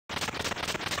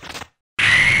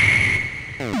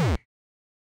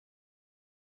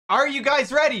Are you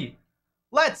guys ready?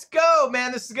 Let's go,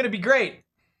 man. This is going to be great.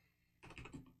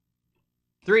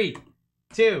 3,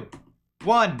 2,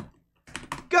 1,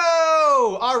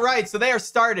 go! All right, so they are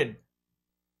started.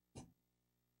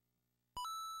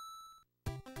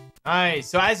 Alright,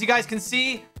 so as you guys can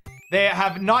see, they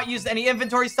have not used any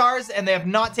inventory stars, and they have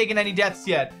not taken any deaths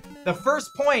yet. The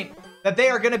first point that they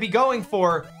are going to be going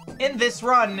for in this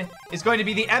run is going to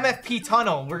be the MFP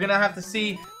tunnel. We're going to have to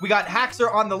see. We got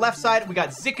Thehaxor on the left side. We got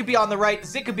Zikubi on the right.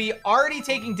 Zikubi already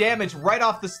taking damage right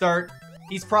off the start.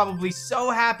 He's probably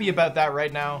so happy about that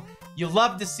right now. You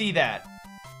love to see that.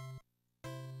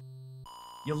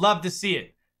 You love to see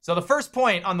it. So the first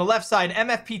point on the left side,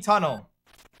 MFP tunnel.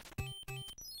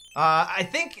 I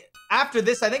think after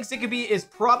this, I think Zikubi is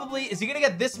probably... Is he going to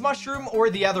get this mushroom or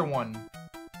the other one?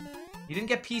 He didn't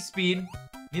get P-Speed.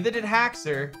 Neither did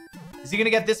Thehaxor. Is he going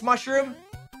to get this mushroom?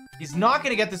 He's not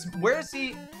going to get this. Where is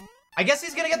he? I guess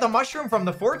he's going to get the mushroom from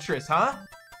the fortress, huh?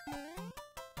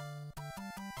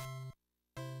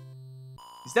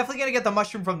 He's definitely going to get the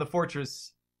mushroom from the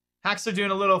fortress. Thehaxor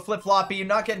doing a little flip-floppy,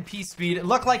 not getting P-Speed. It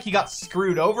looked like he got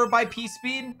screwed over by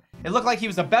P-Speed. It looked like he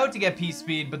was about to get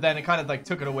P-Speed, but then it kind of like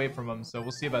took it away from him. So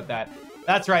we'll see about that.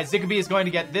 That's right. Zikubi is going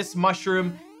to get this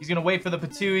mushroom. He's going to wait for the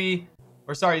Patui.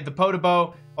 Or sorry, the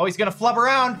Podobo. Oh, he's going to flub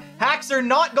around. Thehaxor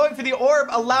not going for the orb,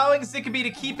 allowing Zikubi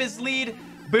to keep his lead.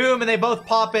 Boom, and they both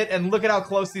pop it. And look at how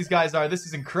close these guys are. This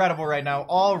is incredible right now.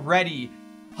 Already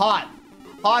hot.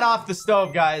 Hot off the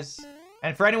stove, guys.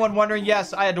 And for anyone wondering,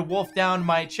 yes, I had to wolf down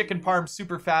my chicken parm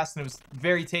super fast, and it was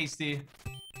very tasty.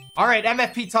 All right,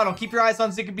 MFP tunnel. Keep your eyes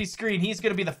on Zikubi's screen. He's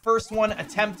going to be the first one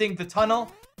attempting the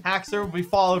tunnel. Thehaxor will be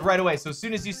followed right away. So as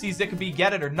soon as you see Zikubi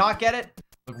get it or not get it,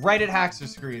 look right at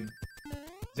Thehaxor's screen.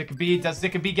 Zikubi, does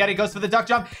Zikubi get it? Goes for the duck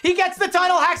jump. He gets the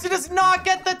tunnel. Thehaxor does not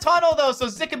get the tunnel, though. So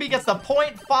Zikubi gets the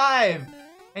 0.5.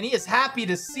 And he is happy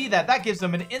to see that. That gives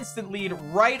him an instant lead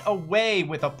right away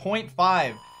with a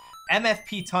 0.5.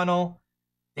 MFP tunnel.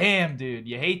 Damn, dude.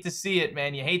 You hate to see it,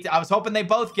 man. You hate to... I was hoping they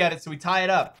both get it, so we tie it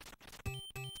up.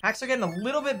 Thehaxor getting a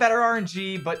little bit better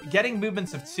RNG, but getting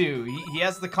movements of 2. He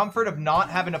has the comfort of not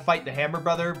having to fight the Hammer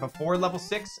Brother before level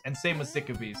 6, and same with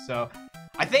Zikubi. So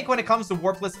I think when it comes to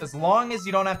Warpless, as long as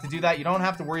you don't have to do that, you don't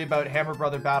have to worry about Hammer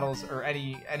Brother battles or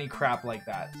any crap like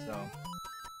that. So,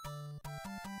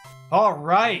 all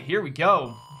right, here we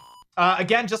go.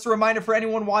 Again, just a reminder for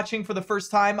anyone watching for the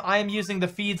first time, I am using the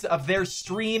feeds of their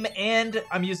stream and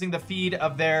I'm using the feed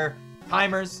of their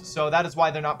timers. So that is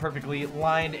why they're not perfectly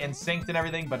lined and synced and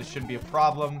everything, but it shouldn't be a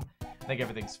problem. I think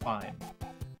everything's fine.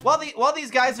 While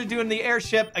these guys are doing the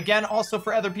airship, again, also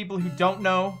for other people who don't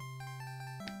know,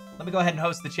 let me go ahead and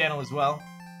host the channel as well.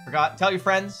 Forgot. Tell your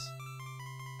friends.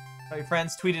 Tell your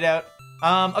friends. Tweet it out.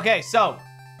 Okay, so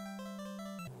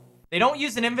they don't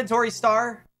use an inventory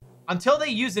star. Until they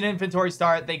use an inventory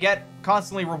star, they get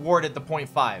constantly rewarded the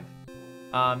 0.5.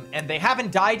 And they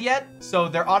haven't died yet, so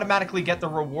they automatically get the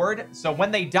reward. So when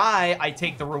they die, I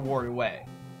take the reward away.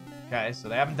 Okay, so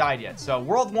they haven't died yet. So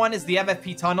World 1 is the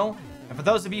MFP tunnel. And for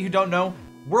those of you who don't know,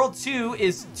 World 2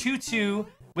 is 2-2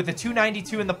 with a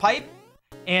 292 in the pipe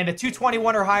and a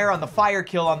 221 or higher on the fire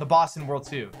kill on the boss in World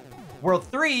 2. World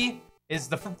 3 is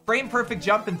the frame perfect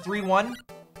jump in 3-1.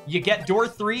 You get door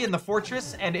 3 in the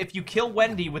fortress, and if you kill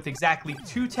Wendy with exactly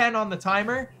 210 on the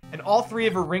timer and all 3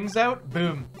 of her rings out,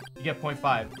 boom, you get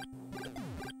 0.5.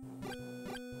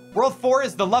 World 4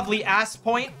 is the lovely ass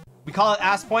point. We call it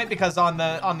ass point because on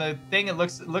the thing it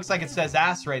looks like it says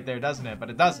ass right there, doesn't it?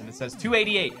 But it doesn't. It says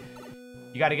 288.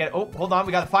 You got to get... Oh, hold on.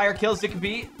 We got the fire kills.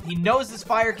 Zikubi. He knows his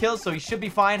fire kills, so he should be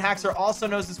fine. Thehaxor also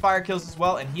knows his fire kills as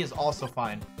well, and he is also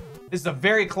fine. This is a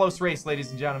very close race, ladies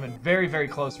and gentlemen. Very, very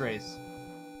close race.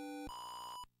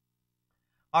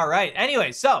 All right.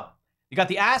 Anyway, so you got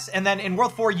the ass, and then in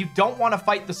World 4, you don't want to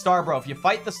fight the Star Bro. If you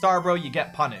fight the Star Bro, you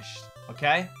get punished.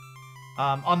 Okay?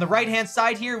 On the right-hand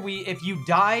side here, if you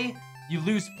die, you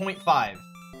lose 0.5.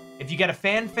 If you get a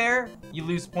fanfare, you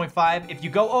lose 0.5. If you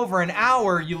go over an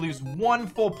hour, you lose 1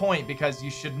 full point because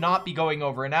you should not be going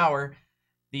over an hour.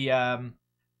 Let's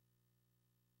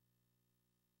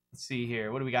see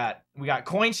here. What do we got? We got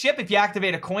coin ship. If you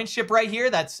activate a coin ship right here,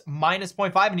 that's minus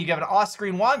 0.5. And you get an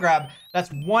off-screen wand grab, that's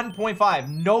 1.5.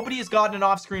 Nobody has gotten an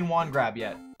off-screen wand grab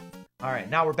yet. All right,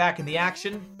 now we're back in the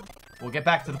action. We'll get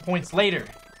back to the points later.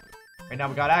 Right now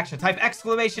we got action. Type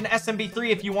exclamation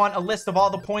SMB3 if you want a list of all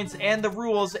the points and the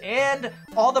rules and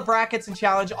all the brackets and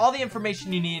challenge, all the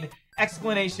information you need.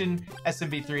 Exclamation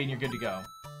SMB3 and you're good to go.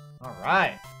 All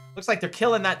right. Looks like they're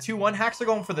killing that 2-1. Thehaxor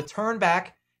going for the turn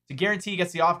back to guarantee he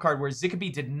gets the off card, where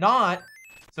Zikubi did not.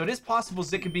 So it is possible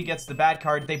Zikubi gets the bad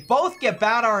card. They both get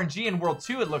bad RNG in World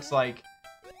 2, it looks like.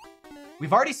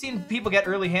 We've already seen people get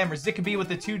early hammers. Zikubi with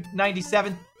the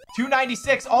 297,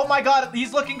 296. Oh my god,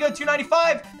 he's looking good.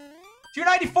 295,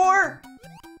 294,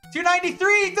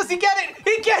 293. Does he get it?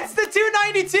 He gets the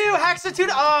 292. Haxor 2.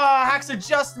 Oh, Haxor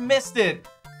just missed it.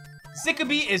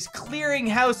 Zikubi is clearing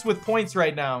house with points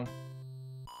right now.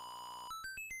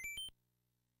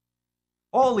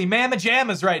 Holy mamma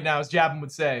jammas right now, as Jabin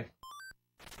would say.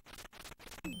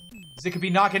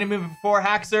 Zikubi not getting a movement before.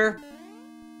 Haxor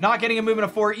not getting a movement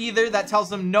of 4 either. That tells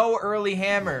them no early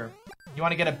hammer. You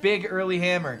want to get a big early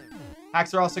hammer.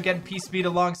 Haxor also getting Peace Speed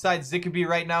alongside Zikubi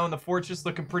right now in the Fortress,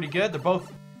 looking pretty good. They're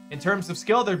both, in terms of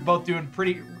skill, they're both doing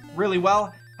really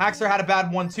well. Haxor had a bad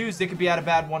 1-2. Zikubi had a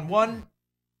bad 1-1.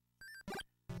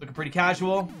 Looking pretty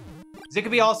casual.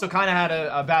 Zikubi also kind of had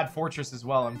a bad Fortress as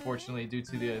well, unfortunately, due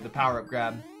to the power-up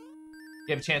grab.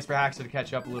 Gave a chance for Haxor to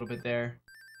catch up a little bit there.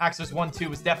 Haxor's 1-2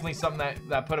 was definitely something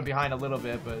that put him behind a little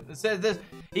bit, but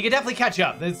he could definitely catch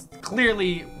up. This is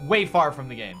clearly way far from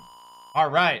the game. All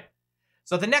right.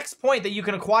 So the next point that you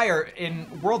can acquire in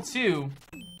World 2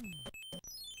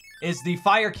 is the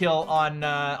fire kill on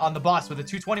the boss with a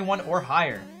 221 or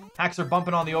higher. Haxor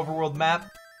bumping on the overworld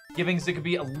map, giving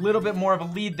Zikubi a little bit more of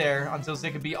a lead there until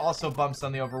Zikubi also bumps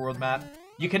on the overworld map.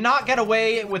 You cannot get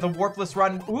away with a warpless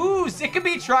run. Ooh,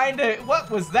 Zikubi trying to... What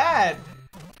was that?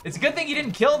 It's a good thing he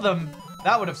didn't kill them.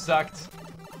 That would have sucked.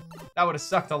 That would have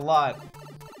sucked a lot.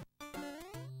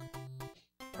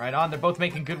 Right on. They're both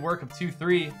making good work of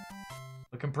 2-3.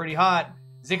 Looking pretty hot.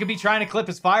 Zikubi trying to clip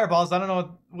his fireballs. I don't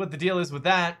know what the deal is with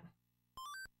that.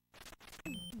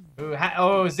 Ooh,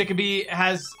 Zikubi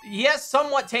has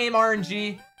somewhat tame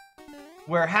RNG,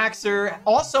 where Haxor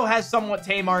also has somewhat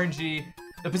tame RNG.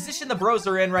 The position the bros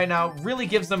are in right now really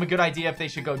gives them a good idea if they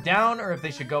should go down or if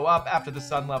they should go up after the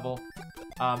sun level.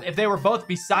 If they were both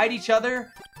beside each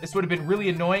other, this would have been really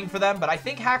annoying for them, but I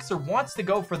think Haxor wants to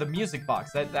go for the music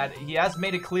box. That he has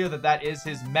made it clear that is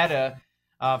his meta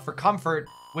for comfort,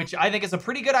 which I think is a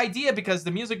pretty good idea because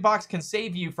the music box can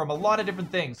save you from a lot of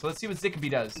different things. So let's see what Zikubi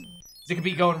does.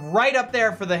 Zikubi going right up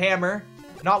there for the hammer,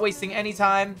 not wasting any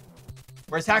time.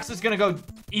 Whereas Haxor's gonna go,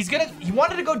 he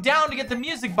wanted to go down to get the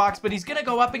music box, but he's gonna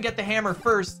go up and get the hammer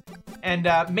first. And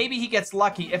maybe he gets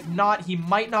lucky. If not, he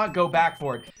might not go back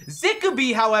for it.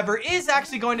 Zikubi, however, is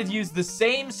actually going to use the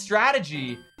same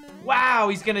strategy. Wow,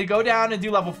 he's gonna go down and do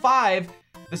level 5,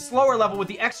 the slower level with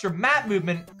the extra map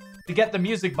movement to get the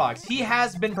music box. He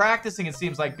has been practicing, it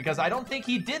seems like, because I don't think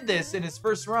he did this in his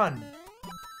first run.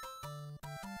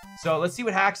 So let's see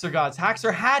what Haxor got.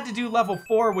 Haxor had to do level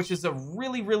 4, which is a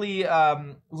really, really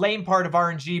lame part of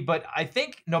RNG. But I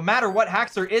think no matter what,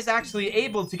 Haxor is actually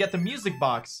able to get the music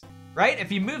box, right? If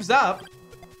he moves up.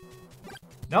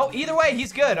 No, either way,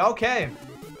 he's good. Okay.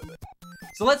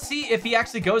 So let's see if he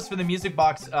actually goes for the music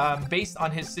box based on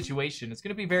his situation. It's going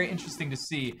to be very interesting to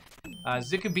see.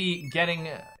 Zikubi getting,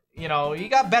 you know, he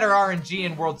got better RNG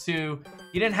in World 2.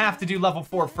 You didn't have to do level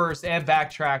 4 first and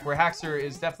backtrack, where Haxor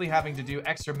is definitely having to do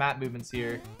extra map movements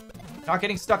here. Not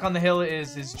getting stuck on the hill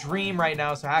is his dream right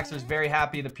now, so Haxor is very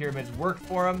happy the pyramids worked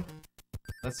for him.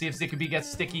 Let's see if Zikubi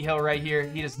gets sticky hill right here.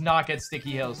 He does not get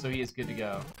sticky hill, so he is good to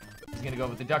go. He's going to go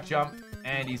with the duck jump,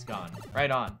 and he's gone.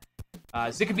 Right on.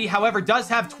 Zikubi, however, does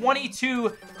have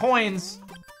 22 coins.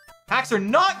 Haxor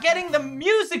not getting the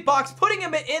music box, putting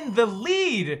him in the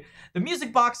lead. The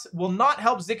music box will not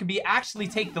help Zikubi actually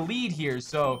take the lead here.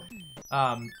 So,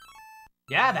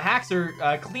 yeah, the Haxor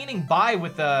cleaning by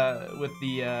with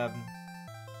the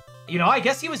you know, I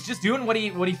guess he was just doing what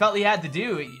he felt he had to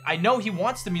do. I know he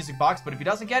wants the music box, but if he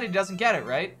doesn't get it, he doesn't get it,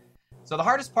 right? So the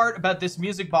hardest part about this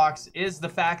music box is the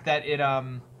fact that it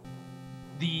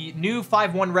the new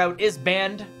 5-1 route is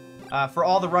banned for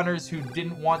all the runners who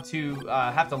didn't want to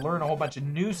have to learn a whole bunch of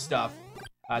new stuff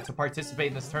to participate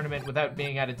in this tournament without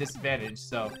being at a disadvantage.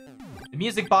 So the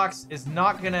music box is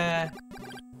not gonna...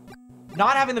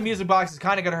 Not having the music box is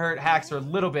kind of gonna hurt Haxor a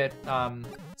little bit,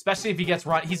 especially if he gets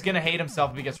run. He's gonna hate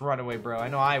himself if he gets run away, bro. I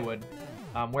know I would.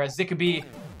 Whereas Zikubi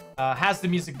has the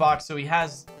music box, so he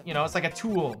has, you know, it's like a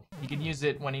tool. He can use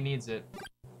it when he needs it.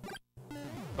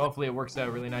 Hopefully it works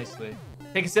out really nicely.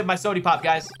 Take a sip of my sody pop,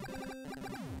 guys.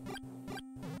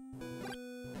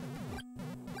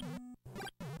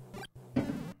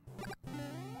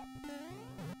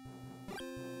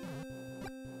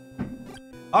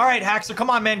 All right, Haxor, come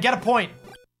on, man. Get a point.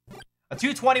 A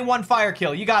 221 fire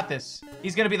kill. You got this.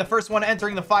 He's going to be the first one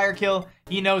entering the fire kill.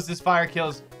 He knows this fire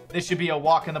kills. This should be a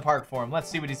walk in the park for him. Let's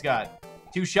see what he's got.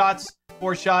 2 shots,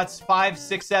 4 shots, 5,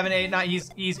 6, 7, 8, 9.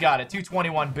 He's got it.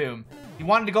 221. Boom. He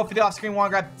wanted to go for the off-screen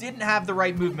wand grab. Didn't have the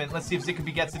right movement. Let's see if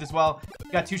Zikubi gets it as well.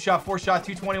 Got 2 shot, 4 shot,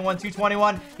 221,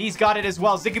 221. He's got it as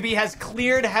well. Zikubi has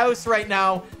cleared house right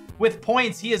now with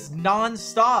points. He is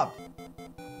non-stop.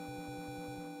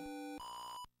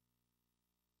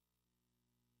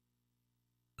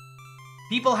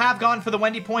 People have gone for the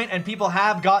Wendy point, and people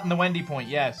have gotten the Wendy point,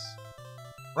 yes.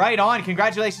 Right on.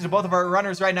 Congratulations to both of our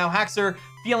runners right now. Haxor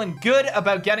feeling good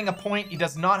about getting a point. He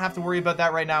does not have to worry about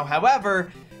that right now.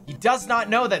 However, he does not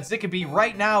know that Zikubi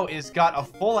right now is got a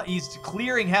full... He's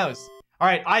clearing house. All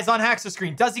right, eyes on Haxor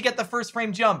screen. Does he get the first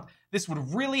frame jump? This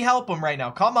would really help him right now.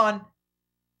 Come on.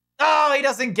 Oh, he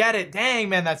doesn't get it. Dang,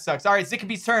 man, that sucks. All right,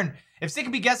 Zikubi's turn. If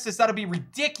Zikubi gets this, that'll be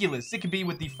ridiculous. Zikubi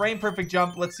with the frame perfect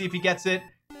jump. Let's see if he gets it.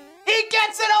 He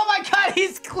gets it! Oh my god,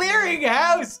 he's clearing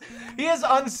house! He is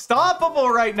unstoppable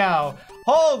right now.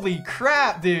 Holy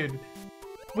crap, dude.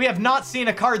 We have not seen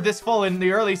a card this full in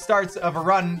the early starts of a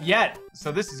run yet.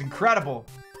 So this is incredible.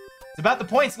 It's about the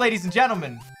points, ladies and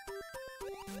gentlemen.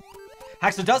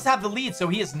 Haxor does have the lead, so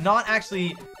he is not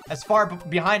actually as far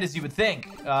behind as you would think.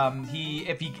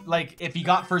 If he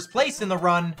got first place in the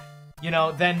run, you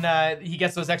know, then he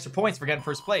gets those extra points for getting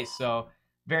first place. So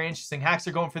very interesting.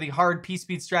 Haxor going for the hard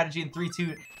P-speed strategy in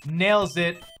 3-2. Nails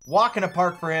it. Walk in a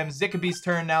park for him. Zikubi's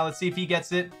turn now. Let's see if he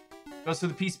gets it. Goes for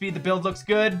the P-speed. The build looks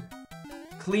good.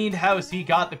 Cleaned house. He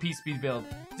got the P-speed build.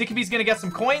 Zikubi's going to get some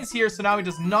coins here, so now he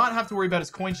does not have to worry about his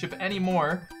coin ship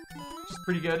anymore, which is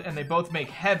pretty good. And they both make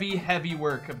heavy, heavy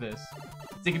work of this.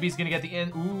 Zikubi's going to get the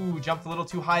in. Ooh, jumped a little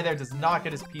too high there. Does not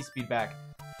get his P-speed back.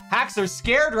 Haxor's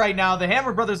scared right now. The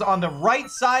Hammer Brothers on the right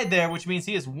side there, which means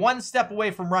he is one step away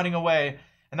from running away.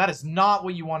 And that is not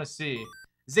what you want to see.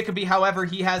 Zikubi, however,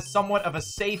 he has somewhat of a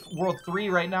safe World 3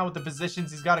 right now with the positions.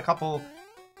 He's got a couple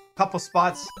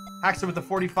spots. Haxor with the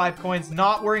 45 coins.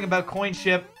 Not worrying about coin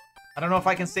ship. I don't know if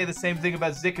I can say the same thing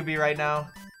about Zikubi right now.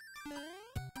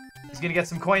 He's going to get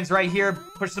some coins right here.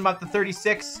 Pushes him up to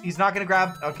 36. He's not going to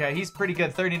grab... Okay, he's pretty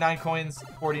good. 39 coins,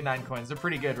 49 coins. They're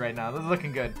pretty good right now. They're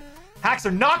looking good.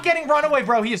 Haxor not getting runaway,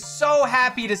 bro. He is so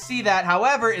happy to see that.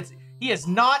 However, he is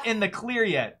not in the clear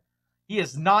yet. He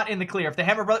is not in the clear. If the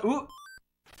Hammer Brother... Ooh!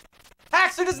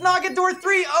 Haxor does not get door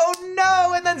 3! Oh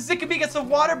no! And then Zikubi gets a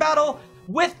water battle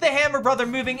with the Hammer Brother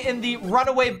moving in the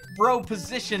runaway bro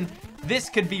position. This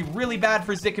could be really bad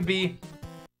for Zikubi.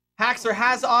 Haxor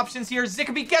has options here.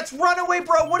 Zikubi gets runaway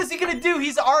bro. What is he gonna do?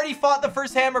 He's already fought the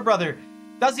first Hammer Brother.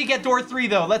 Does he get door 3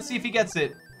 though? Let's see if he gets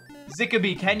it.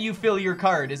 Zikubi, can you fill your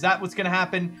card? Is that what's gonna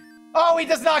happen? Oh, he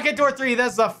does not get door 3.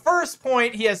 That's the first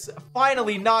point he has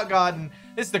finally not gotten.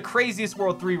 This is the craziest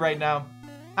World 3 right now.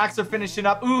 Haxor finishing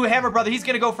up. Ooh, Hammer Brother. He's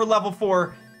going to go for level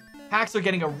 4. Haxor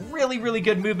getting a really, really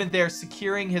good movement there,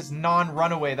 securing his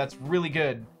non-runaway. That's really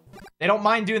good. They don't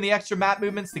mind doing the extra map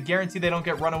movements to guarantee they don't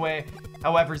get runaway.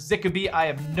 However, Zikubi, I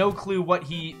have no clue what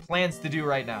he plans to do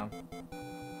right now.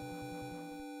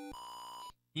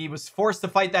 He was forced to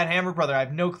fight that Hammer Brother. I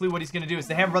have no clue what he's going to do. Is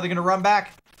the Hammer Brother going to run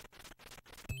back?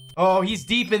 Oh, he's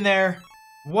deep in there.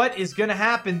 What is going to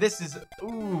happen? This is...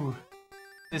 Ooh...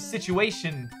 This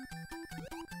situation.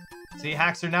 See,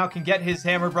 Haxor now can get his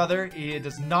Hammer Brother. He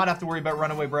does not have to worry about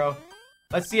runaway bro.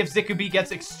 Let's see if Zikubi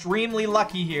gets extremely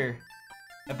lucky here.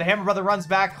 If the Hammer Brother runs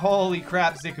back, holy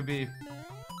crap, Zikubi.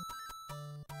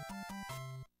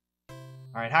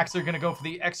 Alright, Haxor gonna go for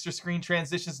the extra screen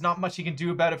transitions. Not much he can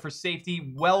do about it for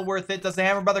safety. Well worth it. Does the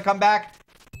Hammer Brother come back?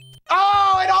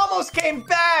 Oh, it almost came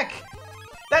back!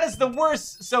 That is the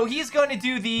worst. So he's going to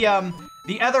do the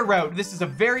other route. This is a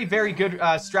very, very good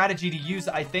strategy to use.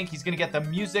 I think he's going to get the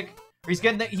music. Or he's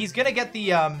going to get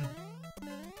the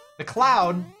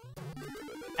cloud,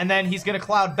 and then he's going to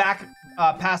cloud back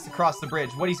past across the bridge.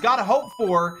 What he's got to hope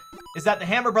for is that the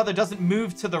Hammer Brother doesn't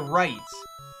move to the right.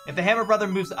 If the Hammer Brother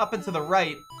moves up and to the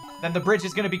right, then the bridge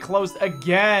is going to be closed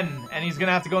again, and he's going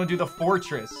to have to go and do the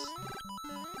fortress.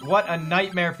 What a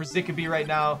nightmare for Zikubi right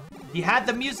now. He had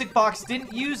the music box,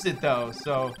 didn't use it though,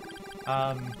 so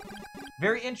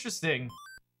very interesting.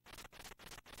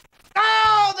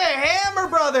 Oh, the Hammer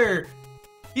Brother!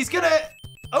 He's gonna...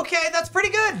 Okay, that's pretty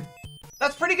good.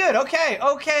 That's pretty good. Okay,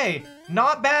 okay.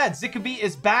 Not bad. Zikubi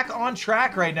is back on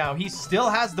track right now. He still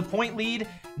has the point lead.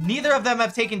 Neither of them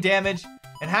have taken damage,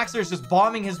 and Haxor is just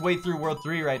bombing his way through World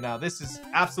 3 right now. This is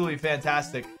absolutely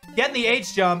fantastic. Getting the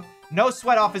H jump, no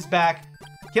sweat off his back.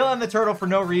 Killing the turtle for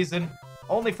no reason.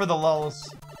 Only for the lulls.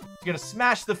 He's gonna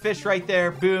smash the fish right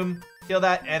there. Boom. Kill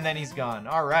that, and then he's gone.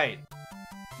 All right.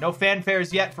 No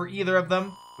fanfares yet for either of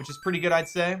them, which is pretty good, I'd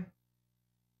say.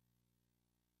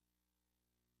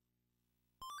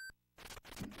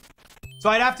 So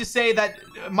I'd have to say that,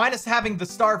 minus having the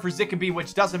star for Zikubi,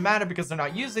 which doesn't matter because they're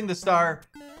not using the star,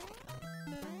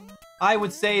 I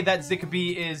would say that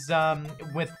Zikubi is,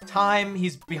 with time,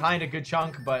 he's behind a good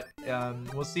chunk, but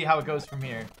we'll see how it goes from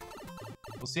here.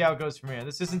 We'll see how it goes from here.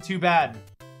 This isn't too bad.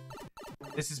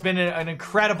 This has been an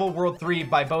incredible World 3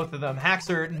 by both of them.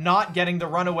 Haxor not getting the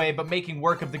runaway, but making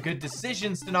work of the good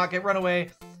decisions to not get runaway.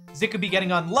 Zikubi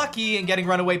getting unlucky and getting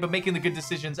runaway, but making the good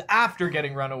decisions after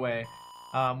getting runaway.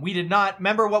 We did not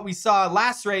remember what we saw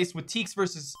last race with Teaks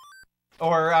versus,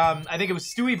 or I think it was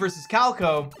Stewie versus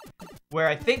Calco, where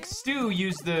I think Stu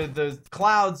used the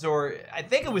clouds, or I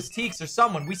think it was Teaks or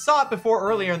someone. We saw it before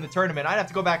earlier in the tournament. I'd have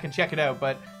to go back and check it out,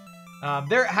 but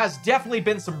there has definitely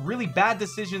been some really bad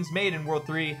decisions made in World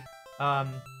 3,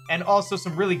 and also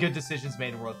some really good decisions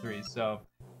made in World 3. So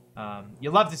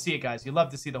you love to see it, guys. You love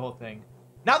to see the whole thing.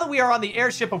 Now that we are on the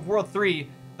airship of World 3,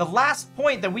 the last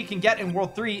point that we can get in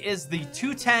World 3 is the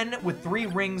 210 with 3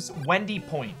 rings Wendy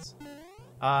point.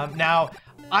 Now,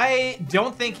 I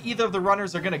don't think either of the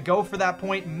runners are going to go for that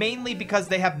point, mainly because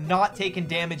they have not taken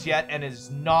damage yet, and it is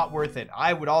not worth it.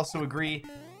 I would also agree.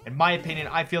 In my opinion,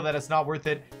 I feel that it's not worth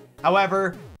it.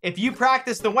 However, if you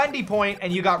practice the Wendy point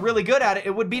and you got really good at it,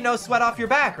 it would be no sweat off your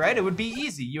back, right? It would be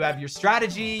easy. You have your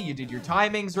strategy, you did your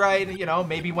timings right, you know,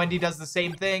 maybe Wendy does the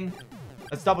same thing.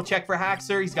 Let's double check for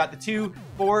Haxor. He's got the 2,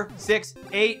 4, 6,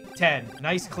 8, 10.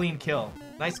 Nice clean kill.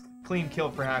 Nice clean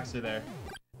kill for Haxor there.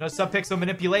 No sub-pixel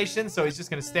manipulation, so he's just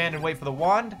going to stand and wait for the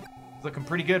wand. He's looking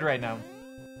pretty good right now.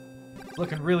 He's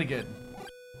looking really good.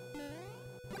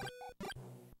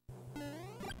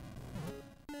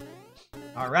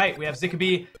 All right, we have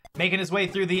Zikubi making his way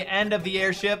through the end of the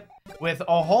airship with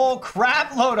a whole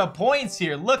crap load of points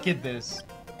here. Look at this.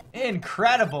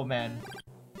 Incredible, man.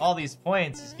 All these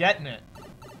points. He's getting it.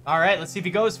 All right, let's see if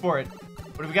he goes for it.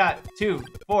 What do we got? 2,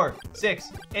 4,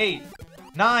 6, 8,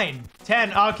 9,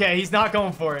 10. Okay, he's not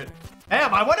going for it.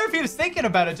 Damn, I wonder if he was thinking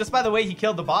about it just by the way he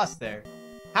killed the boss there.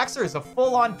 Haxor is a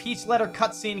full-on peach letter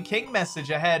cutscene king message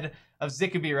ahead of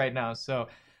Zikubi right now. So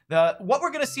what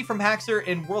we're going to see from Haxor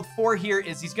in World 4 here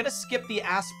is he's going to skip the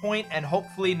ass point and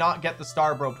hopefully not get the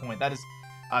Starbro point. That is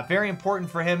very important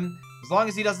for him. As long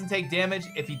as he doesn't take damage.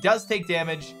 If he does take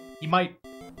damage, he might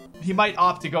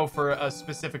opt to go for a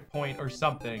specific point or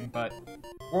something. But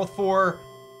World 4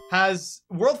 is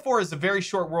a very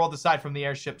short world aside from the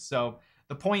airship, so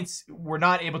the points were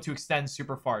not able to extend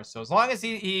super far. So as long as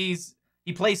he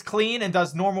plays clean and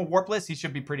does normal Warpless, he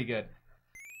should be pretty good.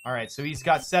 All right, so he's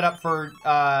got set up for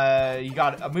he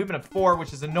got a movement of 4,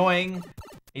 which is annoying.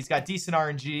 He's got decent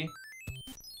RNG.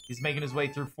 He's making his way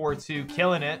through 4-2,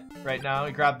 killing it right now.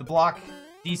 He grabbed the block,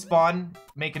 despawn,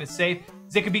 making it safe.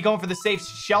 Zikubi going for the safe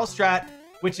shell strat,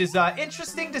 which is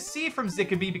interesting to see from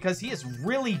Zikubi because he is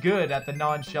really good at the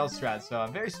non-shell strat. So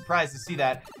I'm very surprised to see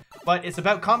that. But it's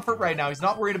about comfort right now. He's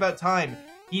not worried about time.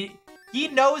 He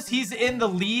knows he's in the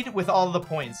lead with all of the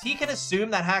points. He can assume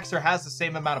that Haxor has the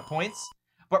same amount of points.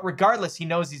 But regardless, he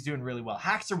knows he's doing really well.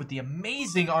 Haxor with the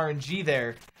amazing RNG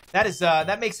there.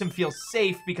 That makes him feel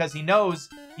safe because he knows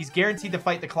he's guaranteed to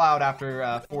fight the Cloud after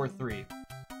 4-3.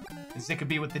 And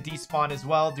Zikubi with the despawn as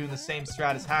well, doing the same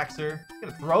strat as Haxor. He's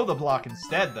gonna throw the block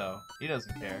instead, though. He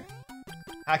doesn't care.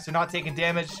 Haxor not taking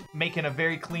damage, making a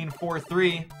very clean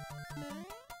 4-3.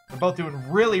 They're both doing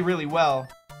really, really well.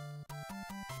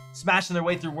 Smashing their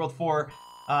way through World 4.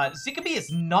 Zikubi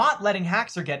is not letting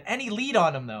Haxor get any lead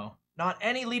on him, though. Not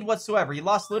any lead whatsoever. He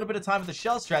lost a little bit of time with the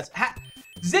shell strats.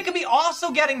 Zikubi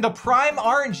also getting the prime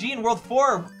RNG in World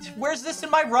 4. Where's this in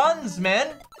my runs,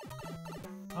 man?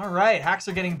 All right,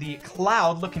 Haxor getting the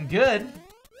Cloud. Looking good.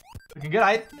 Looking good.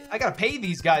 I gotta pay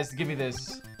these guys to give me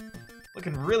this.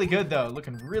 Looking really good, though.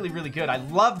 Looking really, really good. I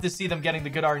love to see them getting the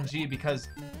good RNG because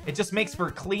it just makes for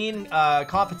clean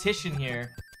competition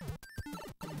here.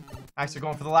 Haxor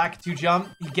going for the Lakitu jump.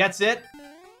 He gets it.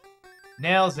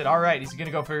 Nails it. All right, he's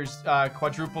gonna go for his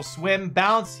quadruple swim.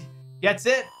 Bounce. Gets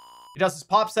it. He does his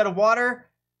pop set of water.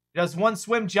 He does one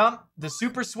swim jump. The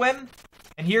super swim.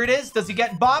 And here it is. Does he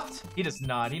get bopped? He does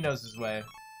not. He knows his way.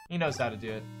 He knows how to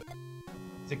do it.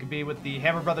 Zikubi with the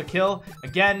Hammer Brother kill.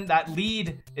 Again, that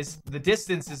lead is the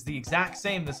distance is the exact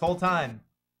same this whole time.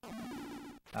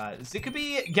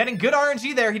 Zikubi getting good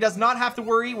RNG there. He does not have to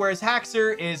worry. Whereas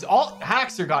Haxor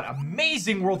got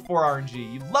amazing World 4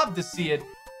 RNG. You love to see it.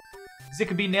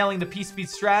 Zikubi nailing the P-Speed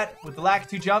strat with the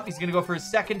Lakitu jump. He's going to go for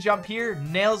his second jump here.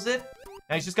 Nails it.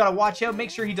 Now he's just got to watch out. Make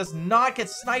sure he does not get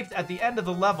sniped at the end of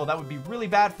the level. That would be really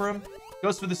bad for him.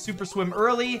 Goes for the super swim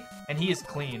early, and he is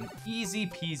clean. Easy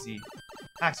peasy.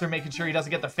 Haxor making sure he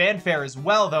doesn't get the fanfare as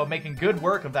well, though. Making good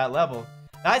work of that level.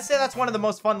 Now, I'd say that's one of the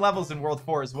most fun levels in World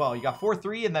 4 as well. You got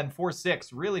 4-3 and then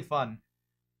 4-6. Really fun.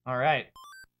 All right.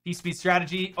 P-Speed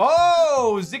strategy.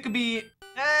 Oh! Zikubi.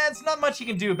 It's not much you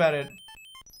can do about it.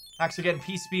 Haxor getting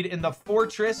P-Speed in the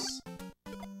fortress.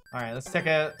 All right, let's take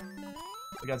a...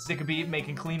 We got Zikubi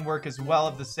making clean work as well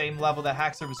of the same level that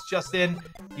Haxor was just in.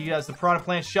 He does the Piranha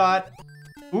Plant shot.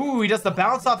 Ooh, he does the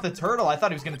bounce off the turtle. I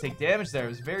thought he was going to take damage there. It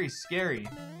was very scary.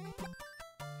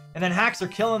 And then Haxor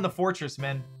killing the fortress,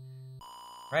 man.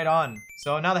 Right on.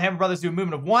 So now the Hammer Brothers do a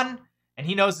movement of 1. And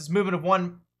he knows this movement of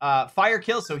 1 fire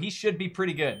kill, so he should be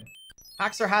pretty good.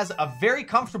 Haxor has a very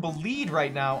comfortable lead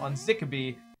right now on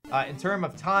Zikubi in terms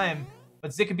of time.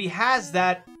 But Zikubi has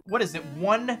that, what is it,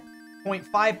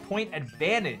 1.5 point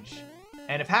advantage.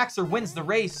 And if Haxor wins the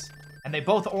race and they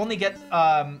both only get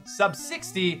sub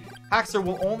 60, Haxor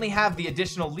will only have the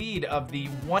additional lead of the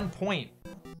 1 point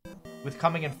with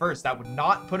coming in first. That would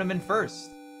not put him in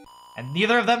first. And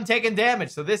neither of them taking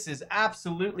damage, so this is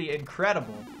absolutely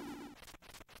incredible.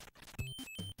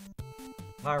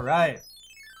 Alright,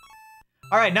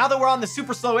 now that we're on the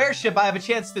super slow airship, I have a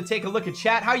chance to take a look at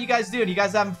chat. How you guys doing? You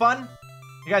guys having fun?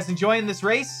 You guys enjoying this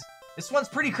race? This one's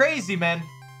pretty crazy, man.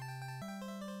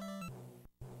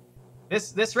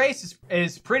 This race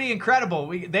is pretty incredible.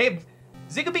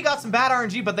 Zikubi got some bad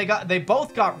RNG, but they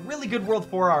both got really good World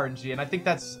 4 RNG, and I think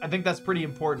that's pretty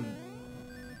important.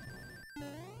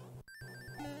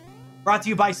 Brought to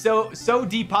you by So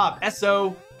Depop,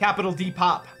 S-O capital D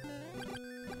Pop.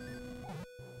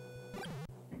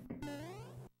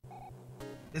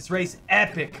 This race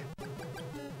epic.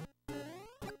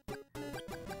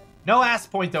 No ass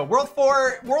point though. World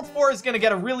 4 is gonna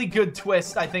get a really good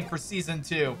twist, I think, for season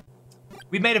 2.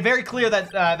 We've made it very clear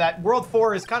that that World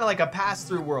 4 is kind of like a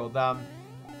pass-through world.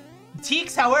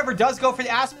 Teaks, however, does go for the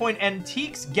ass point, and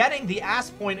Teaks getting the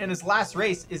ass point in his last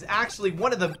race is actually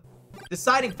one of the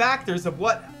deciding factors of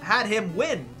what had him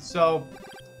win. So,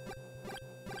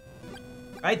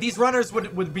 right, these runners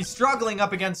would be struggling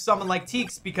up against someone like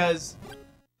Teaks because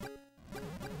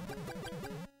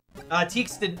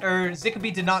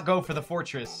Zikubi did not go for the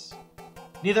fortress.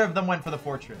 Neither of them went for the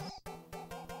fortress.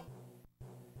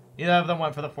 Neither of them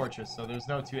went for the fortress, so there's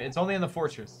no two. It's only in the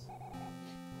fortress.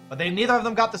 But neither of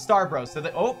them got the star, bro. So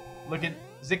oh, look at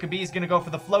Zikubi. He's gonna go for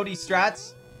the floaty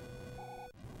strats.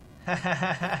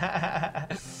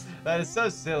 That is so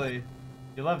silly.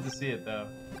 You love to see it though.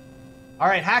 All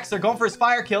right, Haxor going for his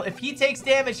fire kill. If he takes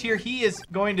damage here, he is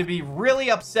going to be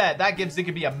really upset. That gives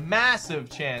Zikubi a massive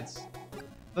chance.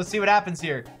 Let's see what happens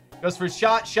here. Goes for his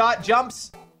shot,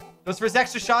 jumps. Goes for his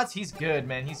extra shots. He's good,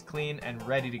 man. He's clean and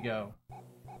ready to go.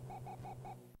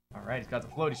 All right, he's got the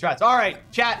floaty strats. All right,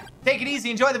 chat, take it easy.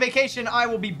 Enjoy the vacation. I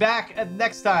will be back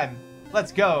next time.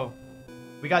 Let's go.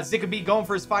 We got Zikubi going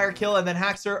for his fire kill, and then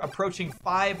Haxor approaching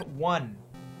 5-1.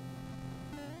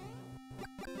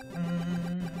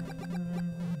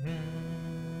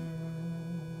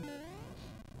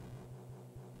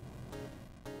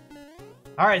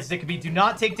 All right, Zikubi, do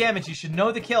not take damage. You should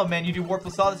know the kill, man. You do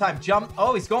Warpless all the time. Jump.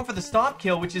 Oh, he's going for the stomp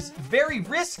kill, which is very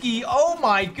risky. Oh,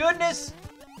 my goodness.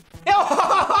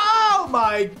 Oh,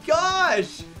 my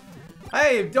gosh.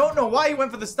 I don't know why he went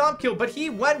for the stomp kill, but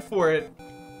he went for it.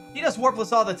 He does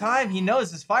Warpless all the time. He knows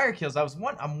his fire kills.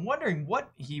 I'm wondering what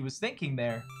he was thinking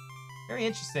there. Very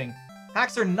interesting.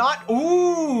 Haxor not...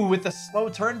 Ooh, with the slow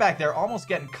turn back there. Almost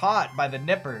getting caught by the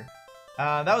Nipper.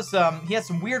 That was, he had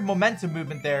some weird momentum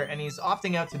movement there, and he's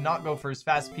opting out to not go for his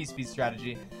fast P-speed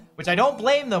strategy, which I don't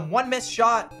blame them. One missed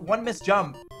shot, one missed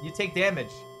jump, you take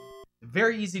damage.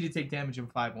 Very easy to take damage in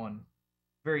 5-1.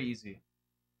 Very easy.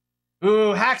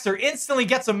 Ooh, Haxor instantly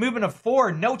gets a movement of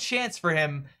 4. No chance for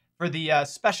him for the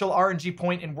special RNG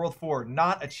point in World 4.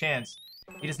 Not a chance.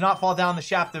 He does not fall down the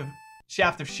shaft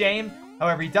of shame.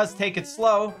 However, he does take it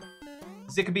slow.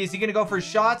 Zikubi, is he going to go for his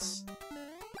shots?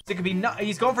 Zikubi,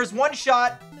 he's going for his one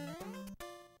shot.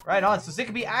 Right on. So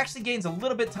Zikubi actually gains a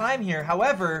little bit time here.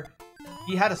 However,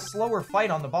 he had a slower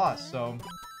fight on the boss. So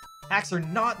Haxor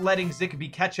not letting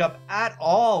Zikubi catch up at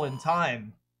all in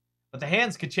time. But the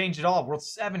hands could change it all. World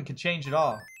 7 could change it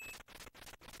all.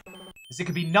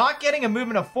 Zikubi not getting a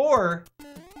movement of 4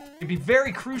 could be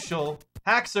very crucial.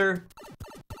 Haxor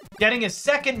getting his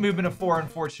second movement of 4,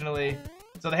 unfortunately.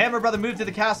 So the Hammer Brother moved to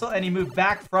the castle, and he moved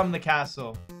back from the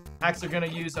castle. Haxor gonna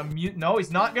use a no,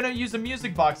 he's not gonna use a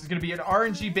music box. It's gonna be an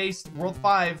RNG-based World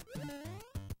 5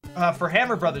 for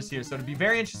Hammer Brothers here. So it'd be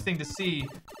very interesting to see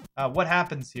what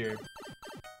happens here.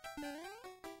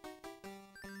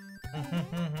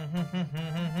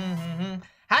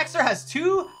 Haxor has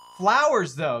 2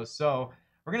 flowers though, so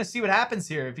we're gonna see what happens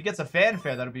here. If he gets a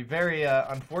fanfare, that'll be very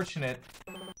unfortunate.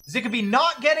 Zikubi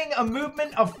not getting a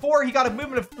movement of 4. He got a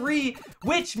movement of 3,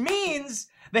 which means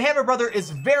the Hammer Brother is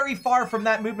very far from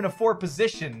that movement of 4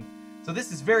 position. So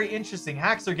this is very interesting.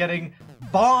 Haxor getting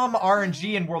bomb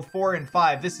RNG in World 4 and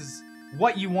 5. This is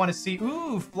what you want to see.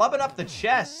 Ooh, flubbing up the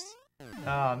chest.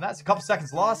 That's a couple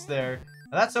seconds lost there.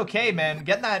 That's okay, man.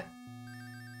 Getting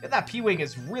That P-Wing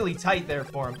is really tight there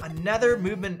for him. Another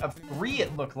movement of 3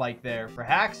 it looked like there for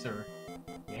Haxor.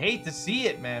 You hate to see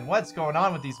it, man. What's going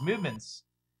on with these movements?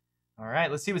 All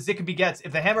right, let's see what Zikubi gets.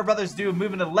 If the Hammer Brothers do a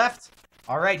movement to the left,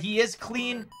 all right, he is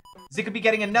clean. Zikubi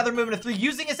getting another movement of 3,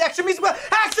 using his extra music.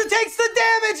 Haxor takes the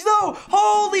damage, though.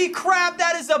 Holy crap,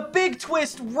 that is a big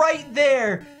twist right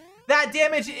there. That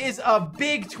damage is a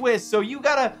big twist. So you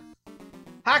gotta...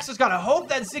 Haxor's gotta hope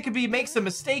that Zikubi makes a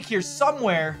mistake here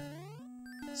somewhere.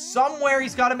 Somewhere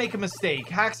he's gotta make a mistake.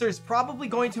 Haxor is probably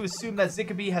going to assume that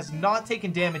Zikubi has not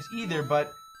taken damage either,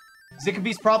 but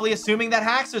Zikubi's probably assuming that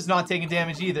Haxor's not taking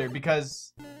damage either,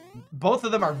 because both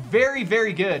of them are very,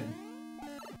 very good.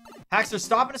 Haxor's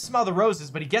stopping to smell the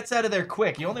roses, but he gets out of there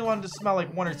quick. He only wanted to smell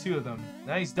like 1 or 2 of them.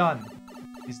 Now he's done.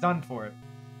 He's done for it.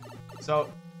 So,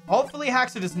 hopefully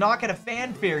Haxor does not get a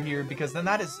fanfare here, because then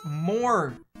that is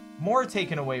more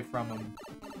taken away from him.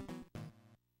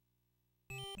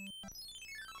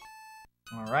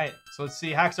 Alright, so let's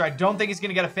see. Haxor, I don't think he's going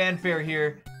to get a fanfare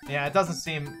here. Yeah, it doesn't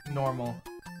seem normal.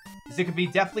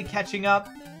 Zikubi definitely catching up.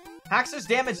 Haxor's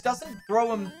damage doesn't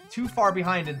throw him too far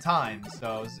behind in time,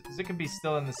 so Zikubi's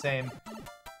still in the same.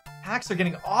 Haxor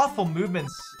getting awful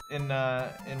movements in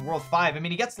World 5. I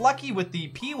mean, he gets lucky with the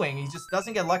P-Wing. He just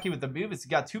doesn't get lucky with the movements. He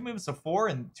got 2 movements of 4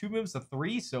 and 2 movements of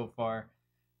 3 so far.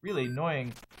 Really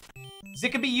annoying.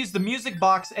 Zikubi used the music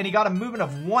box, and he got a movement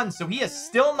of 1, so he has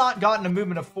still not gotten a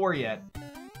movement of 4 yet.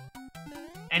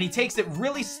 And he takes it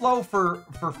really slow for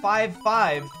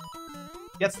 5-5.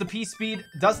 Gets the P-Speed,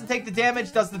 doesn't take the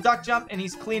damage, does the duck jump, and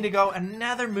he's clean to go.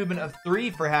 Another movement of 3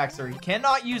 for Haxor. He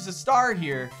cannot use a star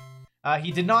here.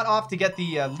 He did not opt to get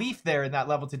the leaf there in that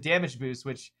level to damage boost,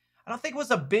 which I don't think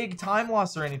was a big time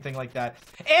loss or anything like that.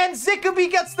 And Zikubi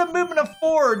gets the movement of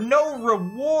 4. No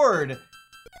reward.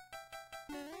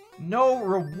 No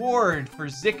reward for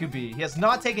Zikubi. He has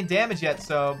not taken damage yet,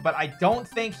 so, but I don't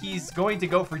think he's going to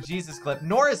go for Jesus Clip,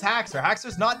 nor is Haxor.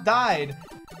 Haxor's not died.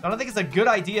 I don't think it's a good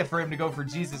idea for him to go for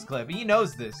Jesus Clip. He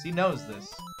knows this. He knows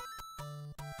this.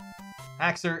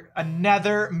 Haxor,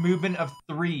 another movement of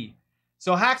 3.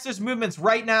 So Haxor's movements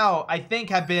right now, I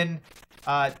think, have been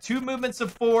 2 movements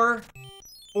of 4,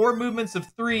 4 movements of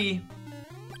 3.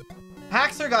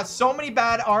 Haxor got so many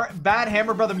bad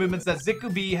Hammer Brother movements that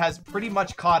Zikubi has pretty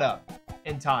much caught up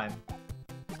in time.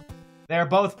 They're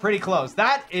both pretty close.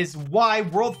 That is why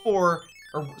World 4...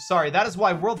 Or, sorry, that is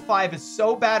why World 5 is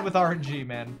so bad with RNG,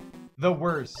 man. The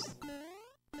worst.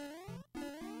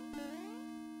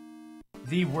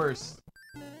 The worst.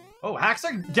 Oh,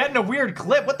 Haxor getting a weird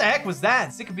clip. What the heck was that?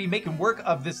 Zikubi making work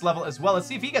of this level as well. Let's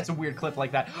see if he gets a weird clip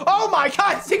like that. Oh my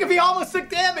god, Zikubi almost took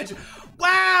damage.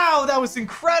 Wow, that was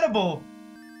incredible.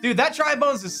 Dude, that Dry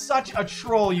Bones is such a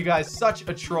troll, you guys. Such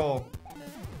a troll.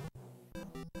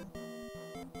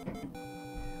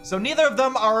 So neither of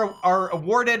them are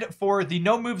awarded for the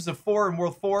no moves of 4 in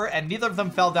World 4, and neither of them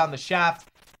fell down the shaft.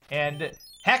 And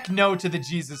heck no to the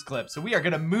Jesus Clip. So we are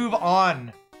going to move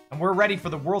on, and we're ready for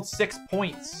the World 6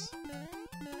 points.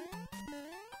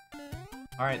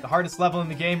 All right, the hardest level in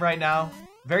the game right now.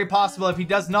 Very possible if he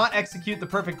does not execute the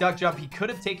perfect duck jump, he could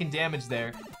have taken damage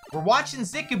there. We're watching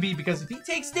Zikubi because if he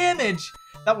takes damage,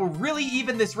 that will really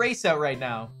even this race out right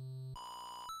now.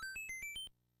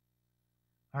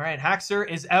 All right, Haxor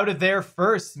is out of there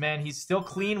first, man. He's still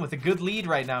clean with a good lead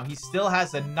right now. He still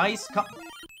has a nice...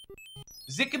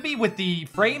 Zikubi with the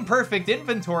frame-perfect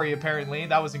inventory, apparently.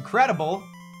 That was incredible.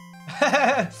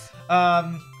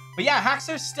 But yeah,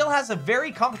 Haxor still has a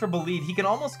very comfortable lead. He can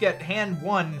almost get hand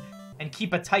 1 and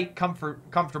keep a tight,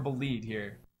 comfortable lead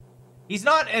here. He's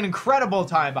not an incredible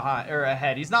time behind or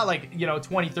ahead. He's not like, you know,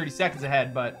 20, 30 seconds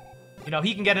ahead, but, you know,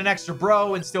 he can get an extra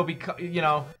bro and still be, you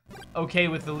know, okay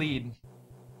with the lead.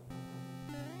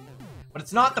 But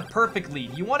it's not the perfect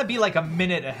lead. You want to be like a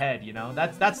minute ahead, you know?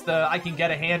 That's the I can get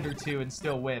a hand or 2 and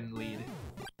still win lead.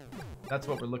 That's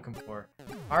what we're looking for.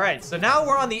 All right, so now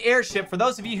we're on the airship. For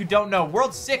those of you who don't know,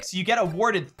 World 6, you get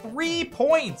awarded 3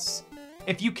 points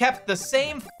if you kept the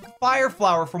same Fire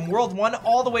Flower from World 1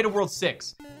 all the way to World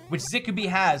 6, which Zikubi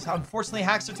has. Unfortunately,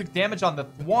 Haxor took damage on the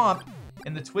Thwomp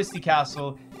in the Twisty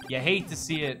Castle. You hate to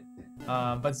see it.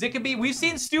 But Zikubi, we've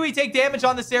seen Stewie take damage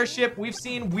on this airship. We've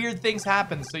seen weird things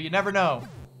happen, so you never know.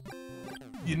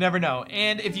 You never know.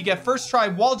 And if you get first try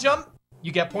wall jump,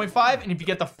 you get 0.5. And if you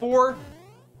get the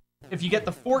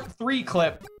 3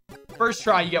 clip, first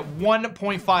try, you get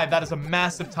 1.5. That is a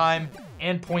massive time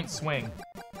and point swing.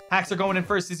 Haxor going in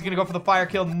first. He's going to go for the fire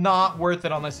kill. Not worth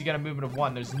it unless you get a movement of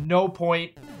 1. There's no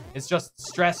point. It's just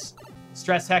stress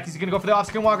heck. He's going to go for the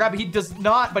off-screen wall grab. He does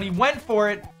not, but he went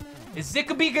for it. Is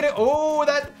Zikubi gonna... Oh,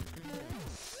 that...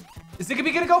 Is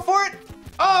Zikubi gonna go for it?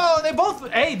 Oh, they both,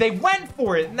 hey, they went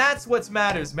for it. And that's what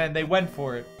matters, man. They went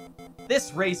for it.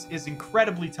 This race is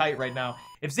incredibly tight right now.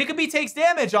 If Zikubi takes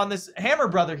damage on this Hammer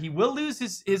Brother, he will lose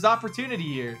his opportunity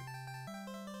here.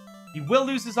 He will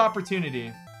lose his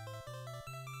opportunity.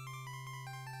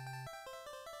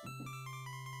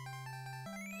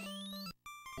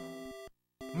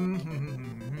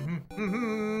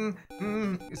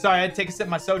 Sorry, I had to take a sip of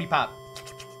my sody pop.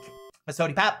 My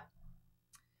sody pop.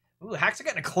 Ooh, Haxor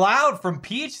getting a cloud from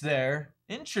Peach there.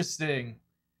 Interesting.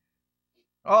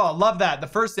 Oh, love that. The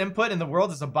first input in the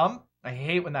world is a bump. I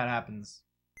hate when that happens.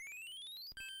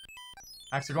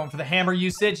 Haxor going for the hammer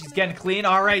usage. He's getting clean.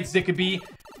 All right, Zikubi.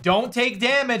 Don't take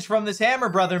damage from this Hammer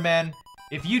Brother, man.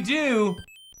 If you do,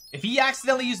 if he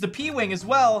accidentally used the P-Wing as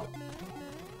well,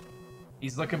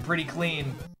 he's looking pretty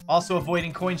clean. Also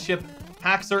avoiding coin ship.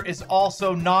 Haxor is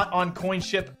also not on coin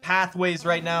ship pathways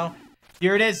right now.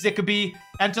 Here it is, Zikubi.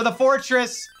 Enter the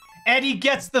fortress. And he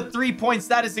gets the 3 points.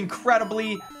 That is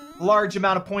incredibly large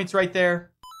amount of points right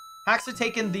there. Haxor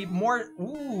taking the more...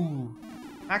 Ooh.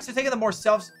 Haxor taking the more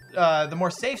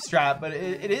safe strat, but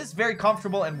it is very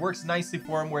comfortable and works nicely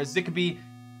for him. Whereas Zikubi,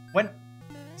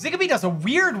 Zikubi does a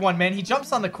weird one, man. He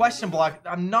jumps on the question block.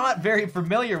 I'm not very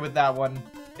familiar with that one.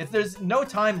 There's no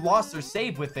time lost or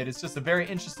saved with it. It's just a very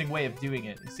interesting way of doing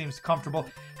it. It seems comfortable.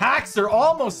 Haxor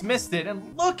almost missed it.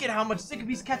 And look at how much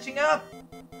Zikubi's catching up.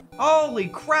 Holy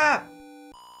crap.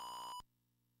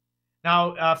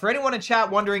 Now, for anyone in chat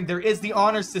wondering, there is the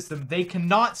honor system. They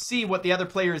cannot see what the other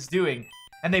player is doing.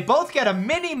 And they both get a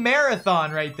mini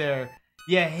marathon right there.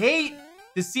 You hate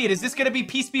to see it. Is this going to be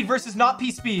P-Speed versus not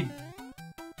P-Speed?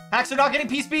 Haxor not getting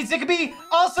P-Speed. Zikubi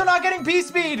also not getting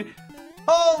P-Speed.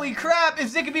 Holy crap.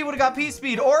 If Zikubi would have got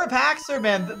P-Speed or if Haxor,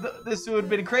 man, this would have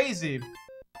been crazy.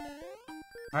 All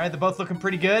right, they're both looking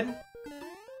pretty good.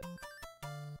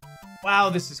 Wow,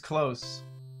 this is close.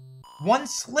 One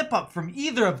slip up from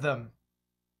either of them.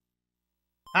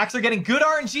 Haxor getting good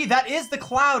RNG. That is the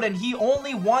cloud, and he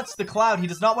only wants the cloud. He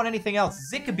does not want anything else.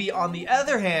 Zikubi, on the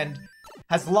other hand,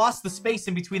 has lost the space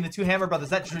in between the two Hammer Brothers.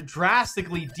 That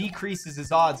drastically decreases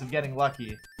his odds of getting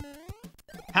lucky.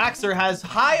 Haxor has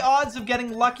high odds of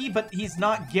getting lucky, but he's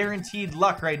not guaranteed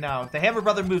luck right now. If the Hammer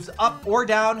Brother moves up or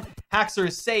down, Haxor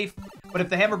is safe. But if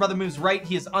the Hammer Brother moves right,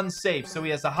 he is unsafe. So he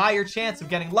has a higher chance of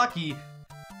getting lucky.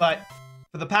 But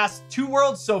for the past 2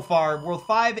 worlds so far, World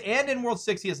 5 and in World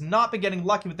 6, he has not been getting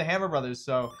lucky with the Hammer Brothers.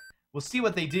 So we'll see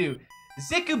what they do.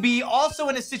 Zikubi also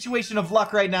in a situation of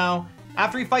luck right now.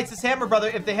 After he fights his Hammer Brother,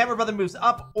 if the Hammer Brother moves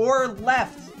up or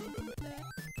left.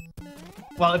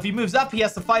 Well, if he moves up, he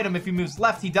has to fight him. If he moves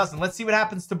left, he doesn't. Let's see what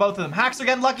happens to both of them. Haxor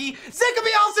getting lucky. Zikubi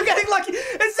also getting lucky.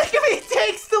 And Zikubi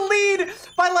takes the lead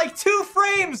by like 2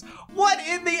 frames. What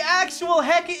in the actual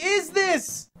heck is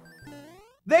this?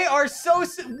 They are so...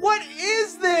 What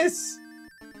is this?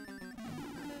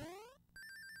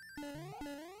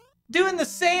 Doing the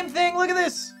same thing. Look at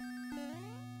this.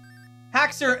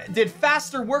 Haxor did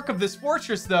faster work of this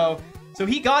fortress, though. So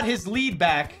he got his lead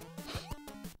back.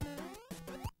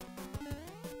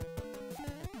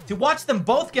 To watch them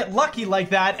both get lucky like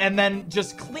that and then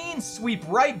just clean sweep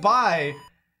right by.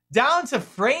 Down to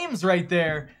frames right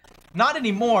there. Not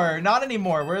anymore. Not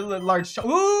anymore. We're a large...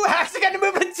 Ooh, Haxor getting a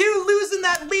movement of 2. Losing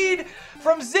that lead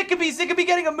from Zikubi. Zikubi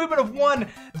getting a movement of 1.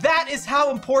 That is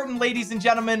how important, ladies and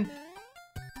gentlemen.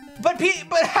 But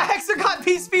Haxor got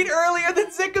P-Speed earlier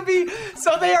than Zikubi.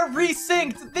 So they are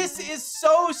resynced. This is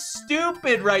so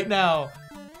stupid right now.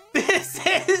 This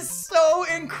is so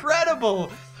incredible.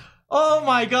 Oh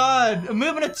my god. A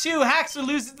movement of 2. Haxor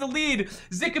loses the lead.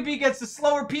 Zikubi gets the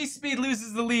slower P-Speed,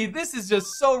 loses the lead. This is just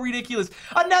so ridiculous.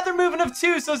 Another movement of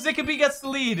 2, so Zikubi gets the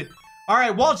lead.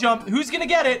 Alright, wall jump. Who's gonna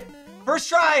get it? First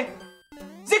try.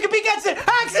 Zikubi gets it.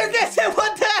 Haxor gets it.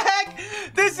 What the heck?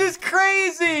 This is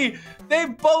crazy. They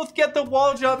both get the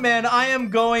wall jump, man. I am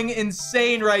going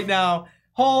insane right now.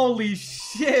 Holy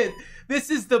shit. This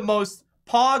is the most...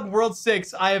 Pog World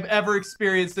 6 I have ever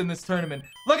experienced in this tournament.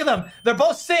 Look at them. They're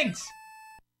both synced.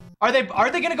 Are they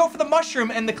gonna go for the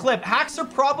mushroom and the clip? Haxor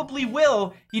probably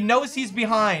will. He knows he's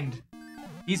behind.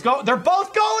 They're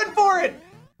both going for it.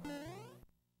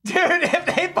 Dude,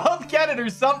 if they both get it or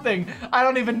something, I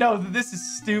don't even know. This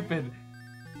is stupid.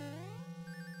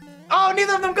 Oh,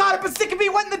 neither of them got it, but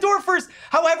Zikubi went in the door first.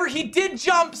 However, he did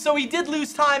jump, so he did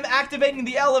lose time activating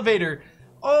the elevator.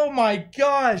 Oh my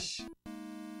gosh.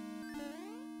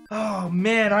 Oh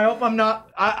man, I hope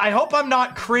I'm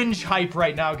not cringe hype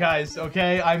right now, guys,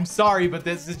 okay? I'm sorry, but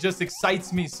this just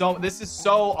excites me so. This is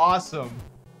so awesome.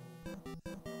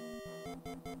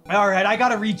 All right, I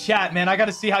gotta read chat, man. I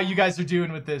gotta see how you guys are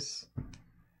doing with this.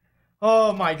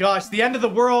 Oh my gosh, the end of the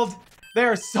world. They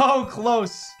are so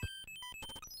close.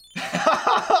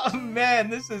 Oh, man,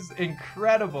 this is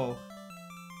incredible.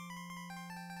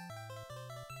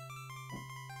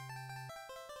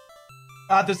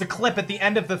 There's a clip at the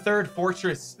end of the third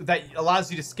fortress that allows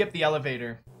you to skip the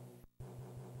elevator.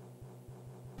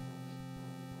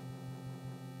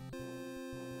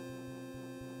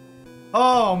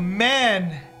 Oh,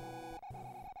 man.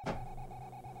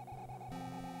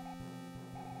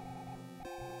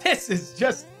 This is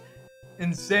just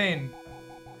insane.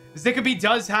 Zikubi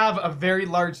does have a very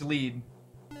large lead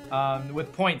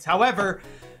with points. However,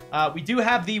 we do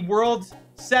have the World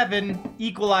 7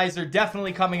 equalizer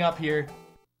definitely coming up here.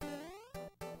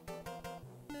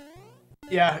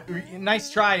 Yeah, nice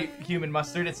try, Human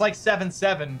Mustard. It's like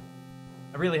 7-7.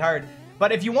 Really hard.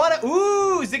 But if you want to...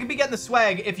 Ooh, Zikubi getting the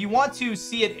swag. If you want to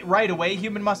see it right away,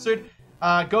 Human Mustard,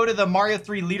 go to the Mario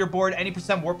 3 leaderboard, any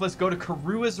percent Warpless, go to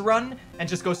Karua's run, and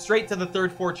just go straight to the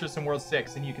third fortress in World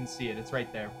 6, and you can see it. It's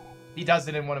right there. He does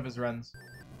it in one of his runs.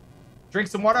 Drink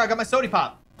some water. I got my sody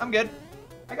pop. I'm good.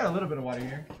 I got a little bit of water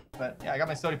here, but yeah, I got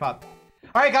my sody pop.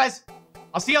 All right, guys.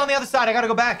 I'll see you on the other side. I got to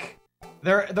go back.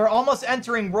 They're almost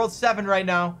entering World 7 right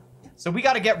now, so we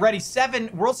got to get ready.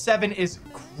 World 7 is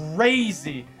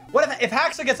crazy. What if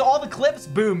Haxor gets all the clips?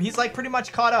 Boom. He's like pretty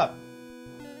much caught up.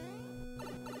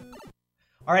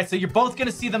 All right, so you're both going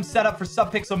to see them set up for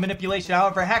sub-pixel manipulation.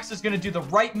 However, Haxor's going to do the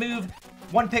right move,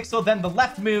 1 pixel, then the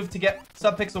left move to get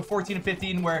sub-pixel 14 and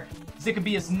 15, where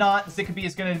Zikubi is not. Zikubi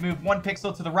is going to move 1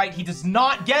 pixel to the right. He does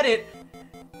not get it.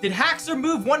 Did Haxor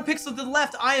move 1 pixel to the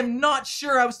left? I am not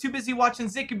sure. I was too busy watching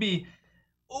Zikubi.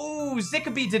 Ooh,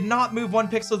 Zikubi did not move 1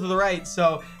 pixel to the right.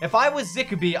 So if I was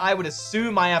Zikubi, I would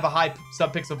assume I have a high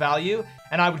sub-pixel value,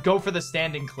 and I would go for the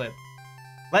standing clip.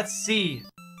 Let's see.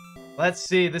 Let's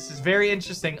see. This is very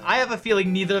interesting. I have a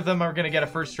feeling neither of them are going to get a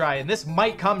first try, and this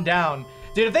might come down.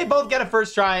 Dude, if they both get a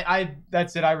first try,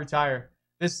 that's it. I retire.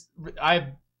 I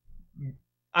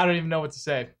don't even know what to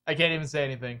say. I can't even say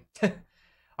anything.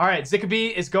 All right,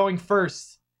 Zikubi is going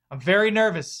first. I'm very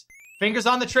nervous. Fingers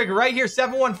on the trigger right here.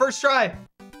 7-1, first try.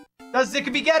 Does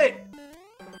Zikubi get it?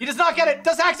 He does not get it.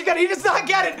 Does Haxor get it? He does not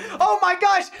get it. Oh my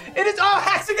gosh. It is. Oh,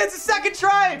 Haxor gets a second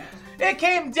try. It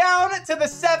came down to the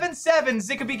 7-7.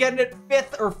 Zikubi getting it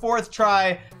 5th or 4th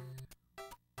try.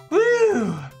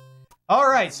 Woo. All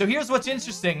right. So here's what's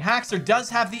interesting. Haxor does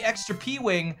have the extra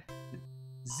P-Wing.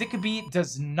 Zikubi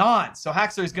does not. So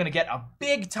Haxor is going to get a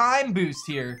big time boost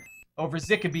here over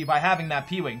Zikubi by having that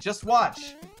P-Wing. Just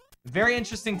watch. Very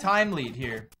interesting time lead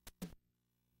here.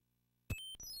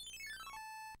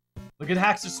 Look at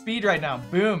Haxor's speed right now.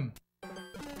 Boom.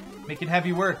 Making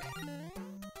heavy work.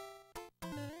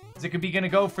 Zikubi gonna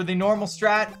go for the normal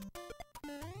strat.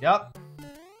 Yep.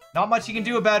 Not much he can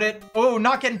do about it. Oh,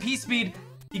 not getting P-speed.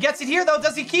 He gets it here, though.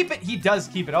 Does he keep it? He does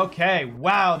keep it. Okay.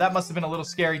 Wow, that must have been a little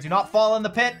scary. Do not fall in the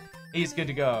pit. He's good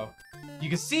to go. You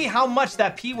can see how much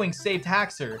that P-Wing saved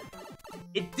Haxor.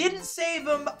 It didn't save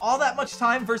him all that much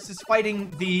time versus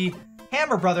fighting the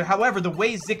Hammer Brother. However, the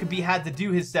way Zikubi had to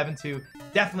do his 7-2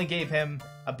 definitely gave him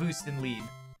a boost in lead.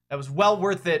 That was well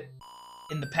worth it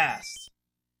in the past.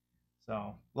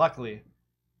 So, luckily.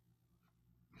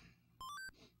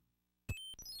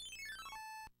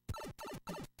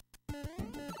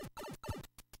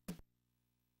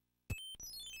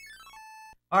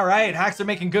 All right, Haxor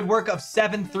making good work of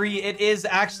 7-3. It is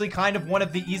actually kind of one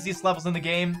of the easiest levels in the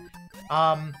game.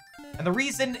 And the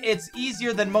reason it's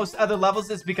easier than most other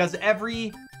levels is because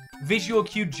every visual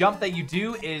cue jump that you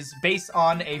do is based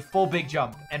on a full big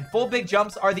jump. And full big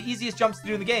jumps are the easiest jumps to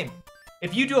do in the game.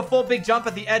 If you do a full big jump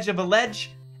at the edge of a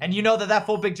ledge, and you know that that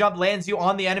full big jump lands you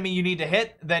on the enemy you need to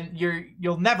hit, then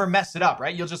you'll never mess it up,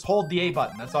 right? You'll just hold the A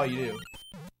button. That's all you do.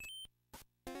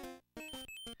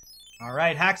 All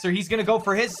right, Haxor, he's going to go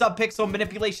for his sub-pixel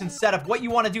manipulation setup. What you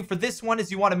want to do for this one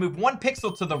is you want to move 1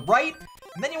 pixel to the right,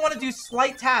 and then you want to do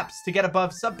slight taps to get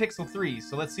above sub-pixel 3.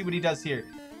 So let's see what he does here.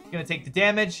 He's going to take the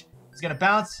damage. He's going to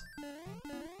bounce.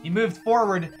 He moved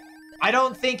forward. I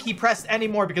don't think he pressed any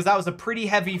more because that was a pretty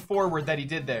heavy forward that he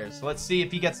did there. So let's see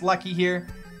if he gets lucky here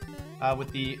with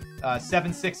the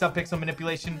 7-6 sub-pixel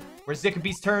manipulation. Where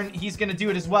Zikubi's turn, he's going to do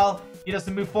it as well. He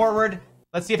doesn't move forward.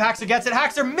 Let's see if Haxor gets it.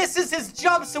 Haxor misses his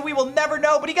jump, so we will never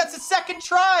know, but he gets a second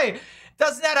try.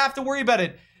 Does not have to worry about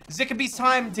it. Zikubi's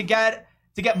time to get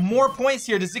more points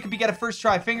here. Does Zikubi get a first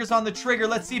try? Fingers on the trigger.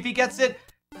 Let's see if he gets it.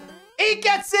 He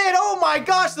gets it! Oh my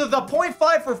gosh, the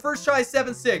 0.5 for first try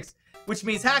 7-6. Which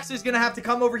means Haxor's gonna have to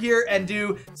come over here and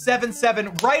do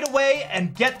 7-7 right away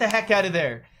and get the heck out of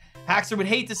there. Haxor would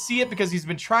hate to see it because he's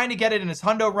been trying to get it in his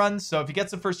hundo runs, so if he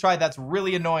gets the first try, that's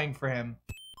really annoying for him.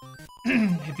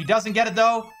 If he doesn't get it,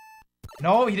 though...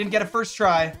 No, he didn't get a first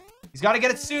try. He's got to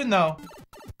get it soon, though.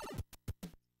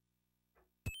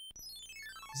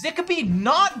 Zikubi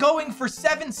not going for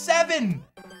 7-7,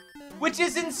 which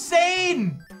is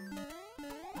insane.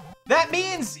 That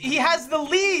means he has the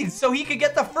lead, so he could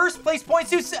get the first place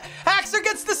points. Haxor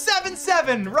gets the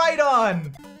 7-7, right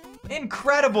on.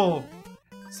 Incredible.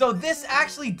 So this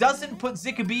actually doesn't put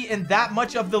Zikubi in that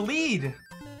much of the lead.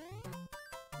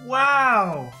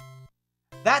 Wow.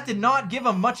 That did not give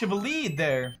him much of a lead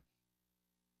there.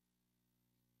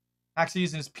 Haxor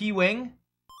using his P-Wing.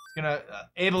 It's gonna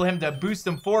enable him to boost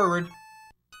him forward.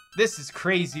 This is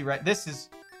crazy, right? This is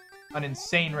an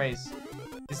insane race.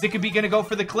 Is Zikubi gonna go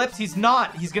for the clips? He's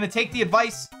not. He's gonna take the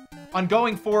advice on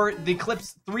going for the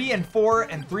clips 3 and 4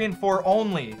 and 3 and 4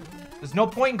 only. There's no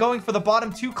point in going for the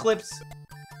bottom 2 clips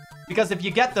because if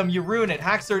you get them, you ruin it.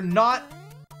 Haxor not...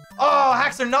 Oh,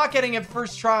 Haxor not getting it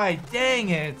first try. Dang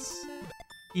it.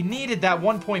 He needed that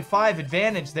 1.5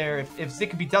 advantage there if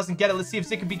Zikubi doesn't get it. Let's see if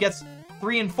Zikubi gets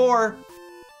 3 and 4.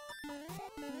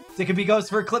 Zikubi goes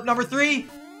for clip number 3.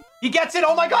 He gets it.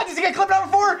 Oh my god, does he get clip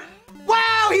number 4?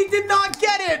 Wow, he did not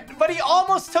get it. But he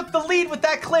almost took the lead with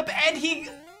that clip and he...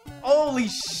 Holy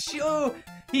shit.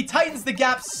 He tightens the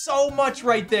gap so much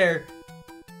right there.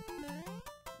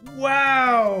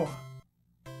 Wow.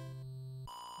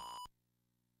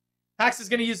 Hax is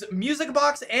going to use Music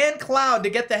Box and Cloud to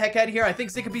get the heck out of here. I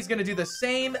think Zikubi's going to do the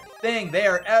same thing. They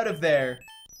are out of there.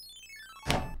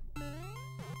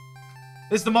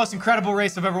 This is the most incredible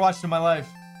race I've ever watched in my life.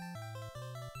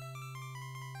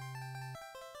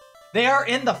 They are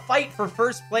in the fight for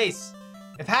first place.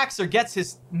 If Haxor gets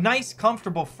his nice,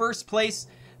 comfortable first place,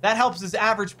 that helps his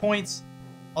average points.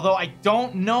 Although I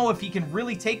don't know if he can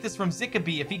really take this from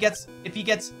Zikubi. If he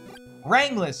gets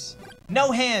Wrangless,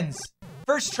 no hands,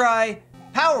 first try,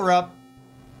 power up,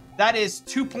 that is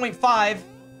 2.5.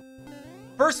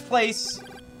 First place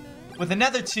with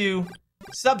another 2,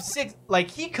 sub 6. Like,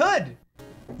 he could.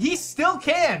 He still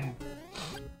can.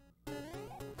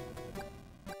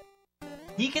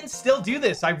 He can still do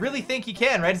this. I really think he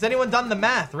can, right? Has anyone done the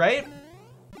math, right?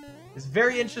 It's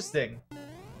very interesting.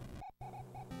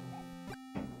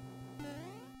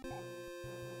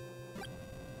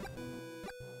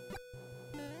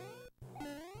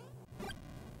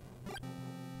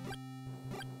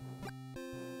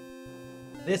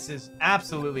 This is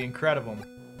absolutely incredible.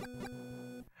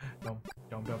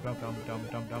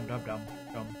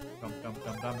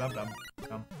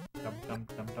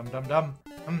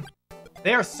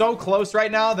 They are so close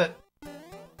right now that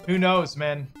who knows,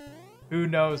 man? Who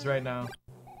knows right now?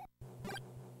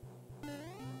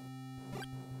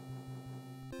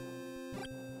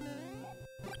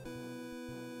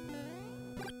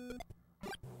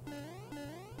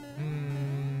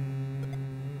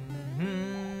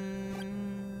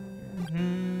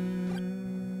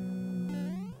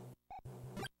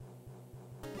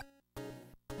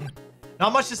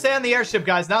 Not much to say on the airship,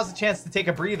 guys. Now's the chance to take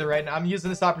a breather, right? I'm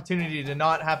using this opportunity to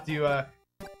not have to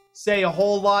say a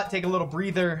whole lot, take a little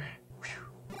breather.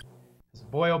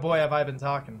 Boy, oh boy, have I been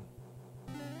talking.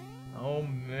 Oh,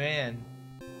 man.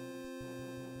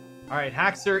 All right,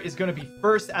 Haxor is going to be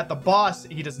first at the boss.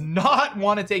 He does not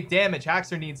want to take damage.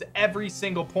 Haxor needs every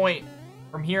single point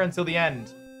from here until the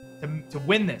end to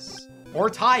win this or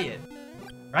tie it,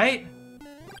 right?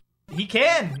 He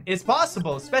can. It's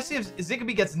possible, especially if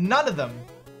Zikubi gets none of them. All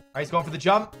right, he's going for the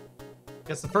jump.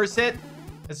 Gets the first hit.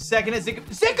 Gets the second hit.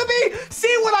 Zikubi!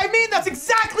 See what I mean? That's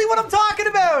exactly what I'm talking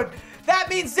about. That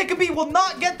means Zikubi will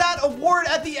not get that award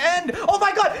at the end. Oh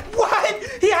my god. What?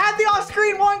 He had the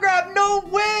off-screen one grab. No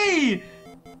way.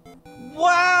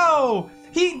 Wow.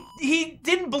 He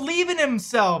didn't believe in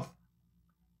himself.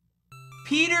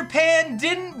 Peter Pan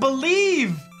didn't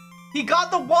believe. He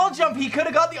got the wall jump. He could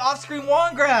have got the off-screen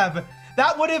wand grab.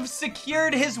 That would have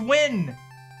secured his win.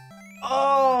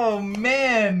 Oh,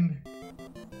 man.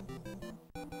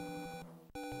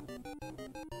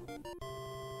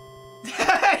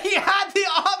 He had the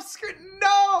off-screen.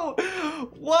 No.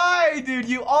 Why, dude?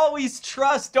 You always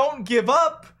trust. Don't give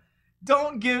up.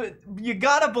 You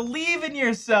gotta believe in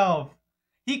yourself.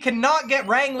 He cannot get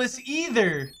Wrangless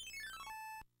either.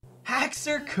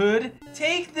 Haxor could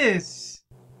take this.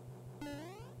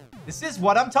 This is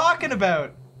what I'm talking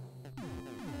about.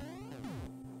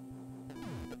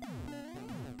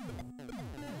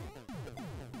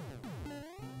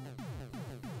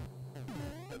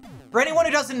 For anyone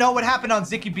who doesn't know what happened on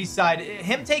Zikubi's side,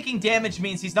 him taking damage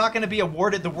means he's not going to be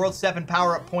awarded the World 7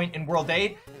 power-up point in World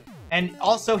 8. And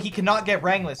also, he cannot get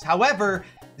Wrangless. However,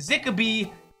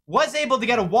 Zikubi was able to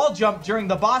get a wall jump during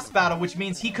the boss battle, which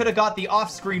means he could have got the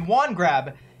off-screen wand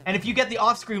grab. And if you get the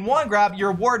off-screen wand grab, you're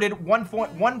awarded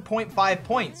 1.5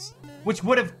 points, which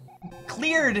would have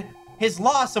cleared his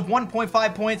loss of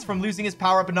 1.5 points from losing his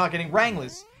power-up and not getting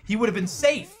Wrangless. he would have been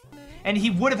safe. And he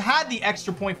would have had the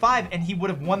extra 0.5 and he would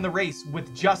have won the race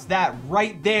with just that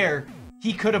right there.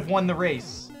 He could have won the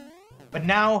race. But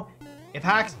now, if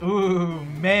ooh,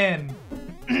 man.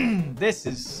 This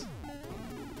is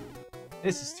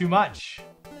too much.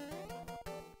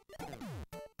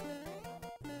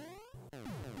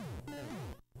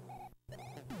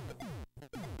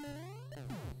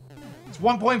 It's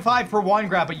 1.5 per wand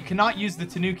grab, but you cannot use the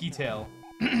Tanuki tail.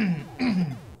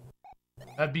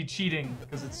 That'd be cheating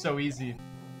because it's so easy.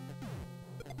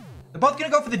 They're both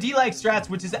gonna go for the D-lag strats,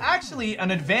 which is actually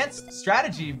an advanced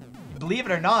strategy, believe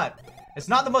it or not. It's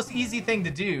not the most easy thing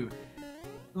to do.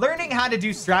 Learning how to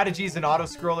do strategies in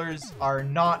auto-scrollers are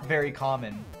not very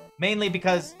common. Mainly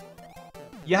because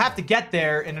you have to get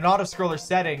there in an auto-scroller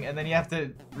setting, and then you have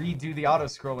to redo the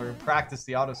auto-scroller and practice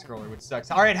the auto-scroller, which sucks.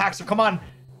 All right, Haxor, come on.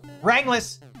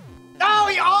 Rangless. Oh,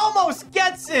 he almost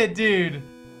gets it, dude.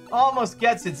 Almost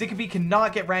gets it. Zikubi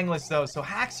cannot get Rangless, though. So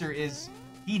Haxor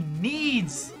he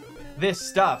needs this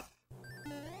stuff.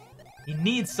 He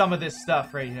needs some of this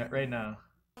stuff right now.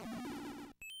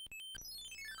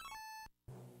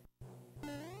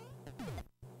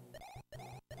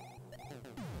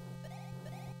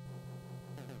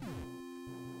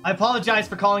 I apologize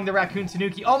for calling the raccoon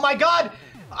Tanuki. Oh my god!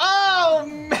 Oh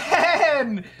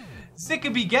man!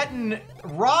 Zikubi getting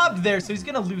robbed there, so he's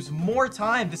gonna lose more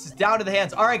time. This is down to the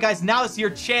hands. All right, guys, now is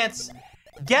your chance.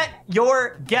 Get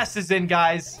your guesses in,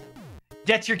 guys.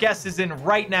 Get your guesses in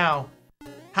right now.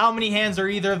 How many hands are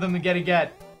either of them gonna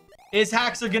get? Is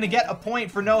Haxor gonna get a point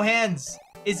for no hands?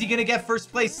 Is he gonna get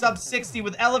first place sub 60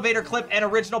 with elevator clip and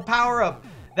original power up?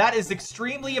 That is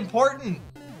extremely important.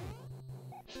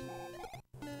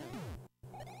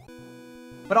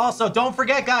 But also, don't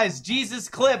forget, guys, Jesus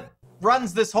Clip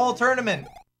runs this whole tournament.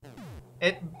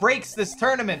 It breaks this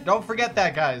tournament. Don't forget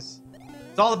that, guys.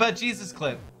 It's all about Jesus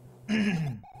Clip.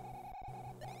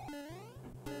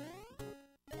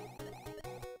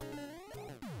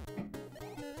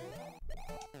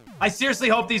 I seriously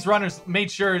hope these runners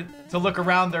made sure to look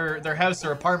around their house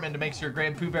or apartment to make sure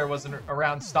Grand Pooh Bear wasn't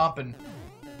around stomping.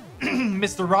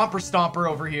 Mr. Romper Stomper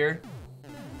over here.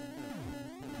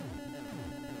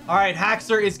 Alright,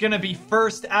 Haxor is going to be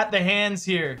first at the hands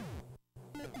here.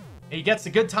 He gets a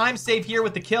good time save here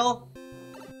with the kill.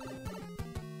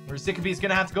 Or Zikubi is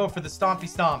going to have to go for the stompy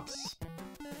stomps.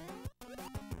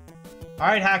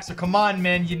 Alright, Haxor, come on,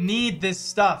 man. You need this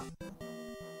stuff.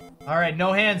 Alright,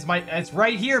 no hands. It's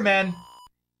right here, man.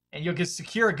 And you'll just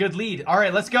secure a good lead.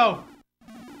 Alright, let's go.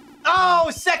 Oh,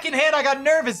 second hand. I got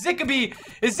nervous. Zikubi.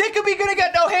 Is Zikubi going to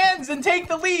get no hands and take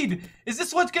the lead? Is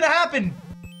this what's going to happen?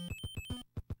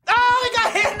 Oh, I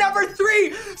got hand number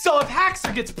 3. So if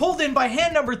Haxor gets pulled in by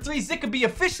hand number 3, Zikubi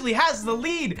officially has the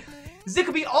lead.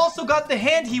 Zikubi also got the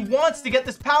hand he wants to get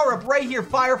this power up right here.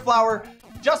 Fire Flower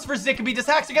just for Zikubi. Does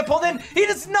Haxor get pulled in? He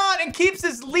does not, and keeps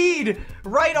his lead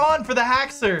right on for the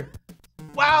Haxor.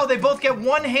 Wow, they both get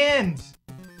one hand.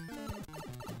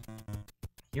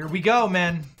 Here we go,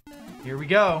 man. Here we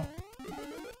go.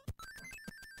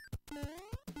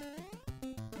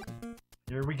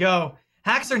 Here we go.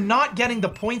 Haxor not getting the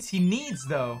points he needs,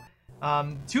 though.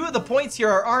 2 of the points here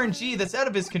are RNG. That's out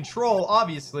of his control,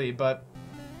 obviously, but,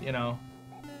 you know,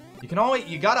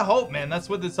 you gotta hope, man. That's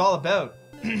what it's all about.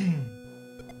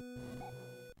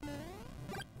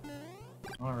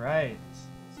 All right.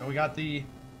 So we got the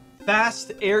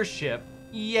fast airship.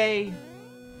 Yay.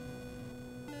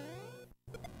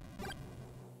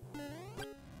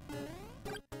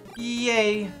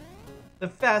 Yay. The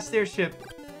fast airship.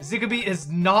 Zikubi is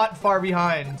not far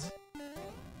behind.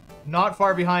 Not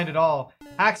far behind at all.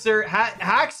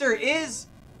 Haxor is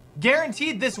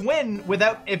guaranteed this win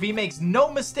if he makes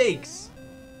no mistakes.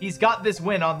 He's got this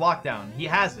win on lockdown. He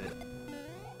has it.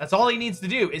 That's all he needs to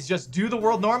do is just do the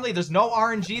world normally. There's no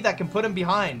RNG that can put him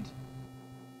behind.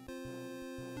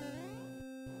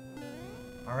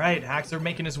 All right, Haxor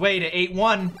making his way to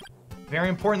 8-1. Very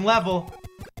important level.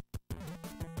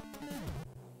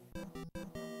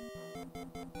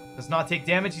 Does not take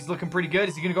damage. He's looking pretty good.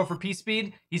 Is he going to go for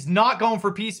P-Speed? He's not going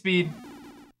for P-Speed.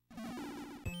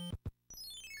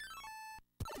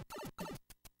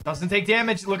 Doesn't take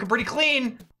damage. Looking pretty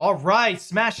clean. All right.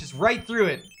 Smashes right through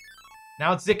it.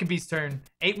 Now it's Zikubi's turn.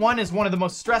 8-1 is one of the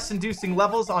most stress-inducing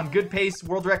levels on good pace,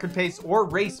 world record pace, or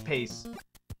race pace.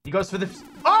 He goes for the...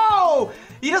 Oh!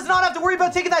 He does not have to worry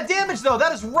about taking that damage, though.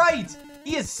 That is right.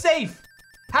 He is safe.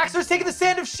 Haxor's taking the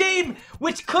Sand of Shame,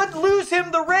 which could lose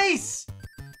him the race.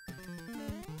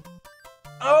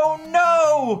 Oh,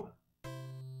 no!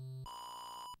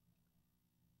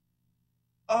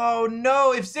 Oh,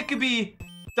 no. If Zikubi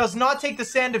does not take the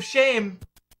Sand of Shame,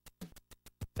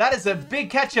 that is a big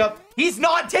catch-up. He's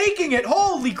not taking it.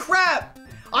 Holy crap.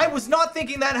 I was not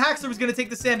thinking that Haxor was going to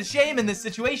take the stand of shame in this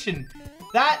situation.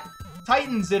 That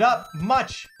tightens it up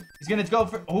much. He's going to go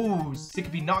for... Oh,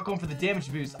 Zikubi not going for the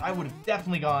damage boost. I would have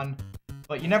definitely gone.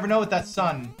 But you never know with that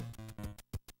sun.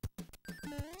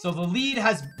 So the lead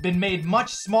has been made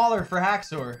much smaller for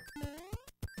Haxor.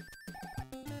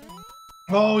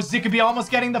 Oh, Zikubi almost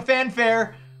getting the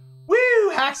fanfare. Woo!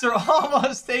 Haxor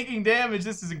almost taking damage.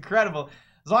 This is incredible.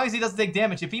 As long as he doesn't take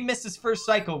damage. If he missed his first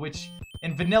cycle, which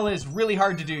in vanilla is really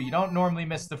hard to do. You don't normally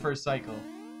miss the first cycle.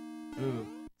 Ooh.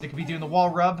 Zikubi doing the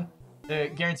wall rub to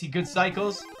guarantee good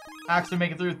cycles. Haxor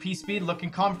making through with P-Speed.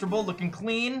 Looking comfortable. Looking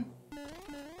clean.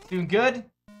 Doing good.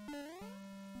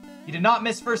 He did not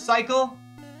miss first cycle.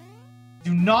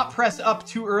 Do not press up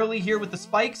too early here with the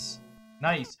spikes.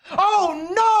 Nice. Oh,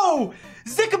 no!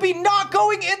 Zikubi not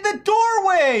going in the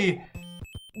doorway!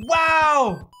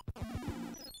 Wow!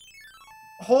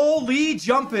 Holy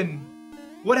jumping.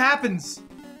 What happens?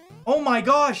 Oh my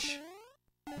gosh.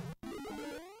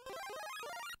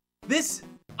 This...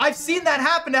 I've seen that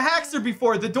happen to Haxor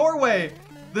before. The doorway.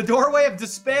 The doorway of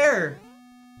despair.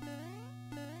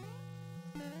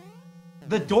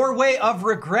 The doorway of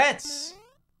regrets.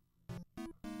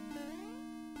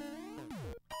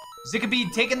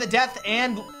 Zikubi taking the death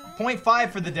and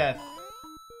 0.5 for the death.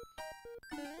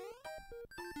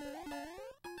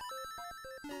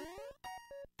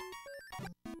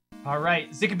 Alright,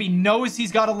 Zikubi knows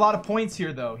he's got a lot of points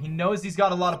here, though. He knows he's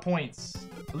got a lot of points.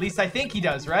 At least I think he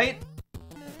does, right?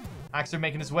 Haxor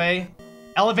making his way.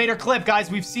 Elevator clip,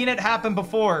 guys. We've seen it happen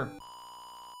before.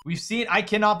 We've seen... I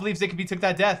cannot believe Zikubi took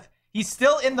that death. He's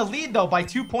still in the lead, though, by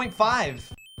 2.5.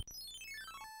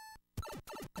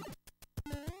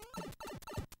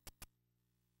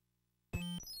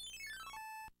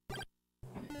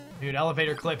 Dude,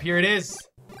 elevator clip. Here it is.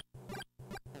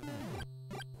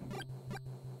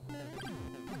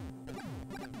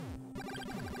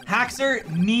 Haxor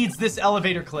needs this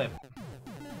elevator clip.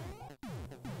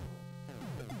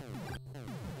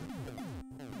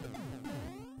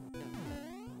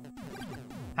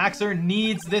 Haxor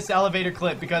needs this elevator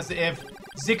clip because if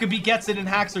Zikubi gets it and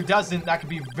Haxor doesn't, that could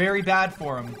be very bad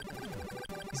for him.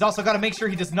 He's also got to make sure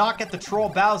he does not get the troll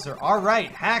Bowser. All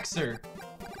right, Haxor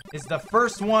is the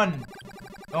first one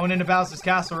going into Bowser's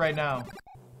castle right now.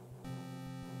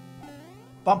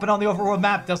 Bumping on the overworld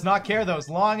map, does not care though, as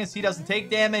long as he doesn't take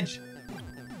damage.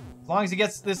 As long as he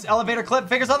gets this elevator clip,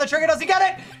 fingers on the trigger, does he get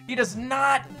it? He does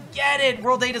not get it.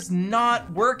 World 8 is not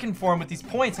working for him with these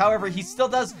points. However, he still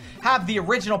does have the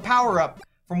original power-up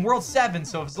from World 7,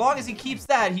 so as long as he keeps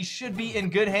that, he should be in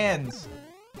good hands.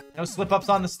 No slip-ups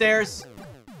on the stairs.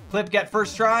 Clip get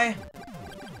first try.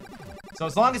 So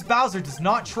as long as Bowser does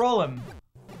not troll him,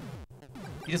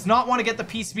 he does not want to get the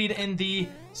P-Speed in the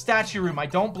statue room. I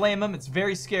don't blame him. It's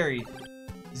very scary.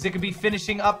 Zikubi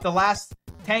finishing up the last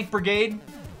tank brigade.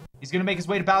 He's going to make his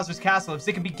way to Bowser's castle. If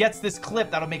Zikubi gets this clip,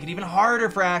 that'll make it even harder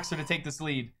for Haxor to take this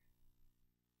lead.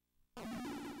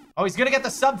 Oh, he's going to get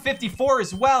the sub 54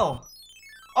 as well.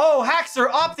 Oh, Haxor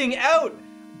opting out.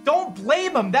 Don't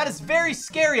blame him. That is very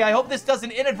scary. I hope this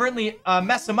doesn't inadvertently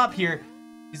mess him up here.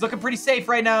 He's looking pretty safe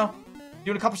right now.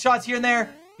 Doing a couple shots here and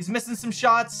there. He's missing some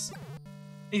shots.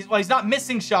 Well, he's not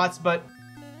missing shots, but...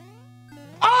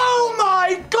 Oh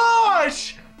my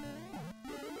gosh!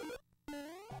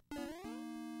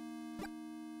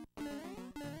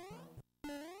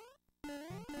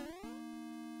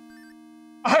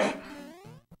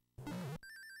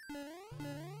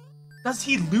 Does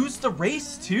he lose the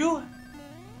race too?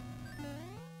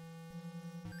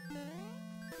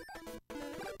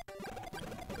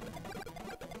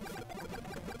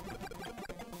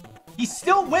 He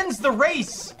still wins the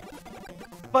race.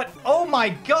 But, oh my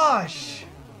gosh.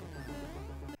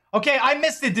 Okay, I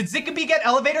missed it. Did Zikubi get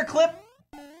elevator clip?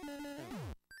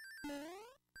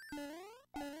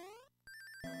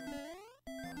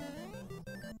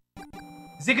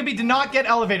 Zikubi did not get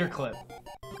elevator clip.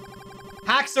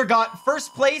 Haxor got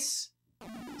first place,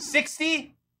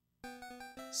 60,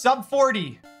 sub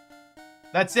 40.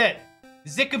 That's it.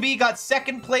 Zikubi got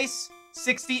second place,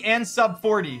 60, and sub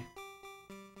 40.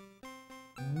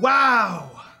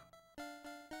 Wow.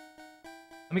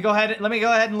 Let me go ahead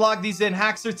and log these in.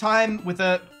 Haxor time with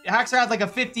a... Haxor had like a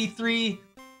 53...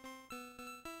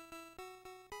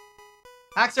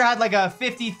 Haxor had like a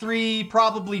 53,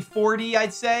 probably 40,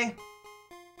 I'd say.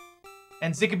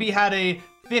 And Zikubi had a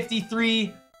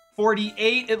 53,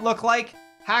 48, it looked like.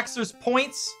 Haxor's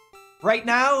points right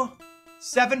now,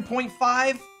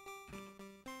 7.5.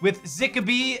 With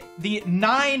Zikubi, the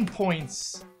 9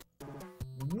 points.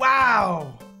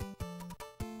 Wow.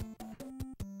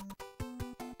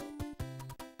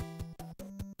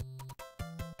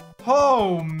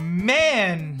 Oh,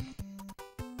 man.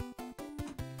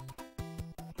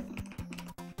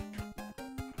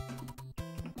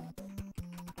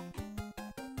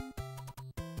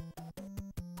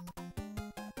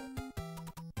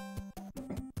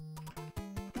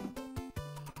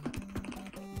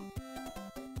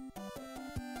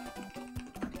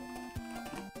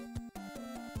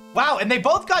 Wow, and they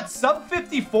both got sub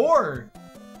 54.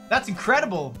 That's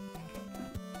incredible.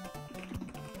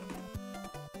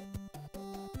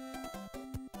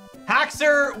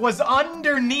 Haxor was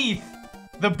underneath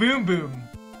the boom boom.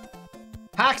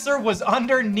 Haxor was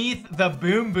underneath the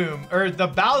boom boom, or the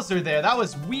Bowser there. That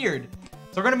was weird.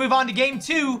 So we're gonna move on to game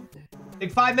 2.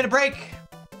 Big 5-minute break.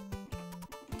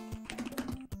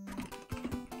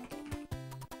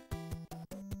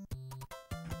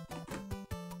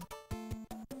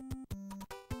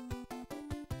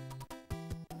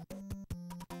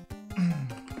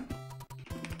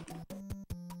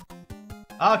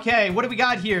 Okay, what do we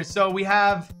got here? So we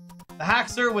have the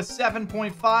Haxor with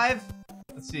 7.5.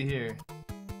 Let's see here.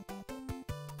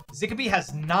 Zikubi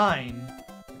has 9.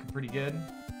 Looking pretty good.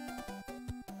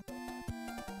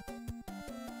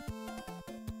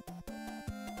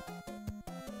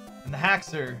 And the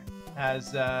Haxor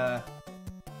has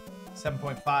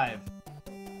 7.5.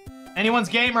 Anyone's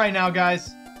game right now, guys.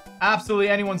 Absolutely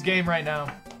anyone's game right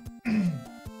now.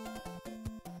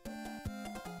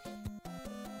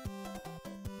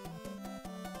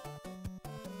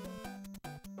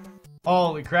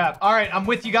 Holy crap. All right, I'm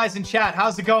with you guys in chat.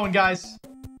 How's it going, guys?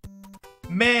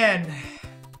 Man.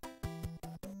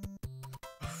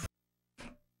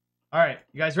 All right,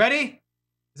 you guys ready?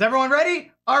 Is everyone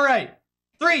ready? All right.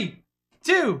 3,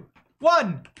 2,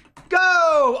 1,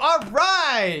 go! All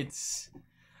right.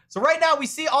 So right now we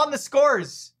see on the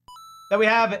scores that we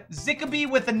have Zikubi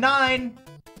with a 9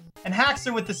 and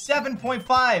Haxor with the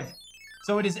 7.5.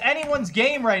 So it is anyone's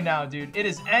game right now, dude. It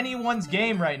is anyone's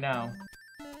game right now.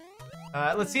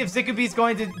 Let's see if Zikubi's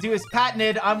going to do his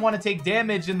patented I want to take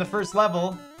damage in the first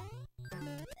level.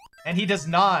 And he does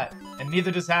not. And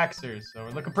neither does Haxor. So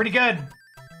we're looking pretty good.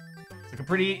 It's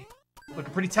looking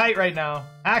pretty tight right now.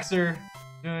 Haxor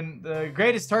doing the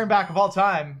greatest turn back of all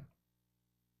time.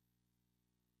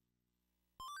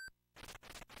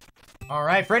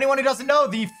 Alright, for anyone who doesn't know,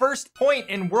 the first point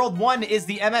in World 1 is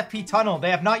the MFP tunnel. They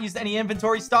have not used any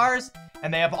inventory stars,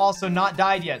 and they have also not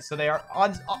died yet. So they are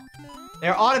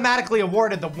automatically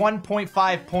awarded the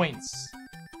 1.5 points.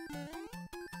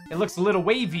 It looks a little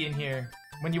wavy in here.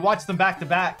 When you watch them back to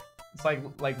back, it's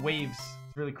like waves.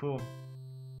 It's really cool.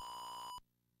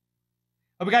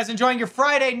 Hope you guys are enjoying your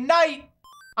Friday night.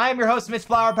 I am your host, Mitch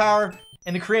Flower Power,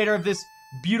 and the creator of this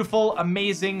beautiful,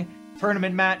 amazing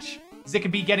tournament match.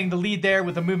 Zikubi getting the lead there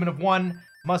with a movement of 1.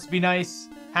 Must be nice.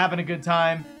 Having a good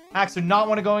time. Haxor not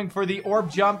want to going for the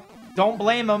orb jump. Don't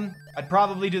blame him. I'd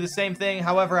probably do the same thing.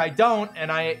 However, I don't,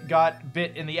 and I got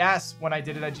bit in the ass when I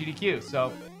did it at GDQ.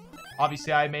 So,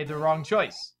 obviously, I made the wrong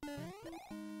choice.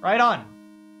 Right on.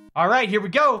 All right, here we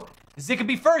go.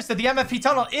 Zikubi first at the MFP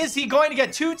tunnel. Is he going to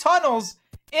get 2 tunnels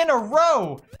in a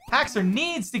row? Haxor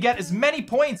needs to get as many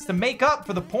points to make up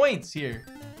for the points here.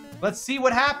 Let's see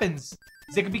what happens.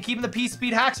 Zikubi keeping the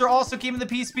P-speed. Haxor also keeping the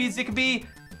P-speed. Zikubi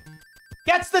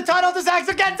gets the tunnel. Does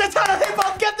Haxor get the tunnel? They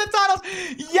both get the tunnels.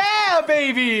 Yeah,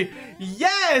 baby.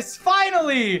 Yes,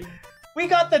 finally. We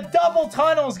got the double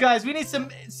tunnels, guys. We need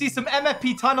see some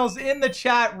MFP tunnels in the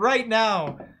chat right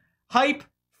now. Hype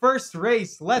first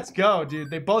race. Let's go, dude.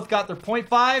 They both got their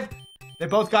 0.5. They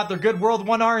both got their good World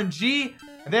 1 RNG.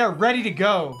 And they are ready to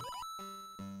go.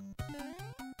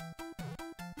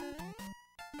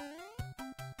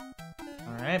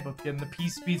 Alright, both getting the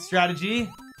P-speed strategy.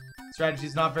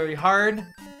 Strategy's not very hard.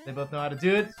 They both know how to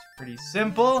do it. It's pretty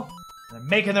simple. They're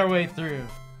making their way through.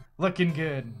 Looking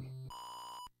good.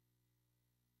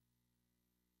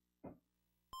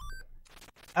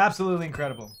 Absolutely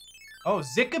incredible. Oh,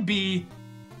 Zikubi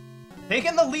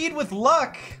taking the lead with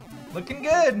luck. Looking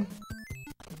good.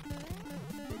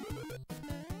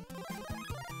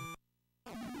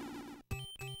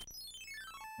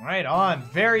 Right on.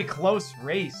 Very close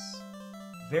race.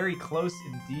 Very close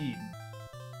indeed.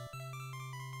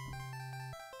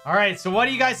 Alright, so what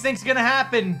do you guys think is going to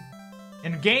happen?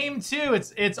 In game 2,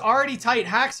 it's already tight.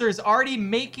 Haxor is already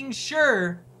making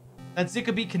sure that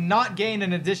Zikubi cannot gain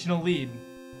an additional lead.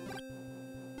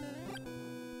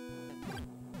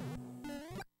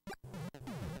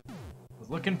 It's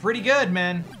looking pretty good,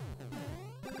 man.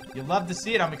 You love to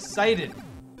see it. I'm excited.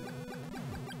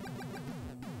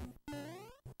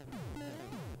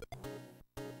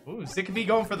 Ooh, Zikubi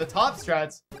going for the top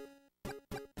strats.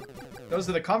 Those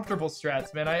are the comfortable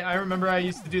strats, man. I remember I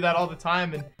used to do that all the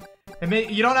time, and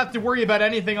You don't have to worry about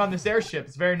anything on this airship.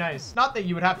 It's very nice. Not that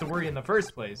you would have to worry in the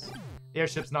first place. The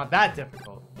airship's not that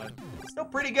difficult, but it's still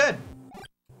pretty good.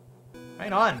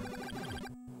 Right on.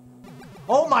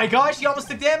 Oh my gosh, he almost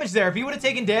took damage there. If he would have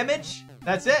taken damage,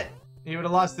 that's it. He would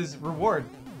have lost his reward.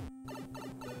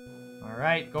 All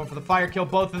right, going for the fire kill,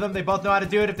 both of them. They both know how to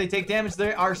do it. If they take damage,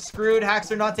 they are screwed.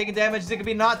 Haxor not taking damage.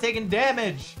 Zikubi not taking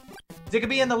damage.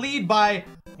 Zikubi in the lead by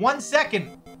 1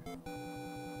 second.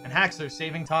 And Haxor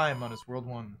saving time on his World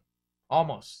 1.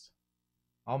 Almost.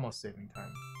 Almost saving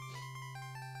time.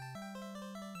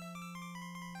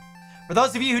 For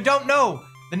those of you who don't know,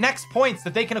 the next points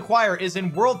that they can acquire is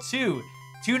in World 2.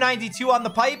 292 on the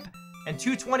pipe and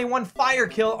 221 fire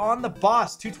kill on the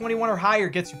boss. 221 or higher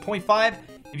gets you 0.5.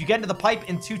 If you get into the pipe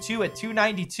in 2-2 at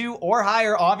 292 or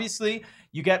higher, obviously,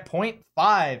 you get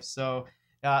 0.5. So,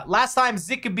 last time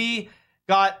Zikubi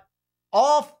got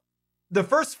all the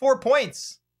first 4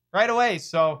 points right away.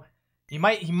 So, he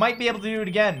might be able to do it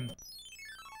again.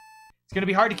 It's going to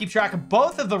be hard to keep track of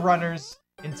both of the runners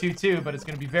in 2-2, but it's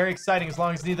going to be very exciting as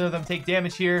long as neither of them take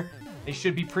damage here. They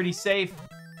should be pretty safe.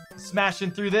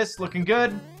 Smashing through this, looking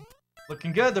good.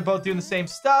 Looking good. They're both doing the same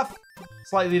stuff.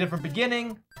 Slightly different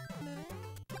beginning.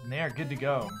 And they are good to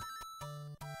go.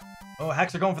 Oh,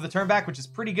 Haxor going for the turn back, which is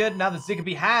pretty good. Now that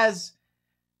Zikubi has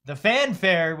the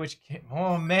fanfare, which,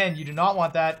 oh man, you do not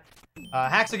want that.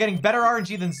 Haxor getting better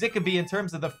RNG than Zikubi in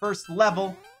terms of the first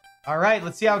level. All right,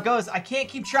 let's see how it goes. I can't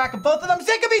keep track of both of them.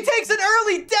 Zikubi takes an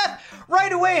early death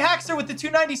right away. Haxor with the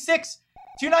 296,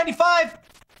 295,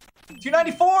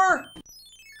 294,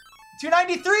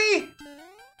 293.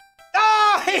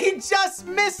 Oh, he just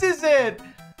misses it.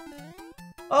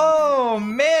 Oh,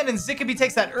 man, and Zikubi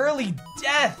takes that early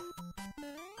death.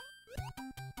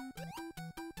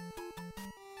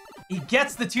 He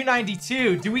gets the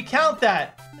 292. Do we count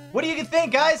that? What do you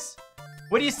think, guys?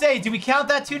 What do you say? Do we count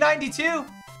that 292?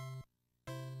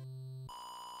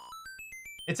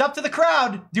 It's up to the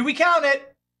crowd. Do we count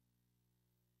it?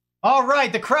 All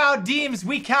right, the crowd deems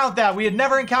we count that. We had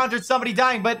never encountered somebody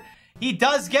dying, but he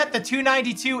does get the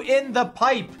 292 in the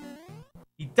pipe.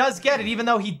 He does get it, even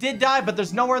though he did die, but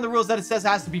there's nowhere in the rules that it says it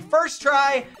has to be first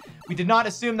try. We did not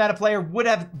assume that a player would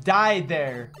have died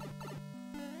there.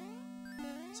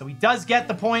 So he does get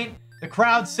the point. The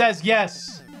crowd says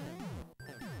yes.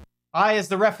 I, as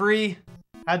the referee,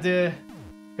 had to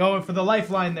go in for the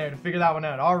lifeline there to figure that one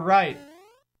out. All right.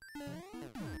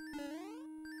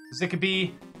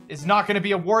 Zikubi is not going to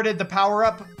be awarded the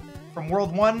power-up from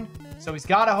World 1, so he's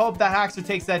got to hope that Haxor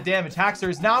takes that damage. Haxor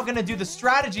is now going to do the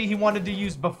strategy he wanted to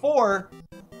use before,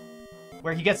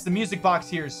 where he gets the music box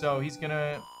here, so he's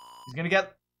gonna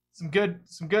get some good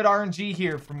RNG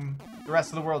here from the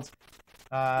rest of the worlds.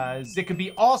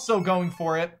 Zikubi also going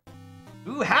for it.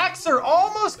 Ooh, Haxor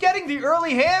almost getting the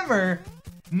early hammer.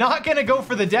 Not going to go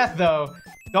for the death, though.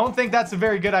 Don't think that's a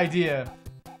very good idea.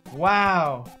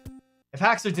 Wow. If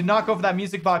Haxor did not go for that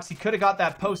music box, he could have got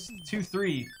that post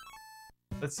 2-3.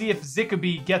 Let's see if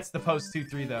Zikubi gets the post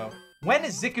 2-3, though. When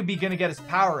is Zikubi going to get his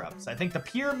power-ups? I think the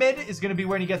pyramid is going to be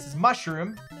when he gets his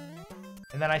mushroom.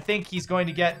 And then I think he's going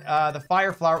to get the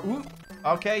fire flower. Ooh,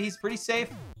 okay, he's pretty safe.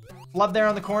 Flub there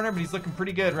on the corner, but he's looking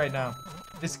pretty good right now.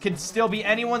 This could still be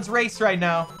anyone's race right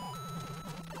now.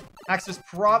 Haxor's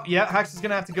Haxor's going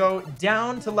to have to go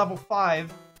down to level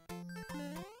 5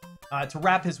 to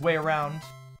wrap his way around.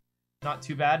 Not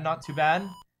too bad, not too bad.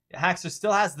 Haxor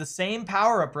still has the same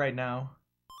power-up right now.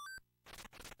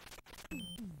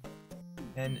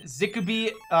 And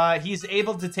Zikubi, he's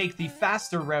able to take the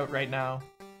faster route right now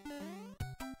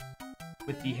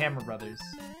with the Hammer Brothers.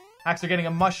 Haxor getting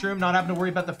a mushroom, not having to worry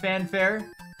about the fanfare.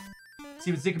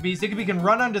 See what Zikubi can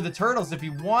run under the turtles if he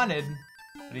wanted,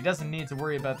 but he doesn't need to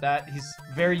worry about that. He's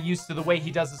very used to the way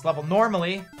he does this level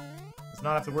normally. Does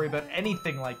not have to worry about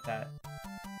anything like that.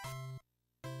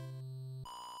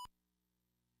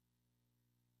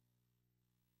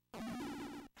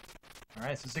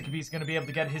 Alright, so Zikubi's going to be able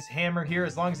to get his hammer here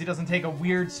as long as he doesn't take a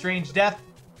weird, strange death.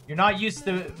 You're not used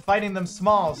to fighting them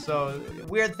small, so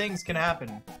weird things can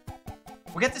happen.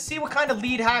 We'll get to see what kind of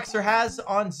lead Haxor has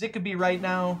on Zikubi right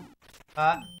now.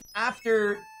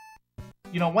 After,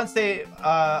 you know, once they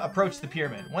approach the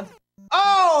pyramid.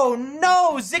 Oh,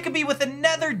 no! Zikubi with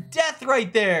another death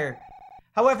right there!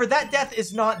 However, that death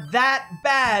is not that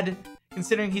bad,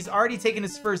 considering he's already taken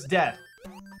his first death.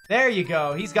 There you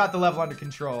go. He's got the level under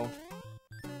control.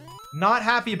 Not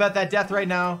happy about that death right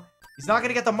now. He's not going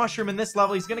to get the mushroom in this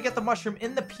level. He's going to get the mushroom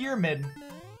in the pyramid,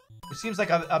 which seems like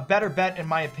a better bet in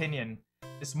my opinion.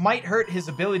 This might hurt his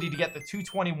ability to get the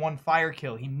 221 fire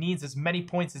kill. He needs as many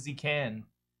points as he can.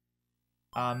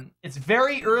 It's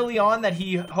very early on that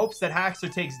he hopes that Haxor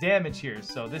takes damage here.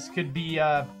 So this could be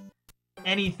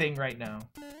anything right now.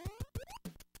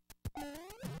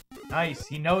 Nice.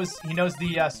 He knows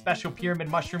the special pyramid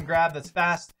mushroom grab that's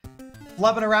fast.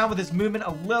 Flubbing around with his movement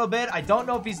a little bit. I don't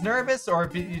know if he's nervous or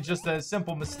if it's just a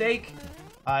simple mistake.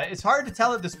 It's hard to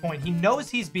tell at this point. He knows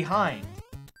he's behind,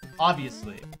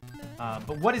 obviously.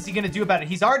 But what is he going to do about it?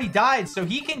 He's already died, so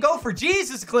he can go for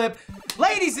Jesus clip.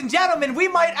 Ladies and gentlemen, we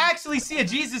might actually see a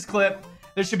Jesus clip.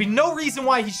 There should be no reason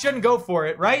why he shouldn't go for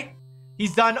it, right?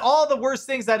 He's done all the worst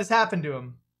things that has happened to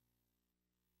him.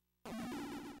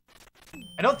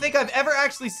 I don't think I've ever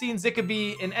actually seen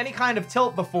Zikubi in any kind of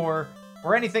tilt before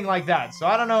or anything like that. So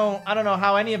I don't know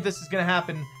how any of this is going to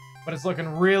happen, but it's looking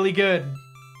really good.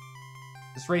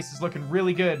 This race is looking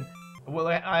really good. Well,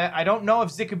 I don't know if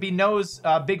Zikubi knows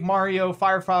Big Mario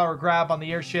Fire Flower grab on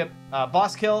the airship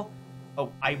boss kill.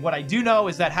 Oh, what I do know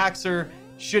is that Haxor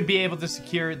should be able to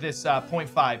secure this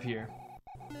 0.5 here.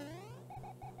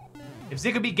 If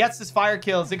Zikubi gets this fire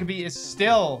kill, Zikubi is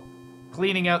still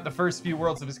cleaning out the first few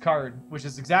worlds of his card, which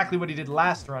is exactly what he did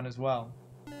last run as well.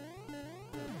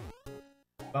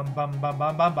 Bum bum bum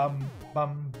bum bum bum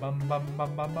bum bum bum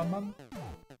bum bum bum bum.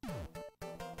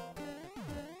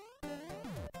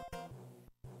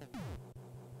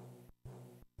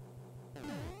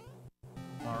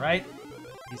 All right,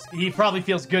 he probably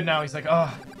feels good now. He's like,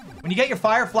 oh, when you get your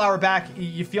fire flower back,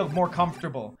 you feel more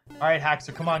comfortable. All right,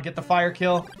 Haxor, come on, get the fire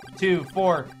kill. 2,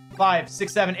 4, 5,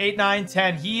 6, 7, 8, 9,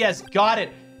 10. He has got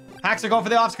it. Haxor going for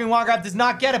the off-screen wall grab, does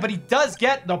not get it, but he does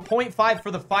get the 0.5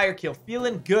 for the fire kill.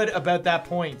 Feeling good about that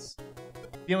points.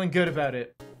 Feeling good about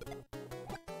it.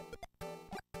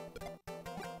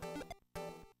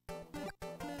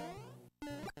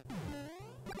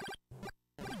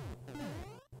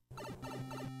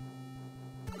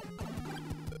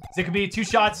 Zikubi, 2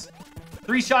 shots,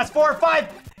 3 shots, 4, 5.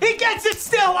 He gets it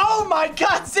still! Oh my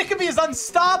god, Zikubi is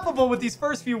unstoppable with these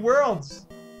first few worlds.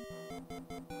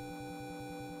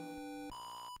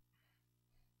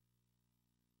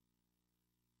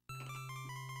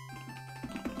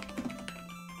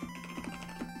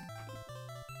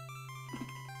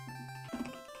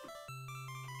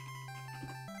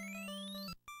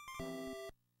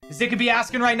 Zikubi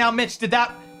asking right now, Mitch, did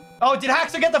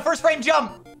Haxor get the first frame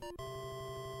jump?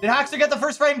 Did Haxor get the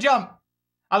first frame jump?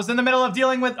 I was in the middle of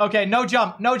dealing with... Okay, no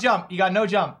jump. No jump. You got no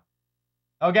jump.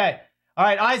 Okay. All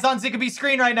right, eyes on Zikubi's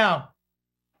screen right now.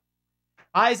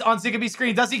 Eyes on Zikubi's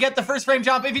screen. Does he get the first frame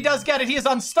jump? If he does get it, he is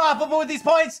unstoppable with these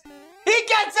points. He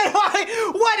gets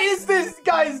it! What is this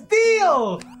guy's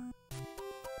deal?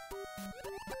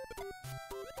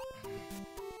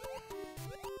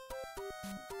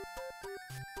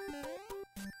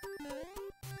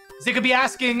 Zikubi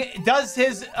asking, does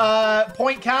his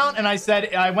point count? And I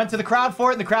said, I went to the crowd for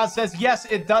it, and the crowd says, yes,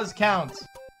 it does count.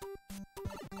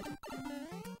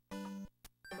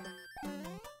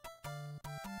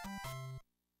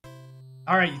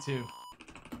 All right, you two.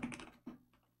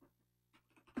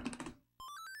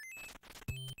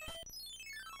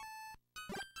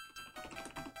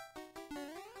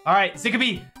 All right,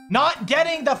 Zikubi, not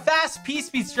getting the fast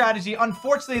P-speed strategy.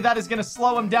 Unfortunately, that is going to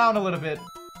slow him down a little bit.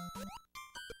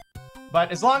 But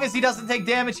as long as he doesn't take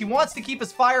damage, he wants to keep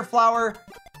his fire flower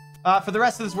for the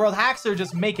rest of this world. Haxor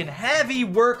just making heavy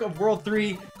work of World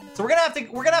 3. So we're gonna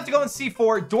have to go and see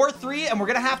for Door 3, and we're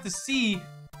gonna have to see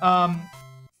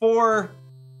for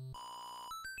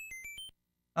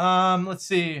let's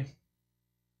see.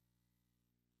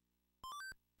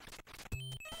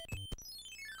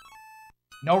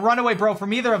 No runaway, bro,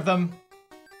 from either of them.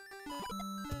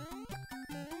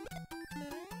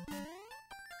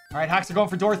 All right, Haxor going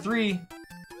for Door 3.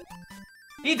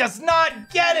 He does not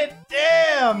get it.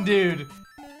 Damn, dude.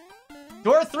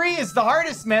 Door 3 is the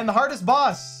hardest, man. The hardest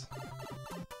boss.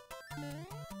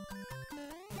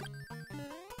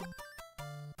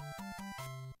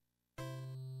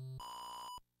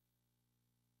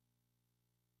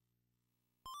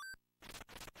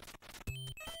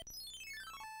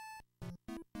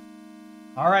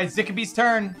 All right, Zikubi's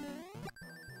turn.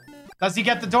 Does he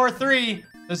get the Door 3?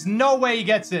 There's no way he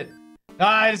gets it.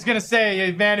 I was gonna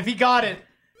say, man, if he got it,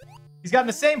 he's gotten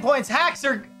the same points.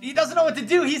 Haxor, he doesn't know what to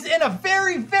do. He's in a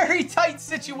very, very tight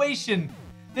situation.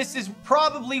 This is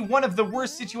probably one of the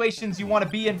worst situations you want to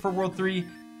be in for World 3.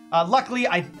 Luckily,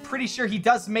 I'm pretty sure he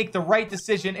does make the right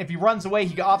decision. If he runs away,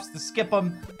 he opts to skip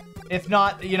him. If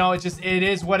not, you know, it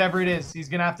is whatever it is. He's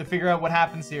gonna have to figure out what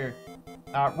happens here.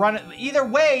 Either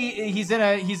way, he's in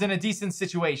a decent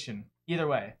situation. Either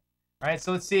way. All right,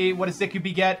 so let's see. What does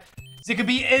Zikubi get?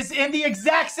 Zikubi is in the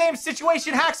exact same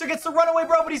situation. Haxor gets the runaway,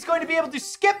 bro, but he's going to be able to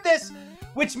skip this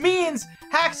which means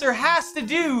Haxor has to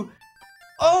do...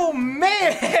 Oh,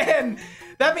 man!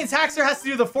 That means Haxor has to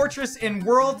do the fortress in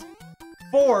World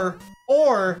 4,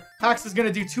 or Haxor's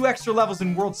gonna do 2 extra levels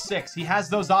in World 6. He has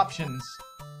those options.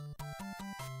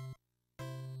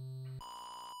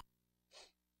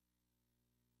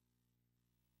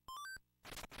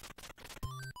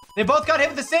 They both got hit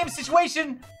with the same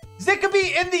situation.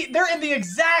 Zikubi they're in the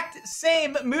exact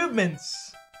same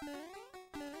movements.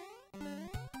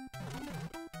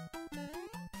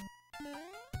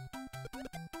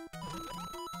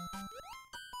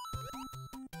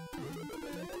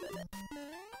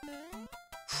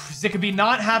 Zikubi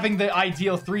not having the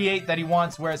ideal 3-8 that he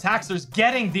wants, whereas Haxor's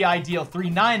getting the ideal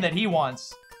 3-9 that he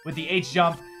wants with the H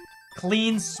jump.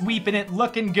 Clean sweeping it,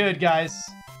 looking good, guys.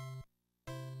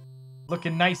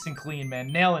 Looking nice and clean, man.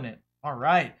 Nailing it. All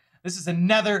right. This is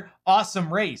another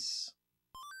awesome race.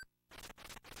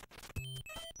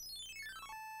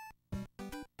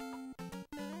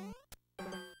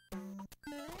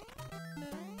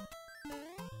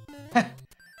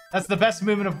 That's the best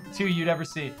movement of 2 you'd ever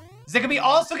see. Zikubi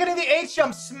also getting the H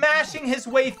jump, smashing his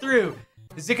way through.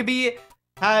 Zikubi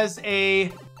has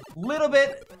a little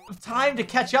bit of time to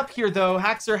catch up here, though.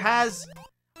 Haxor has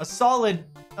a solid...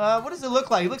 what does it look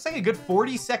like? It looks like a good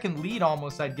 40-second lead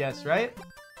almost, I'd guess, right?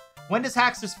 When does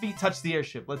Haxor's feet touch the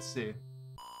airship? Let's see.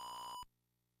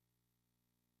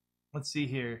 Let's see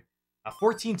here.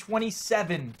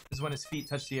 14:27 is when his feet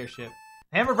touch the airship.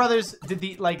 Hammer Brothers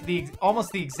did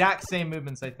almost the exact same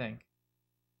movements, I think.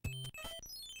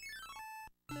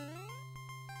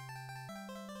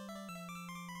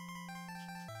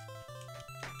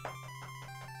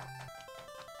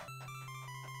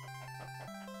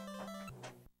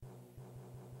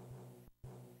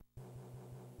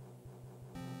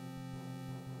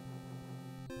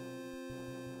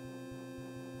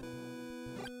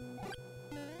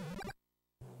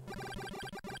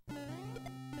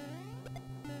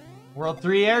 World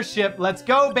 3 airship. Let's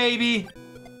go, baby.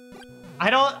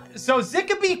 So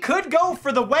Zikubi could go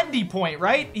for the Wendy point,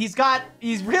 right?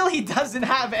 He really doesn't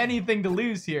have anything to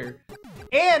lose here.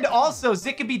 And also,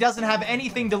 Zikubi doesn't have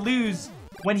anything to lose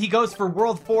when he goes for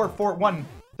World 4, Fort 1.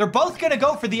 They're both gonna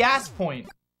go for the ass point.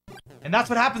 And that's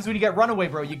what happens when you get runaway,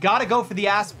 bro. You gotta go for the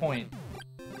ass point.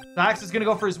 So Hax is gonna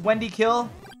go for his Wendy kill.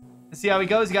 Let's see how he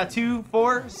goes. He got 2,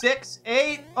 4, 6,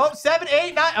 8. Oh, 7,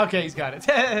 8, 9. Okay, he's got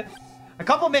it. A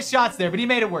couple missed shots there, but he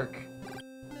made it work.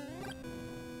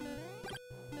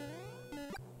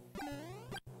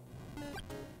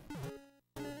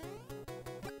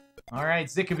 All right,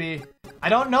 Zikubi. I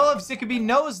don't know if Zikubi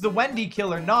knows the Wendy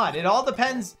kill or not. It all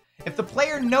depends. If the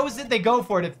player knows it, they go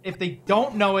for it. If they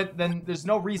don't know it, then there's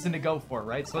no reason to go for it,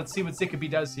 right? So let's see what Zikubi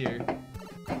does here.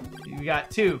 We got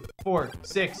 2, 4,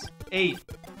 6, 8.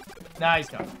 Nah, he's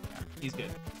done. He's good.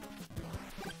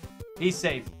 He's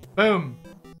safe. Boom.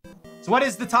 So what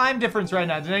is the time difference right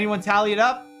now? Did anyone tally it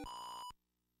up?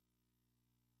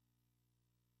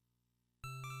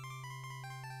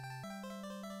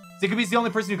 Zikubi's the only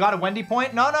person who got a Wendy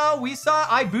point? No, we saw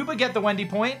Ibooba get the Wendy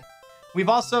point. We've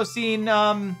also seen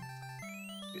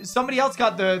somebody else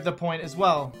got the point as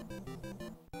well.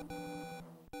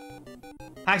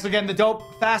 Haxor getting the dope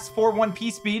fast 4-1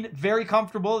 P speed. Very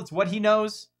comfortable. It's what he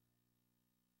knows.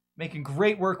 Making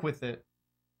great work with it.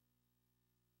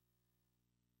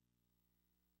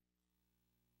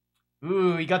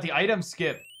 Ooh, he got the item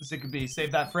skip. Zikubi,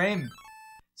 save that frame.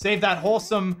 Save that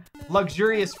wholesome,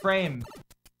 luxurious frame.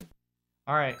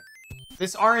 Alright.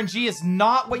 This RNG is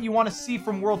not what you want to see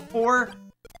from World 4.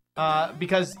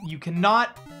 Because you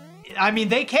cannot... I mean,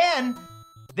 they can.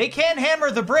 They can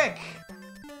hammer the brick.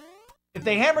 If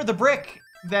they hammer the brick,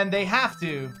 then they have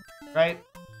to. Right?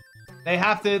 They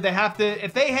have to...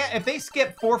 If they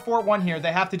skip 4-4-1 here,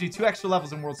 they have to do 2 extra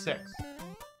levels in World 6.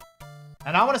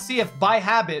 And I want to see if, by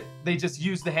habit, they just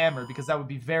use the hammer, because that would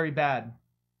be very bad.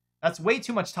 That's way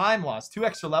too much time lost. 2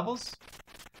 extra levels.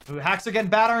 Ooh, Haxor getting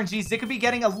bad RNG. Zikubi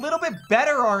getting a little bit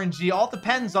better RNG. All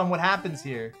depends on what happens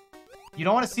here. You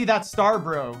don't want to see that star,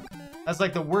 bro. That's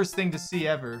like the worst thing to see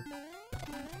ever.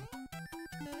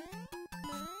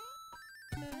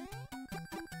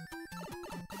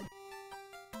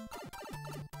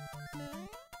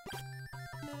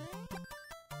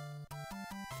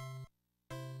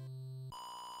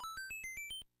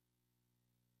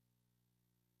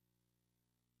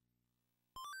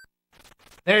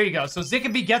 There you go. So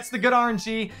Zikubi gets the good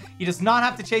RNG. He does not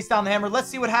have to chase down the hammer. Let's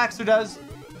see what Haxor does.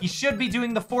 He should be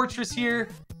doing the fortress here.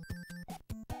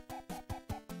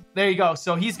 There you go.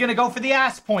 So he's going to go for the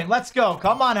ass point. Let's go.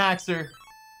 Come on, Haxor.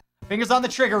 Fingers on the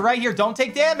trigger right here. Don't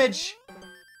take damage.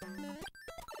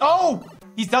 Oh!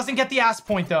 He doesn't get the ass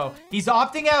point, though. He's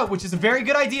opting out, which is a very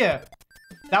good idea.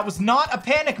 That was not a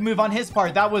panic move on his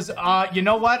part. That was, you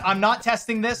know what? I'm not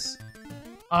testing this.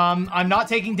 I'm not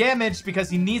taking damage because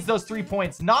he needs those 3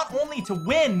 points. Not only to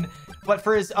win, but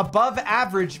for his above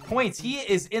average points. He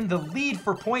is in the lead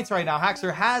for points right now.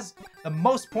 Haxor has the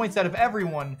most points out of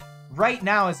everyone right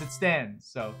now as it stands.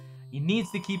 So he needs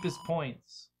to keep his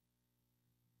points.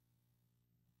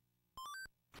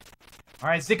 All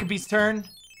right, Zikubi's turn.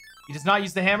 He does not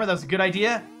use the hammer. That was a good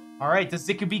idea. All right, does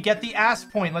Zikubi get the ass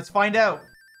point? Let's find out.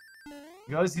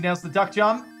 He goes, he nails the duck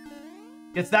jump.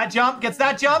 Gets that jump, gets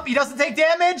that jump. He doesn't take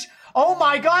damage. Oh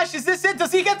my gosh, is this it?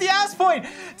 Does he get the ass point?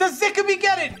 Does Zikubi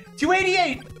get it?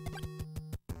 288.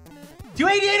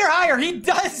 288 or higher. He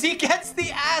does. He gets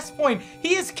the ass point.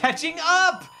 He is catching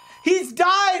up. He's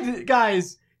died,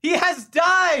 guys. He has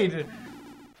died.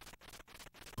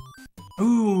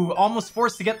 Ooh, almost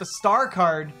forced to get the star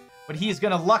card, but he is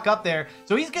going to luck up there.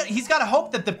 So he's got to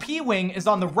hope that the P-Wing is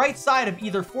on the right side of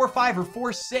either 4-5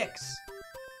 or 4-6.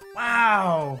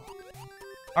 Wow.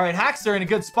 All right, Haxor in a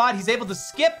good spot. He's able to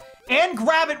skip and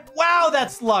grab it. Wow,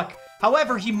 that's luck.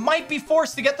 However, he might be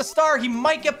forced to get the star. He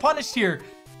might get punished here.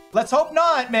 Let's hope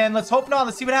not, man. Let's hope not.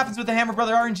 Let's see what happens with the Hammer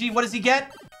Brother RNG. What does he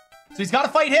get? So he's got to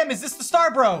fight him. Is this the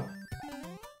star, bro?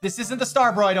 This isn't the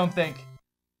star, bro, I don't think.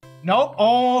 Nope.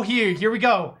 Oh, here we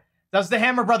go. Does the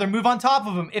Hammer Brother move on top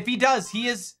of him? If he does, he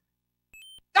is...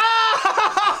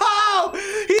 Oh!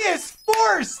 He is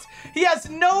forced! He has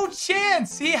no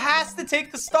chance. He has to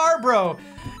take the star, bro.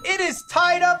 It is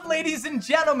tied up, ladies and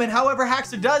gentlemen. However,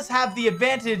 Haxor does have the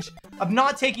advantage of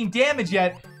not taking damage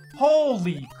yet.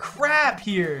 Holy crap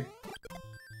here.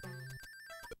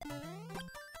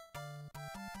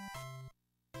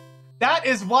 That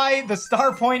is why the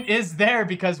star point is there,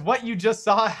 because what you just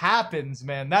saw happens,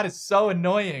 man. That is so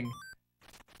annoying.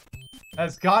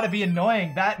 That's gotta be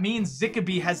annoying. That means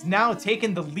Zikubi has now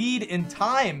taken the lead in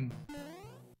time.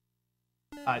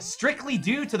 Strictly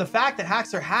due to the fact that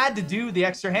Haxor had to do the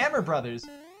extra Hammer Brothers.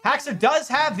 Haxor does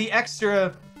have the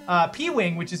extra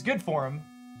P-Wing, which is good for him.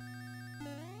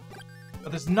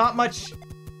 But there's not much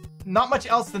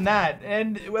else than that.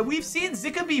 And we've seen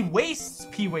Zikubi wastes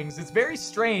P-Wings. It's very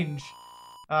strange.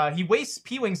 He wastes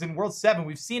P-Wings in World 7.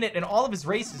 We've seen it in all of his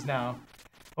races now.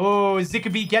 Oh,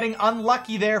 Zikubi getting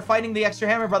unlucky there fighting the extra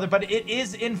Hammer Brother, but it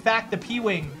is in fact the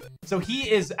P-Wing. So he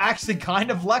is actually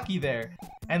kind of lucky there.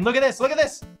 And look at this, look at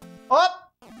this. Oh!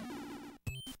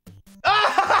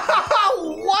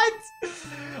 What?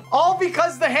 All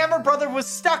because the Hammer Brother was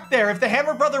stuck there. If the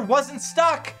Hammer Brother wasn't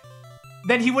stuck,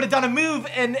 then he would have done a move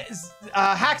and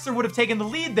Haxor would have taken the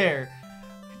lead there.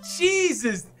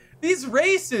 Jesus, these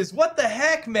races, what the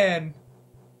heck, man?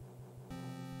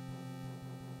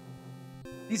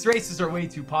 These races are way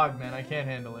too pog, man. I can't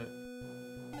handle it.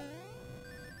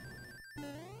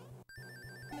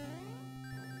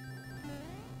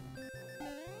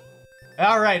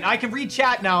 All right, I can read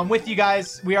chat now. I'm with you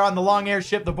guys. We are on the long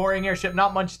airship, the boring airship.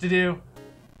 Not much to do.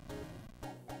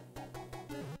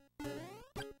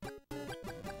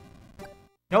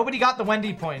 Nobody got the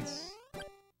Wendy points.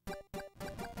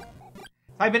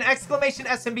 Type in exclamation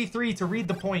SMB3 to read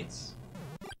the points.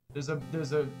 There's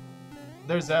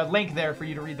a link there for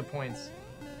you to read the points.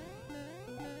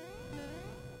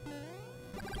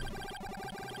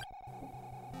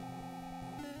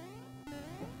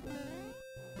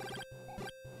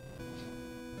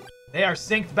 They are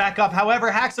synced back up. However,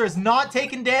 Haxor has not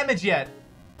taken damage yet.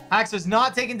 Haxor's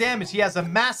not taking damage. He has a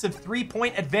massive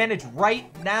 3-point advantage right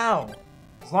now.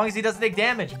 As long as he doesn't take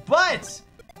damage. But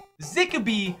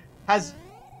Zikubi has...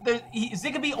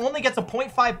 Zikubi only gets a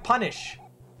 0.5 punish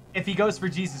if he goes for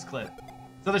Jesus Clip.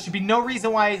 So there should be no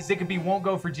reason why Zikubi won't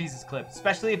go for Jesus Clip.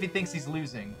 Especially if he thinks he's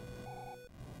losing.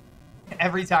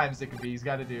 Every time Zikubi, he's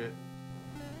got to do it.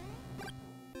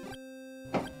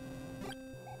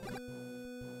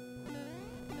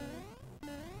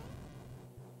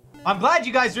 I'm glad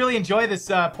you guys really enjoy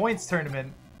this points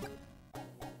tournament.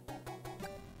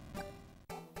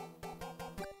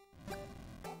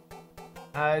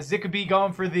 Zikubi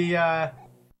going for the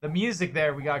music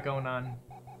there we got going on.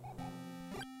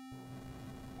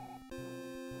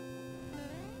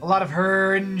 A lot of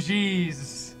her and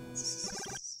G's.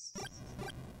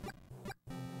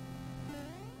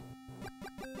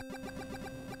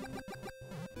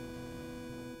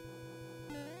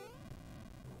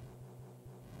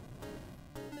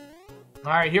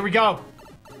 All right, here we go.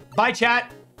 Bye,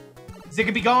 chat.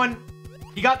 Zikubi going.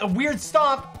 He got a weird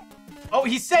stomp. Oh,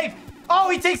 he's safe. Oh,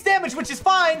 he takes damage, which is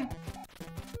fine.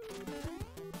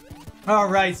 All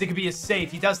right, Zikubi is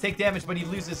safe. He does take damage, but he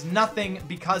loses nothing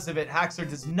because of it. Haxor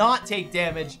does not take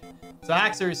damage. So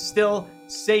Haxor is still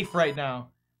safe right now.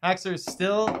 Haxor is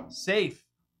still safe.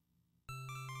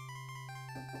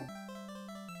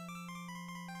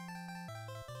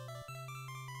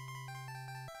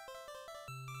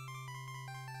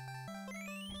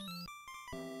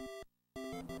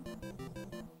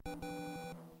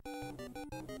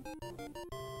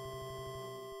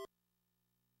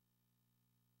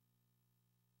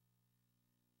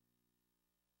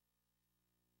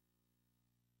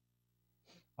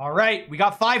 All right, we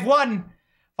got 5-1.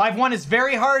 5-1 is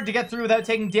very hard to get through without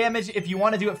taking damage if you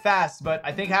want to do it fast, but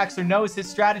I think Haxor knows his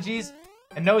strategies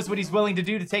and knows what he's willing to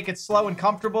do to take it slow and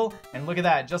comfortable. And look at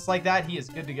that. Just like that, he is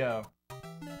good to go.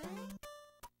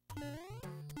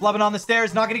 Flubbing on the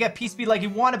stairs. Not going to get P-Speed like he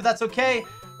wanted, but that's okay.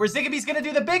 Where Zikubi's going to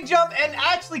do the big jump and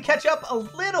actually catch up a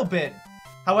little bit.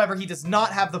 However, he does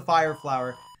not have the Fire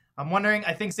Flower. I'm wondering,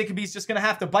 I think Zikubi's just going to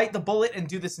have to bite the bullet and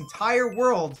do this entire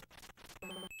world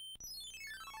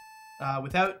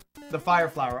without the Fire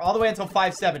Flower, all the way until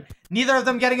 5-7. Neither of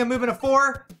them getting a movement of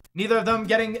 4. Neither of them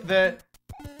getting the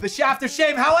Shaft of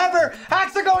Shame. However,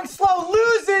 Haxor going slow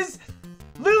loses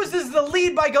the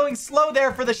lead by going slow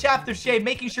there for the Shaft of Shame,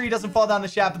 making sure he doesn't fall down the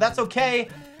shaft. But that's okay,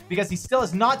 because he still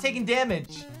is not taking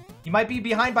damage. He might be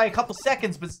behind by a couple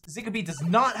seconds, but Zikubi does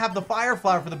not have the Fire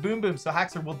Flower for the Boom Boom, so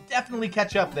Haxor will definitely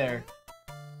catch up there.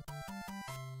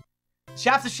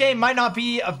 Shafts of Shame might not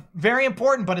be very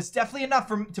important, but it's definitely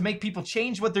enough to make people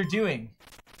change what they're doing.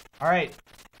 All right.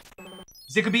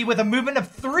 Zikubi with a movement of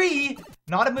 3,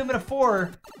 not a movement of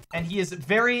 4. And he is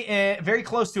very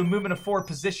close to a movement of 4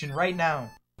 position right now.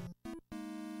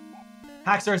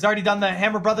 Haxor has already done the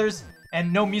Hammer Brothers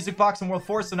and no Music Box in World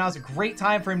 4, so now is a great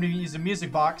time for him to use a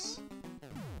Music Box.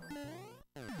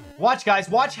 Watch, guys.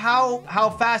 Watch how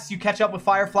fast you catch up with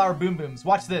Fire Flower Boom Booms.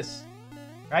 Watch this.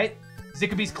 Right?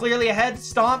 Zikubi's clearly ahead.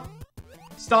 Stomp.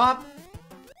 Stomp.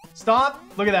 Stomp.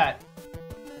 Look at that.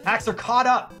 Haxor caught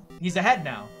up. He's ahead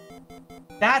now.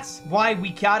 That's why we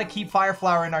gotta keep Fire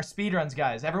Flower in our speedruns,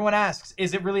 guys. Everyone asks,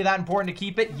 is it really that important to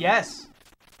keep it? Yes.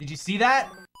 Did you see that?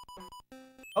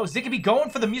 Oh, Zikubi going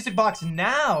for the Music Box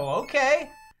now. Okay.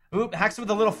 Ooh, Haxor with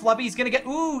a little flubby. He's gonna get...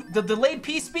 Ooh, the delayed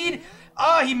P-Speed.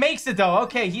 Oh, he makes it, though.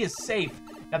 Okay, he is safe.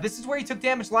 Now, this is where he took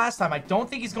damage last time. I don't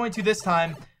think he's going to this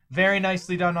time. Very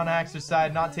nicely done on Haxor's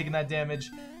side, not taking that damage.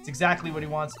 It's exactly what he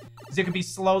wants. Zikubi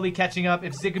slowly catching up.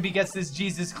 If Zikubi gets this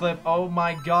Jesus clip, oh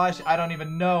my gosh, I don't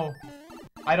even know.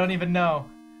 I don't even know.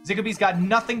 Zikubi's got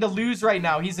nothing to lose right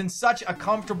now. He's in such a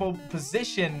comfortable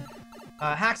position.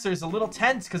 Haxor is a little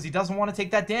tense because he doesn't want to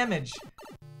take that damage.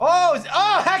 Oh,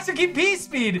 Haxor keep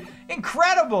P-Speed.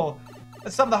 Incredible.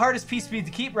 That's some of the hardest P-Speed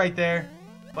to keep right there.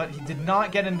 But he did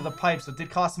not get into the pipe, so it did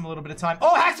cost him a little bit of time.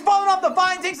 Oh, Haxor falling off the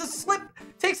vine, takes a slip,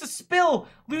 takes a spill,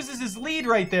 loses his lead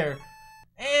right there.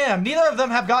 Damn, neither of them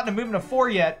have gotten a movement of 4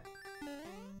 yet.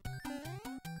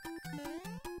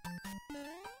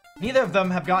 Neither of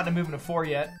them have gotten a movement of 4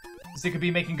 yet.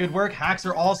 Zikubi making good work.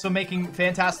 Haxor also making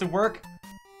fantastic work.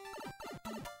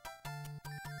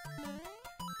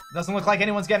 Doesn't look like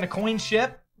anyone's getting a coin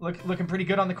ship. Looking pretty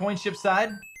good on the coin ship side.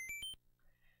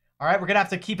 All right, we're going to have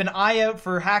to keep an eye out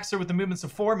for Haxor with the movements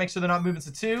of 4. Make sure they're not movements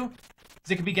of 2.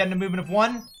 Zikubi getting a movement of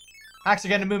 1. Haxor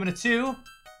getting a movement of 2.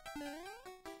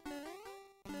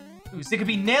 Ooh,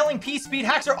 Zikubi nailing P-Speed.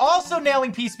 Haxor also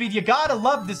nailing P-Speed. You gotta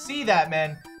love to see that,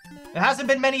 man. There hasn't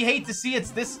been many hate to see it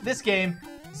this game.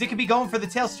 Zikubi going for the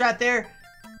tail strat there.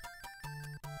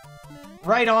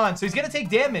 Right on. So he's going to take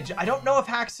damage. I don't know if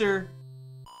Haxor...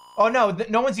 Oh, no.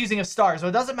 No one's using a star, so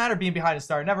it doesn't matter being behind a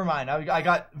star. Never mind. I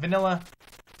got vanilla...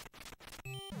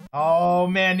 Oh,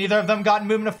 man. Neither of them got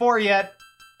movement of 4 yet.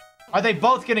 Are they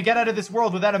both going to get out of this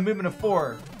world without a movement of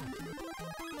 4?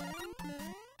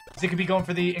 Zikubi going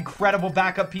for the incredible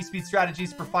backup P-Speed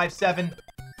strategies for 5-7.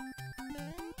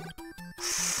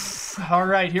 All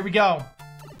right, here we go.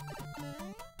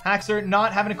 Haxor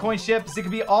not having a coin ship.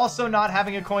 Zikubi also not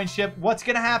having a coin ship. What's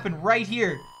going to happen right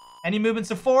here? Any movements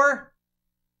of 4?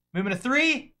 Movement of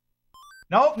 3?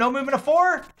 Nope, no movement of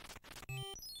 4.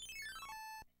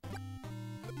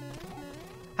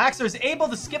 Haxor is able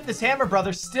to skip this Hammer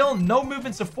Brother. Still no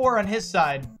movements of 4 on his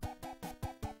side.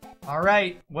 All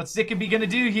right, what's Zikubi going to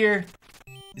do here?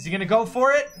 Is he going to go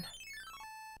for it?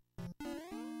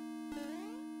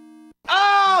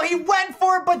 Oh, he went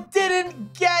for it but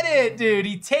didn't get it, dude.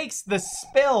 He takes the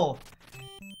spill.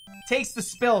 Takes the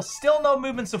spill. Still no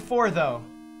movements of 4, though.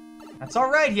 That's all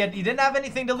right. He didn't have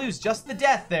anything to lose. Just the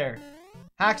death there.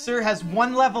 Haxor has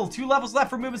 1 level. 2 levels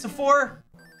left for movements of 4.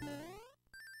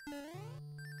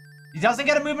 He doesn't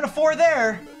get a movement of 4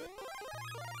 there.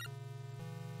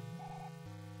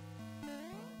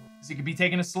 He could be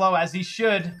taking it slow, as he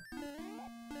should.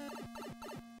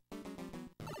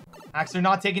 Haxor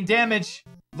not taking damage.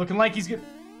 Looking like he's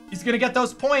gonna get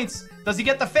those points. Does he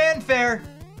get the fanfare?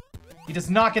 He does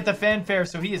not get the fanfare,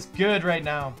 so he is good right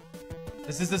now.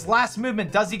 This is his last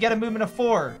movement. Does he get a movement of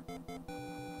 4?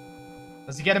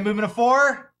 Does he get a movement of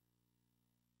 4?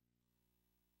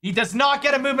 He does not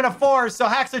get a movement of 4, so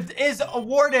Haxor is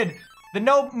awarded the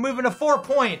no movement of 4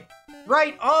 point.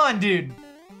 Right on, dude.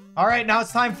 All right, now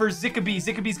it's time for Zikubi.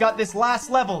 Zikubi's got this last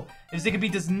level. If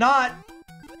Zikubi does not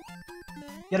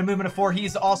get a movement of 4, he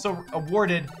is also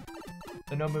awarded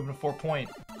the no movement of 4 point.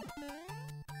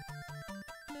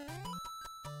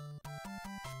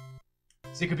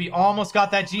 Zikubi almost got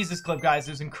that Jesus clip, guys.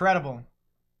 It was incredible.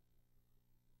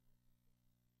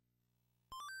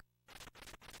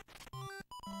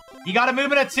 He got a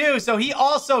movement of 2, so he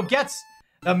also gets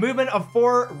the movement of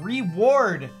 4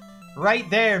 reward. Right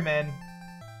there, man.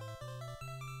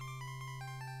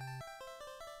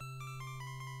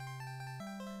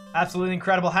 Absolutely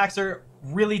incredible. Haxor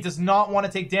really does not want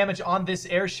to take damage on this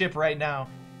airship right now.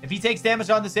 If he takes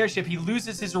damage on this airship, he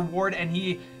loses his reward and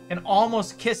he can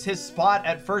almost kiss his spot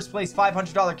at first place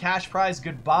 $500 cash prize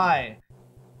goodbye.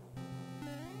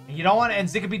 And you don't want to, and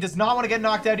Zikubi does not want to get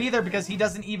knocked out either because he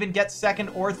doesn't even get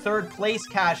 2nd or 3rd place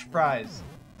cash prize.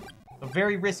 So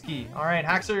very risky. All right,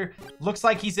 Haxor looks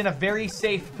like he's in a very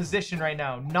safe position right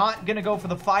now. Not gonna go for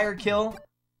the fire kill.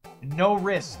 No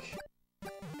risk.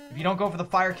 If you don't go for the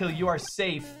fire kill, you are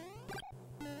safe.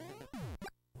 Here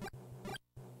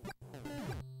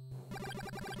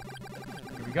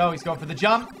we go. He's going for the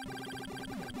jump.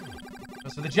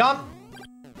 Goes for the jump.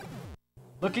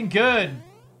 Looking good.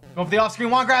 Going for the off-screen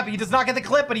wand grab. He does not get the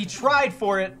clip, but he tried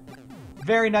for it.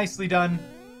 Very nicely done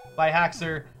by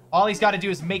Haxor. All he's got to do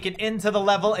is make it into the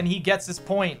level, and he gets his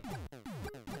point.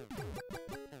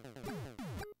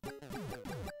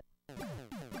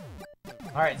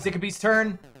 All right, Zikubi's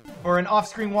turn for an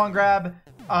off-screen wand grab.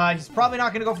 He's probably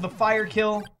not going to go for the fire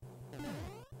kill.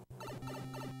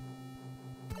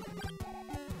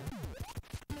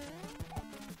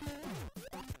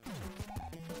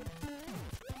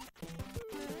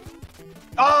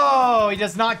 Oh, he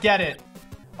does not get it.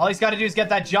 All he's got to do is get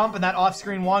that jump and that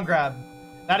off-screen wand grab.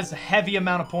 That is a heavy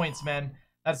amount of points, man.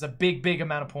 That is a big, big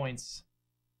amount of points.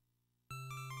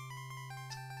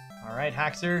 All right,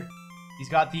 Haxor. He's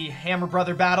got the Hammer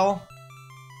Brother battle.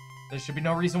 There should be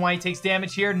no reason why he takes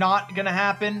damage here. Not gonna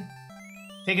happen.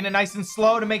 Taking it nice and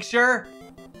slow to make sure.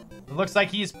 It looks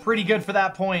like he is pretty good for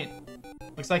that point.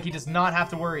 Looks like he does not have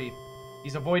to worry.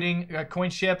 He's avoiding a coin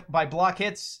ship by block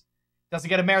hits. Doesn't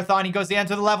get a marathon. He goes to the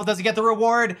end of the level. Doesn't get the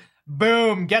reward.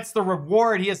 Boom. Gets the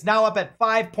reward. He is now up at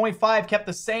 5.5. Kept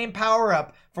the same power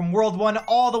up from World 1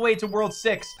 all the way to World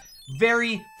 6.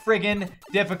 Very friggin'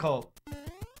 difficult.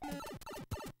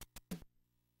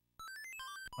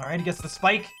 Alright, he gets the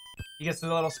spike. He gets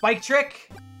the little spike trick.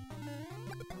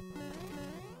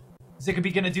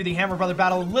 Zikubi gonna do the Hammer Brother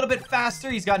battle a little bit faster.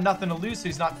 He's got nothing to lose, so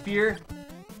he's not fear.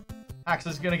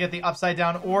 Haxor's gonna get the upside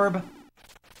down orb.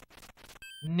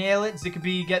 Nail it.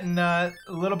 Zikubi getting a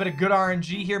little bit of good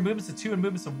RNG here. Movements of 2 and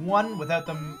movements of 1 without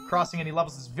them crossing any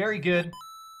levels is very good.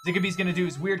 Zikubi's gonna do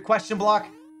his weird question block.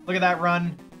 Look at that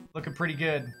run. Looking pretty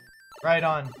good. Right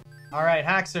on. Alright,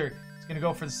 Haxor. He's gonna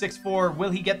go for the 6-4. Will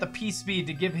he get the P speed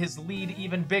to give his lead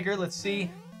even bigger? Let's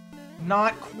see.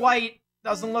 Not quite.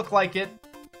 Doesn't look like it.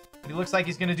 But he looks like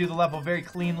he's gonna do the level very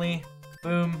cleanly.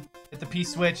 Boom. Hit the P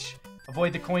switch.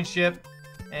 Avoid the coin ship.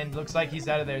 And looks like he's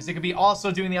out of there. Zikubi also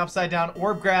doing the upside down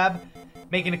orb grab.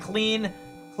 Making a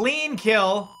clean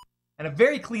kill. And a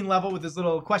very clean level with this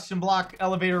little question block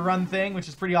elevator run thing, which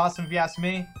is pretty awesome if you ask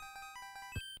me.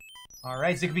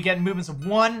 Alright, Zikubi getting movements of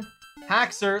 1.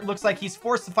 Haxor looks like he's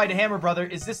forced to fight a Hammer Brother.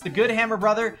 Is this the good Hammer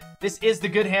Brother? This is the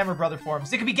good Hammer Brother for him.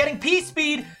 Zikubi getting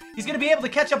P-Speed. He's going to be able to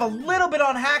catch up a little bit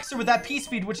on Haxor with that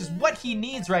P-Speed, which is what he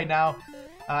needs right now.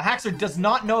 Haxor does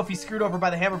not know if he's screwed over by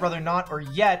the Hammer Brother or not, or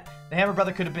yet. The Hammer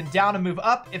Brother could have been down and move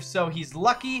up. If so, he's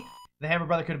lucky. The Hammer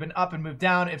Brother could have been up and moved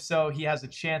down. If so, he has a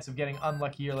chance of getting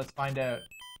unlucky here. Let's find out.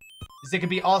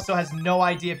 Zikubi also has no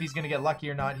idea if he's going to get lucky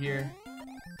or not here.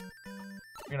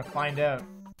 We're going to find out.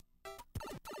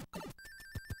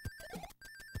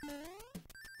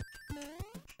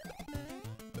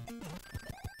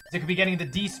 Zikubi getting the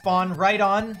despawn right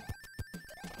on.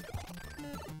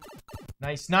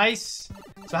 Nice, nice.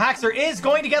 So Haxor is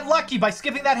going to get lucky by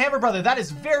skipping that Hammer Brother. That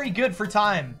is very good for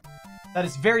time. That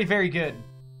is very, very good.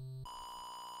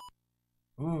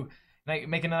 Ooh,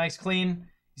 making a nice clean.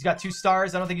 He's got 2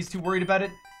 stars. I don't think he's too worried about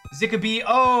it. Zikubi,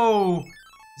 oh!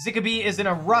 Zikubi is in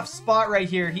a rough spot right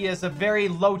here. He has a very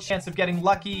low chance of getting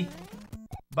lucky.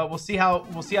 But we'll see how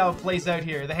it plays out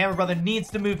here. The Hammer Brother needs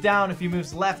to move down. If he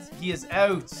moves left, he is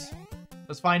out.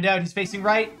 Let's find out. He's facing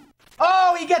right.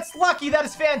 Oh, he gets lucky. That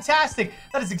is fantastic.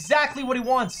 That is exactly what he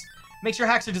wants. Make sure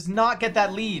Haxor does not get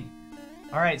that lead.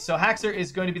 All right, so Haxor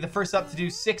is going to be the first up to do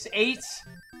 6-8.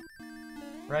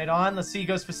 Right on. Let's see. He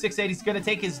goes for 6-8. He's going to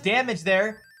take his damage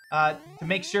there to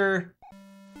make sure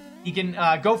he can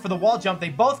go for the wall jump. They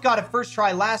both got it first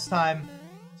try last time.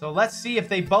 So let's see if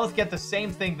they both get the same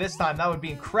thing this time. That would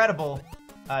be incredible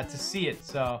to see it.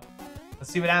 So let's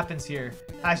see what happens here.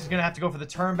 Haxor's going to have to go for the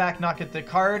turn back, not get the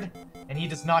card. And he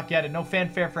does not get it. No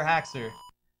fanfare for Haxor.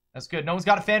 That's good. No one's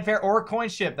got a fanfare or a coin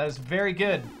ship. That is very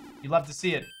good. You love to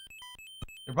see it.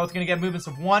 They're both going to get movements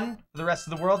of 1 for the rest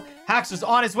of the world. Haxor's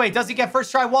on his way. Does he get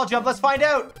first try wall jump? Let's find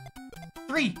out.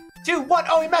 3, 2, 1.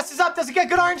 Oh, he messes up. Does he get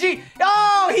good RNG?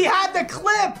 Oh, he had the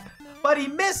clip, but he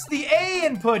missed the A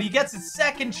input. He gets his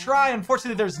second try.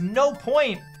 Unfortunately, there's no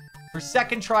point for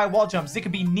second try wall jump.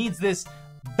 Zikubi needs this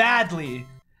badly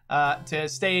to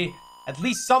stay at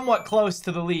least somewhat close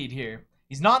to the lead here.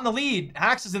 He's not in the lead.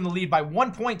 Haxor's in the lead by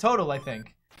 1 point total, I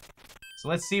think. So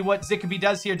let's see what Zikubi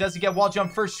does here. Does he get wall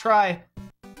jump first try?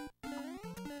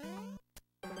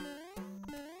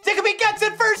 Zikubi gets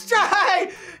it first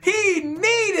try! He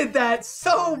needed that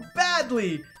so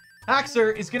badly.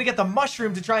 Haxor is going to get the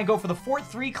mushroom to try and go for the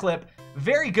 4-3 clip.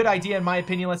 Very good idea in my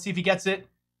opinion. Let's see if he gets it.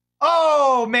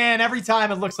 Oh, man. Every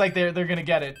time it looks like they're going to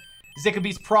get it.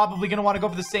 Zikubi's probably going to want to go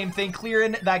for the same thing.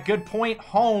 Clearing that good point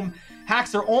home.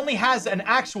 Haxor only has an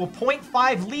actual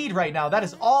 0.5 lead right now. That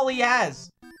is all he has,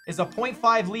 is a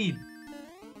 0.5 lead.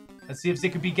 Let's see if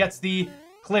Zikubi gets the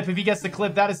clip. If he gets the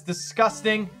clip, that is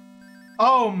disgusting.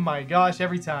 Oh my gosh,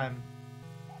 every time.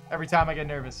 Every time I get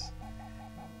nervous.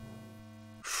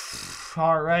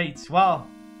 All right, well,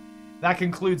 that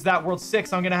concludes that World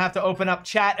 6. I'm going to have to open up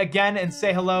chat again and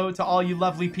say hello to all you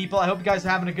lovely people. I hope you guys are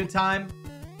having a good time.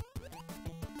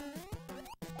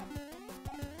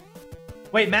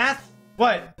 Wait, math?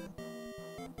 What?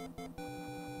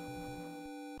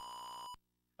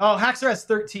 Oh, Haxor has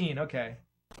 13. Okay.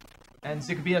 And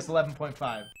Zikubi has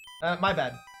 11.5. My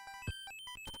bad.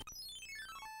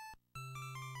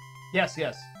 Yes,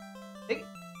 yes. Hey,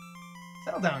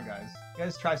 settle down, guys. You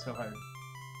guys try so hard.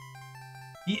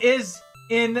 He is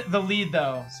in the lead,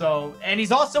 though. So, and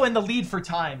he's also in the lead for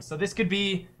time. So this could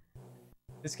be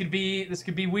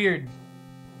weird.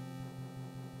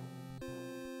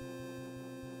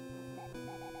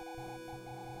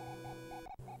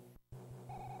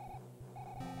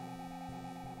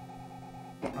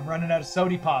 I'm running out of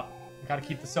sody pop. I gotta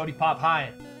keep the sody pop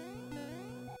high.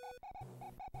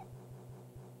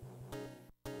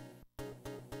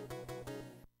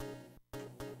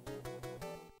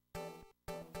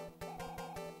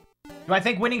 Do I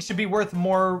think winning should be worth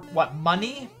more, what,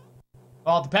 money?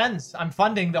 Well, it depends. I'm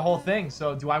funding the whole thing,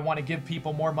 so do I want to give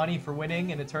people more money for winning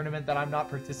in a tournament that I'm not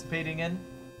participating in?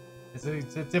 It's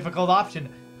a difficult option.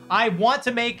 I want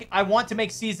to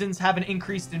make seasons have an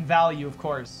increase in value, of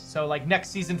course. So, like,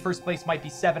 next season, first place might be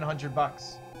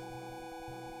 $700.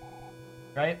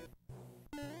 Right?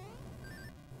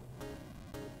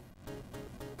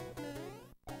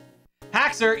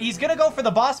 Haxor, he's going to go for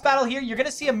the boss battle here. You're going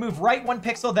to see him move right 1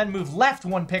 pixel, then move left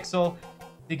 1 pixel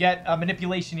to get a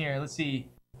manipulation here. Let's see.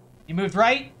 He moved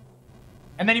right,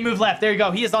 and then he moved left. There you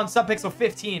go. He is on subpixel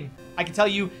 15. I can tell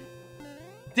you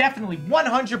definitely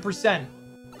 100%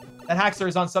 that Haxor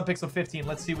is on subpixel 15.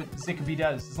 Let's see what Zikubi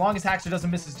does. As long as Haxor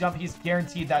doesn't miss his jump, he's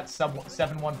guaranteed that sub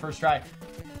 7-1 first try.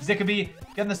 Zikubi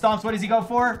getting the stomps. What does he go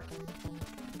for?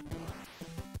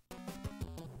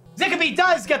 Zikubi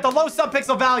does get the low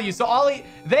subpixel value. So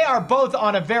they are both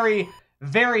on a very,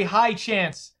 very high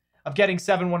chance of getting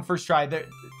 7-1 first try. The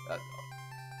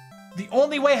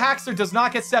only way Haxor does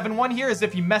not get 7-1 here is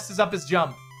if he messes up his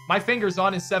jump. My finger's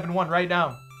on his 7-1 right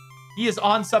now. He is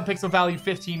on subpixel value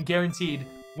 15, guaranteed.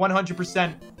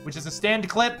 100%, which is a stand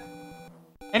clip.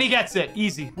 And he gets it.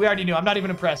 Easy. We already knew. I'm not even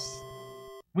impressed.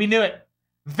 We knew it.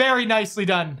 Very nicely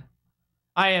done.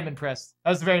 I am impressed.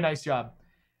 That was a very nice job.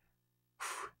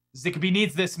 Zikubi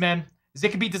needs this, man.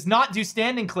 Zikubi does not do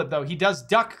standing clip, though. He does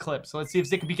duck clip. So let's see if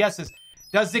Zikubi gets this.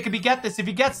 Does Zikubi get this? If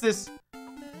he gets this...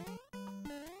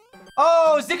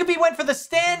 Oh, Zikubi went for the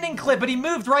standing clip, but he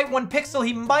moved right 1 pixel.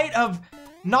 He might have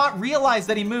not realized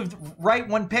that he moved right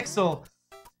 1 pixel.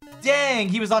 Dang,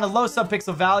 he was on a low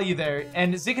subpixel value there.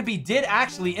 And Zikubi did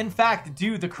actually, in fact,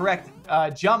 do the correct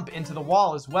jump into the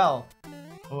wall as well.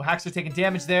 Oh, Haxor taking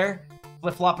damage there.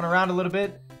 Flip-flopping around a little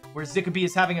bit. Where Zikubi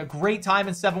is having a great time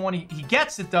in 7-1. He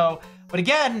gets it, though. But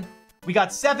again, we got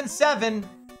 7-7.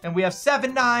 And we have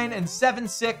 7-9 and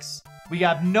 7-6. We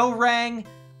have no rang.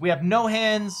 We have no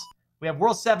hands. We have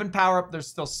World 7 power-up. There's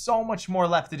still so much more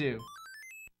left to do.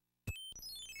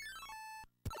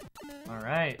 All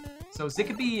right. So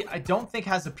Zikubi, I don't think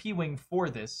has a P-Wing for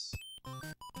this.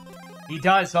 He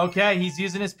does. Okay, he's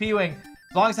using his P-Wing.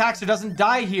 As long as Haxor doesn't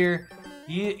die here,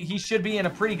 he should be in a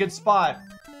pretty good spot.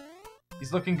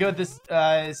 He's looking good. This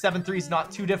 7-3 is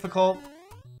not too difficult.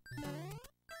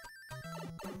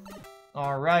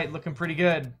 All right, looking pretty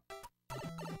good.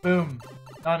 Boom.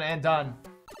 Done and done.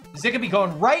 Zikubi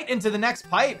going right into the next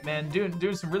pipe, man.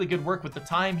 Doing some really good work with the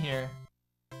time here.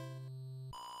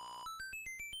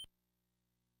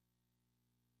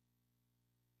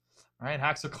 All right,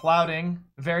 Haxor clouding.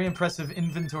 Very impressive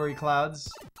inventory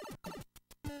clouds.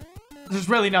 There's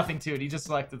really nothing to it. He just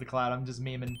selected the cloud. I'm just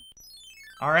memeing.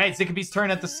 All right, Zikubi's turn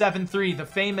at the 7-3. The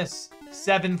famous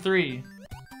 7-3.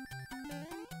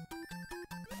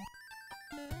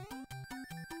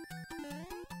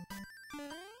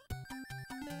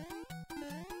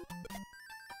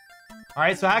 All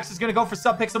right, so Haxor's going to go for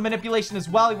sub-pixel manipulation as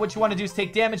well. What you want to do is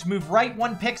take damage, move right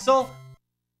 1 pixel.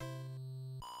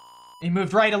 He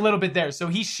moved right a little bit there, so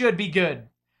he should be good.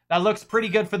 That looks pretty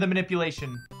good for the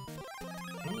manipulation.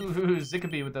 Ooh,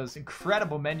 Zikubi with those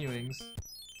incredible menuings.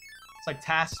 It's like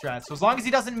task strats. So as long as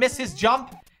he doesn't miss his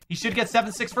jump, he should get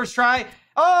 7-6 first try.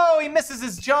 Oh, he misses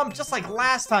his jump just like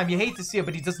last time. You hate to see it,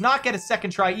 but he does not get a second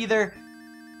try either.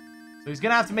 So he's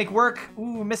going to have to make work.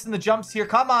 Ooh, missing the jumps here.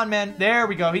 Come on, man. There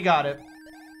we go. He got it.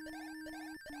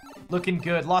 Looking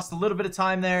good. Lost a little bit of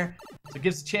time there. So it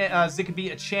gives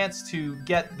Zikubi a chance to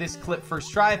get this clip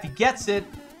first try. If he gets it,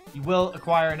 he will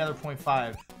acquire another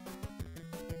 0.5.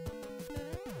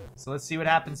 So let's see what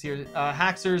happens here.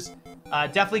 Haxor's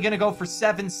definitely going to go for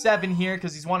 7-7 here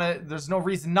because there's no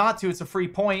reason not to. It's a free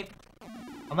point.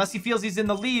 Unless he feels he's in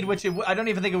the lead, which I don't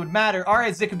even think it would matter. All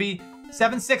right, Zikubi.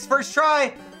 7-6 first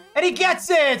try. And he gets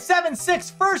it!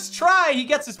 7-6 first try! He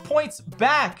gets his points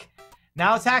back.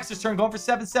 Now it's Haxor's turn, going for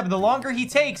 7-7. The longer he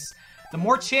takes, the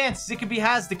more chance Zikubi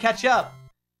has to catch up.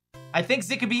 I think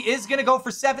Zikubi is going to go for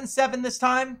 7-7 this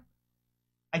time.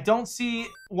 I don't see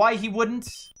why he wouldn't.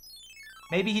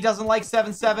 Maybe he doesn't like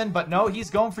 7-7, but no, he's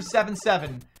going for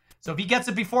 7-7. So if he gets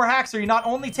it before Haxor, he not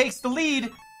only takes the lead,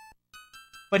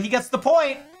 but he gets the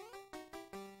point.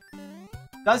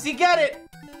 Does he get it?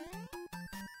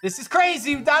 This is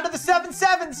crazy. Down to the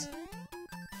 7-7s.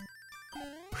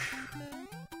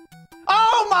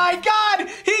 Oh my god!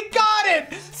 He got it!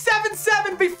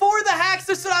 7-7 before the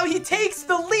Haxor, so now he takes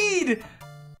the lead.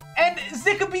 And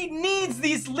Zikubi needs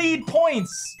these lead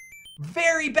points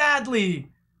very badly.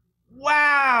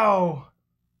 Wow.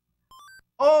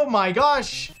 Oh my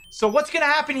gosh. So what's going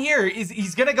to happen here is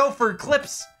he's going to go for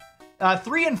clips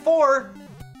 3 and 4.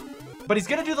 But he's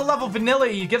going to do the level vanilla.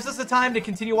 He gives us the time to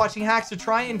continue watching Haxor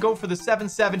try and go for the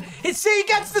 7-7. He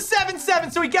gets the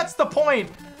 7-7, so he gets the point.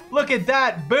 Look at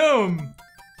that. Boom.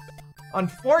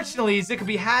 Unfortunately,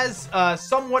 Zikubi has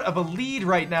somewhat of a lead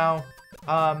right now.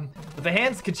 But the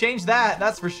hands could change that,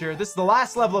 that's for sure. This is the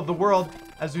last level of the world.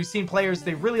 As we've seen players,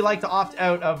 they really like to opt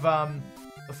out of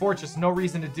the fortress. No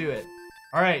reason to do it.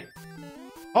 All right.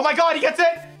 Oh my god, he gets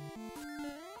it!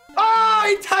 Oh,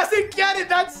 he doesn't get it!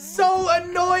 That's so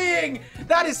annoying!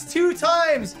 That is 2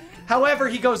 times! However,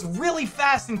 he goes really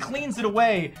fast and cleans it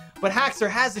away. But Haxor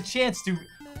has a chance to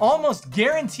almost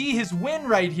guarantee his win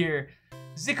right here.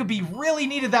 Zikubi really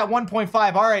needed that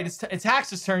 1.5. All right, it's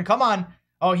Haxor's turn. Come on.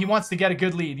 Oh, he wants to get a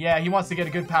good lead. Yeah, he wants to get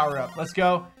a good power-up. Let's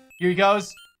go. Here he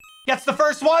goes. Gets the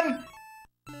first one.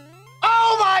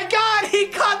 Oh my god, he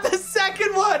got the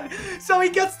second one. So he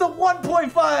gets the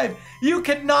 1.5. You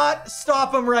cannot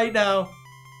stop him right now.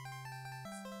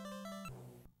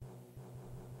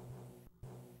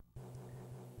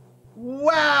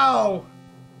 Wow.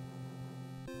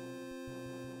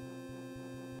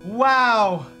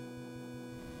 Wow.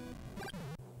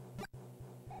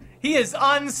 He is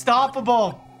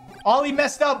unstoppable. All he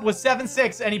messed up was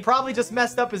 7-6, and he probably just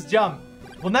messed up his jump.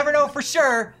 We'll never know for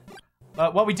sure,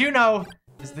 but what we do know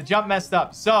is the jump messed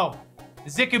up. So,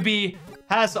 Zikubi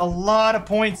has a lot of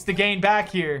points to gain back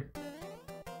here.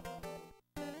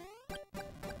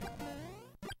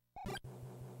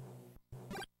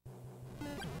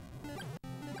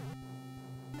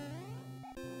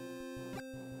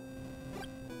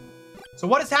 So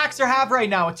what does Haxor have right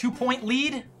now? A 2-point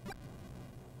lead?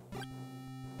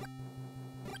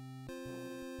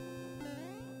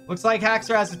 Looks like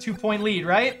Haxor has a 2-point lead,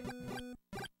 right?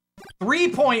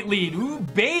 3-point lead. Ooh,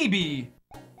 baby.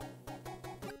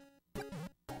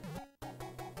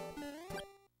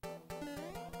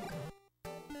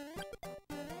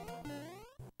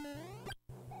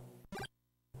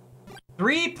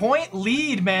 Three-point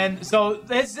lead, man. So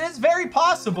this is very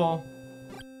possible.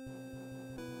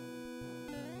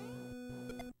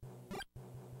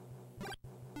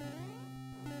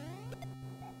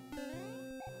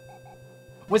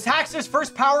 Was Haxor's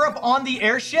first power-up on the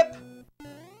airship?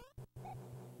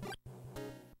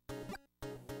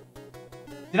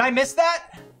 Did I miss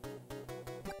that?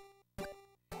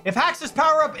 If Haxor's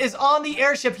power-up is on the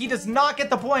airship, he does not get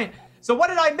the point. So what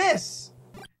did I miss?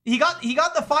 He got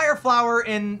the fire flower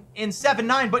in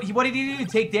 7-9, but what did he do?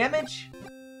 Take damage?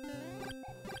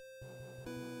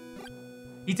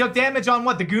 He took damage on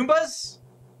what? The Goombas?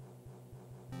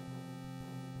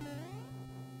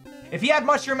 If he had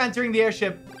Mushroom entering the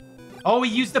airship... Oh,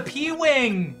 he used the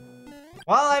P-Wing!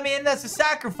 Well, I mean, that's a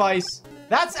sacrifice.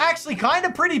 That's actually kind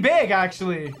of pretty big,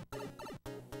 actually.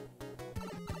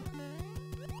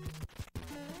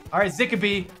 Alright,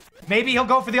 Zikubi. Maybe he'll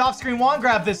go for the off-screen wand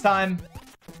grab this time.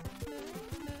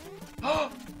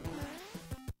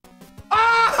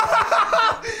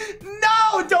 Ah!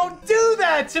 No! Don't do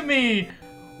that to me!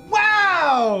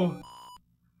 Wow!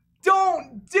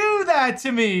 Don't do that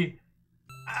to me!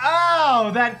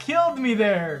 Ow! That killed me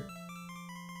there.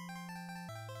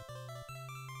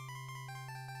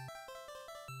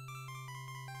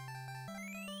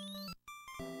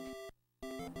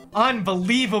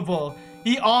 Unbelievable.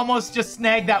 He almost just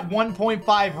snagged that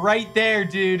 1.5 right there,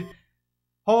 dude.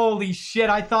 Holy shit,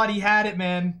 I thought he had it,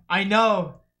 man. I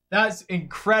know. That's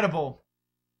incredible.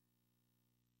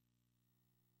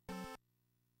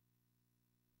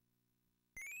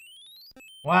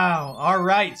 Wow. All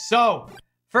right. So,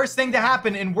 first thing to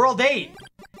happen in World 8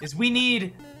 is we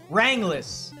need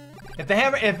Rangless. If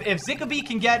Zikubi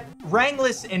can get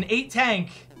Rangless in 8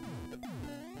 tank...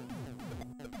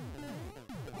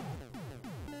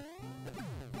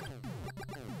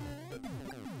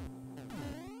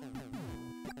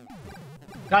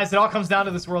 Guys, it all comes down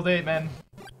to this World 8, man.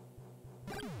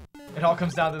 It all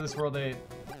comes down to this World 8.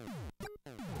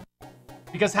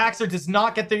 Because Haxor does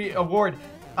not get the award.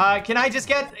 Can I just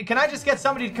get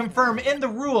somebody to confirm in the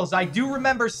rules? I do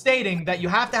remember stating that you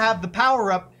have to have the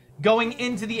power-up going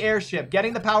into the airship.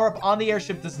 Getting the power-up on the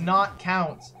airship does not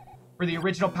count for the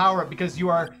original power-up because you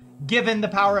are given the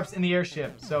power-ups in the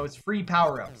airship. So it's free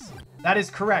power-ups. That is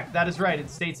correct. That is right. It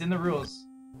states in the rules.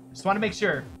 Just want to make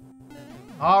sure.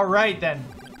 All right, then.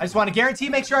 I just want to guarantee,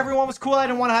 make sure everyone was cool. I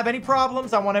didn't want to have any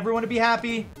problems. I want everyone to be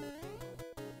happy.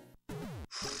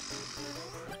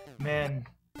 Man.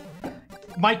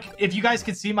 Mike, if you guys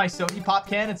could see my Sony pop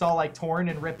can, it's all like torn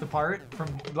and ripped apart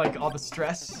from like all the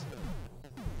stress.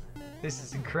 This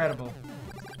is incredible.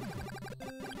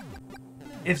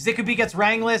 If Zikubi gets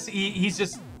Rangless, he's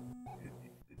just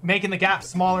making the gap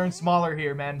smaller and smaller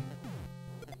here, man.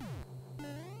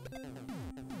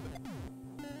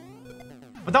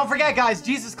 But don't forget, guys,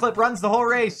 Jesus Clip runs the whole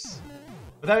race.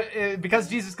 Without, because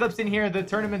Jesus Clip's in here, the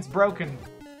tournament's broken.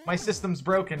 My system's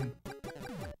broken.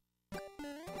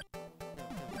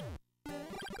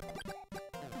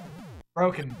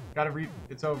 Broken.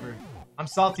 It's over. I'm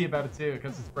salty about it too,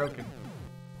 because it's broken.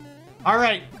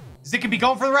 Alright. Zikubi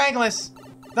going for the Rangless.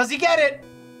 Does he get it?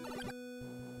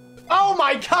 Oh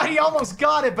my god, he almost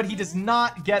got it, but he does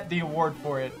not get the award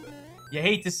for it. You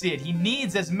hate to see it. He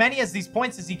needs as many as these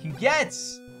points as he can get.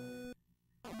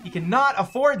 He cannot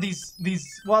afford these,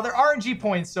 well, they're RNG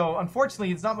points, so unfortunately,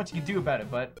 there's not much you can do about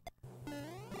it, but...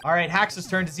 Alright, Haxor's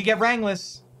turn. Does he get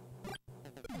Rangless?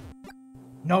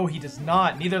 No, he does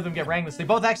not. Neither of them get Rangless. They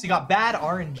both actually got bad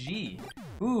RNG.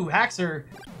 Ooh, Haxor.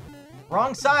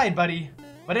 Wrong side, buddy.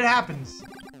 But it happens.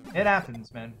 It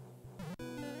happens, man.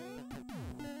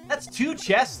 That's 2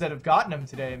 chests that have gotten him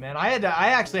today, man. I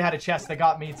actually had a chest that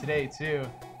got me today, too.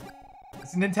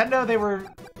 It's Nintendo, they were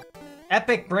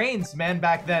epic brains, man,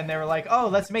 back then. They were like, oh,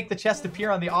 let's make the chest appear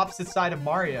on the opposite side of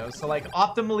Mario. So, like,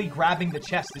 optimally grabbing the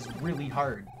chest is really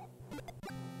hard.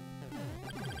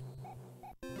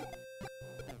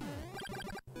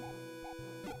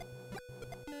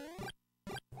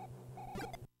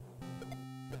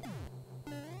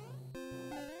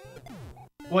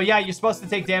 Well, yeah, you're supposed to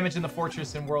take damage in the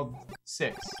fortress in World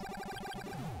 6.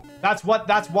 That's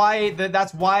why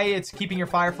it's keeping your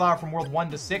Fire Flower from World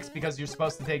 1 to 6, because you're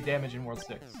supposed to take damage in World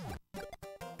 6.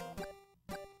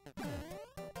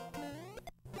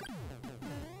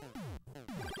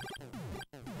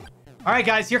 Alright,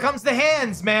 guys, here comes the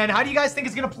hands, man. How do you guys think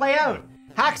it's gonna play out?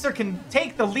 Haxor can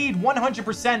take the lead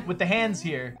 100% with the hands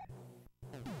here.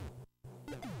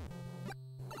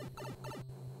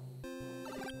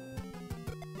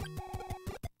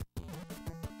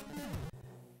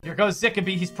 Here goes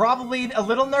Zikubi. He's probably a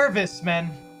little nervous,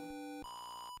 man.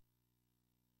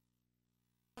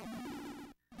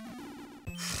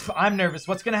 I'm nervous.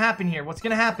 What's gonna happen here? What's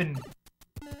gonna happen?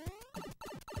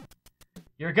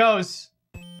 Here it goes.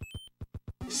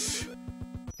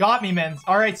 Got me, man.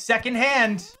 Alright, second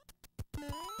hand.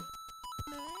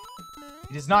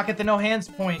 He does not get the no hands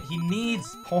point. He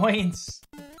needs points.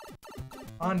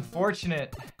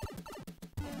 Unfortunate.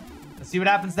 Let's see what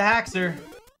happens to Haxor.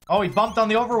 Oh, he bumped on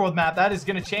the overworld map. That is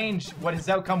going to change what his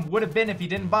outcome would have been if he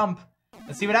didn't bump.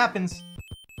 Let's see what happens.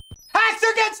 Haxor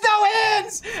gets no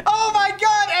hands! Oh my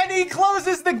god! And he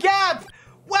closes the gap!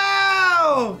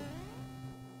 Wow!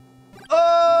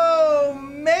 Oh,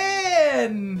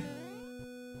 man!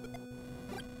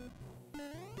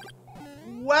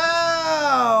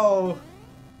 Wow!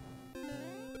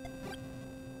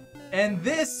 And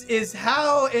this is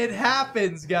how it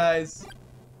happens, guys.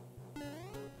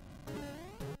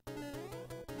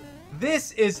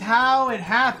 This is how it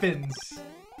happens.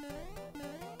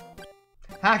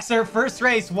 Haxor, first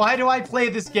race. Why do I play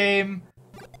this game?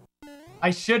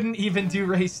 I shouldn't even do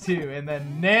race 2. And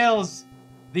then nails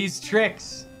these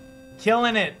tricks.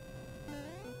 Killing it.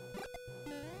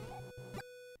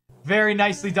 Very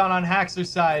nicely done on Haxor's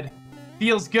side.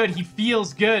 Feels good. He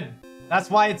feels good. That's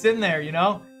why it's in there, you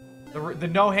know? The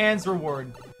no hands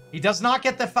reward. He does not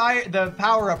get the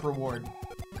power-up reward.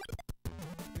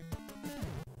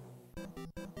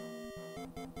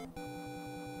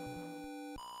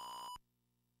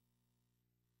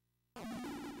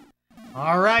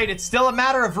 Alright, it's still a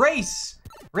matter of race.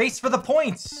 Race for the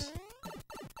points.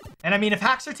 And I mean, if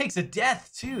Haxor takes a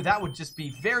death, too, that would just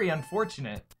be very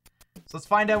unfortunate. So let's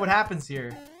find out what happens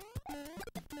here.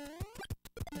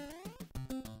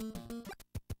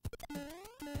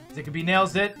 Zikubi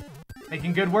nails it.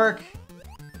 Making good work.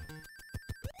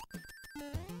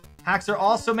 Haxor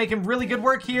also making really good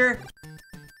work here.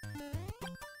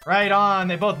 Right on.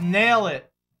 They both nail it.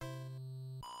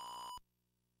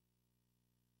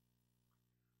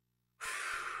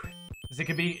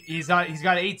 Zikubi, he's got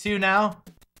 8-2 now.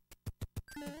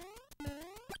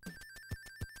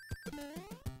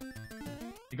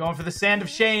 You're going for the Sand of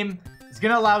Shame. It's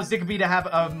going to allow Zikubi to have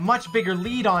a much bigger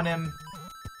lead on him.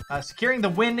 Securing the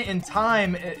win in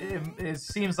time it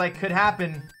seems like could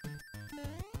happen.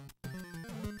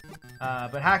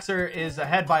 But Haxor is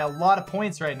ahead by a lot of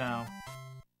points right now.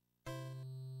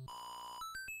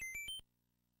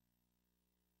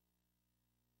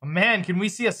 Oh, man, can we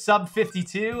see a sub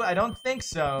 52? I don't think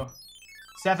so.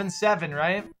 7-7,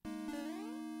 right?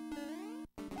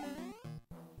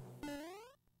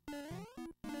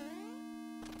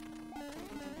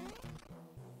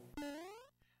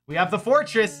 We have the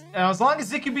fortress. And as long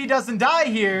as Zikubi doesn't die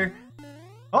here,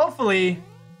 hopefully.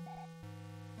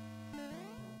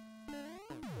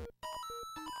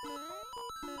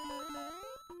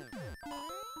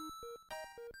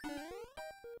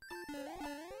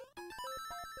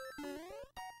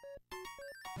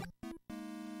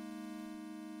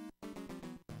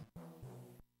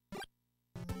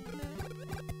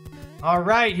 All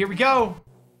right, here we go.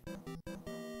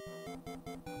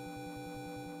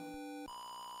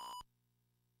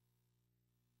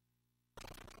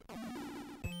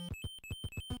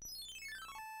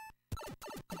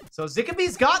 So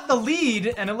Zikubi's got the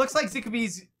lead, and it looks like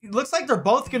they're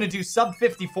both gonna do sub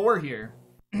 54 here.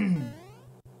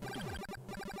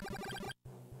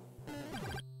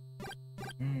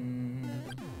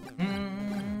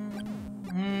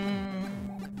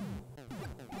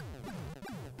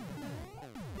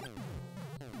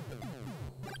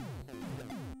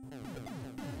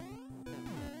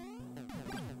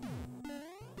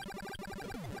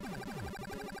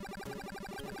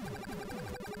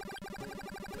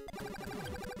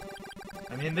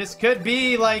 I mean, this could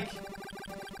be, like...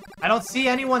 I don't see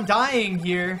anyone dying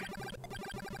here.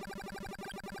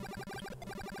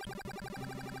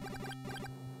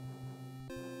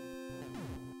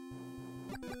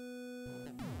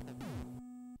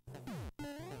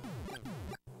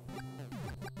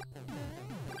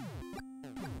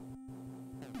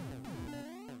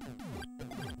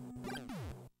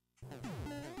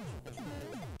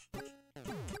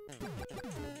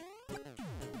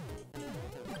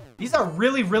 These are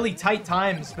really, really tight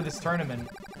times for this tournament.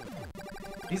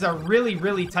 These are really,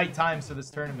 really tight times for this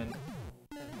tournament.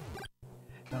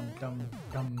 Dum, dum,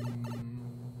 dum,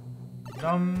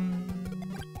 dum.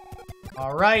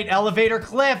 All right, elevator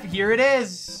clip. Here it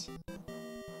is.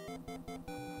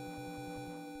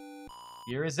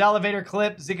 Here is elevator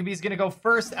clip. Zikubi's gonna go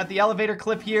first at the elevator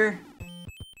clip here.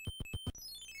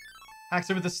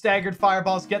 Haxor with the staggered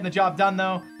fireballs, getting the job done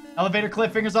though. Elevator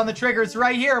clip, fingers on the trigger. It's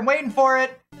right here. I'm waiting for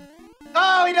it.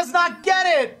 Oh, he does not get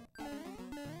it!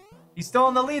 He's still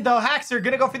in the lead, though. Haxor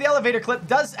gonna go for the elevator clip.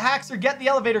 Does Haxor get the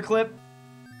elevator clip?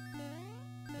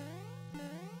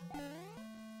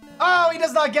 Oh, he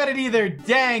does not get it either.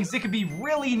 Dang, Zikubi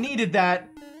really needed that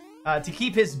to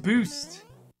keep his boost.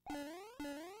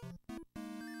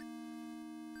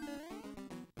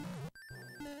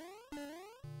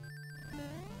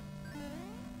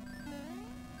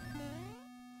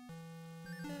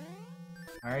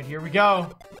 All right, here we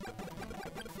go.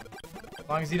 As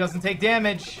long as he doesn't take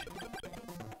damage.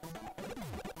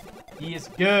 He is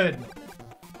good.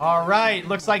 All right,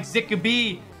 looks like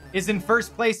Zikubi is in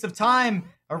first place of time.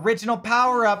 Original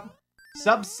power-up,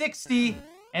 sub 60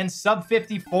 and sub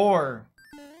 54.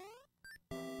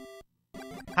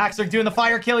 Haxor doing the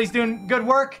fire kill. He's doing good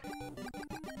work.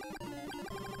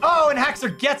 Oh, and Haxor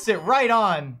gets it right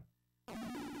on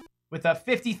with a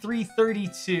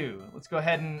 53-32. Let's go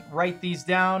ahead and write these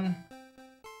down.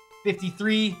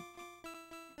 53.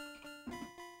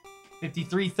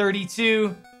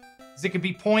 53-32.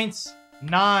 Zikubi points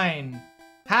 9.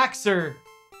 Haxor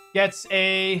gets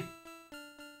a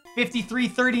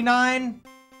 53-39.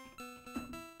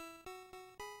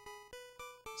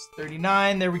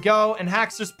 39, there we go. And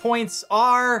Haxor's points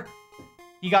are,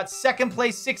 he got second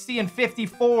place 60 and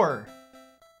 54.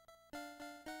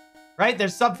 Right?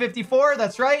 There's sub 54,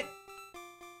 that's right.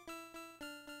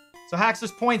 So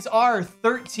Haxor's points are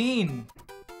 13.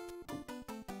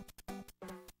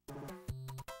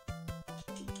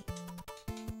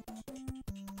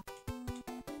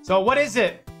 So what is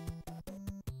it?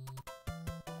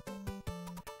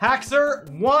 Haxor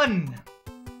won.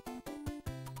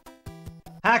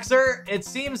 Haxor, it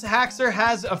seems Haxor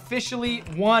has officially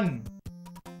won.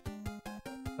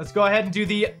 Let's go ahead and do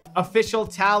the official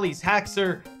tallies.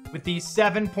 Haxor with the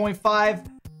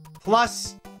 7.5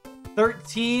 plus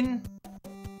 13.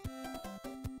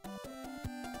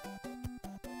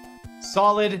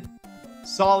 Solid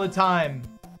time.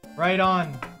 Right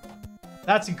on.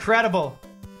 That's incredible.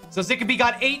 So Zikubi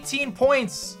got 18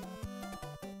 points.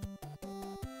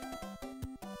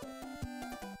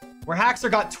 Where Haxor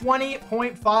got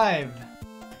 20.5.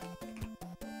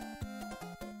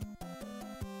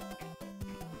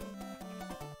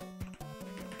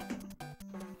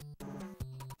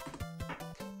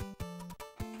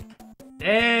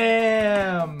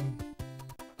 Damn.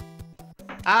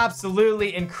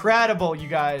 Absolutely incredible, you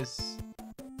guys.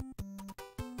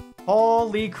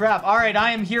 Holy crap. All right,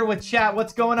 I am here with chat.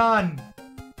 What's going on?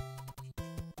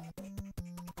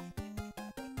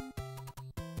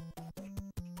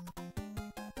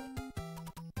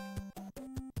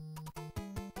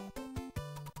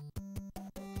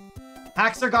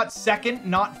 Haxor got second,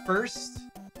 not first.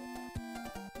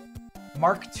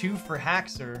 Mark II for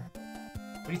Haxor.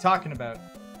 What are you talking about?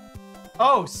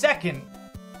 Oh, second.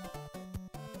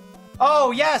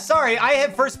 Oh, yeah, sorry. I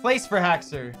have first place for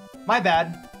Haxor. My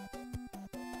bad.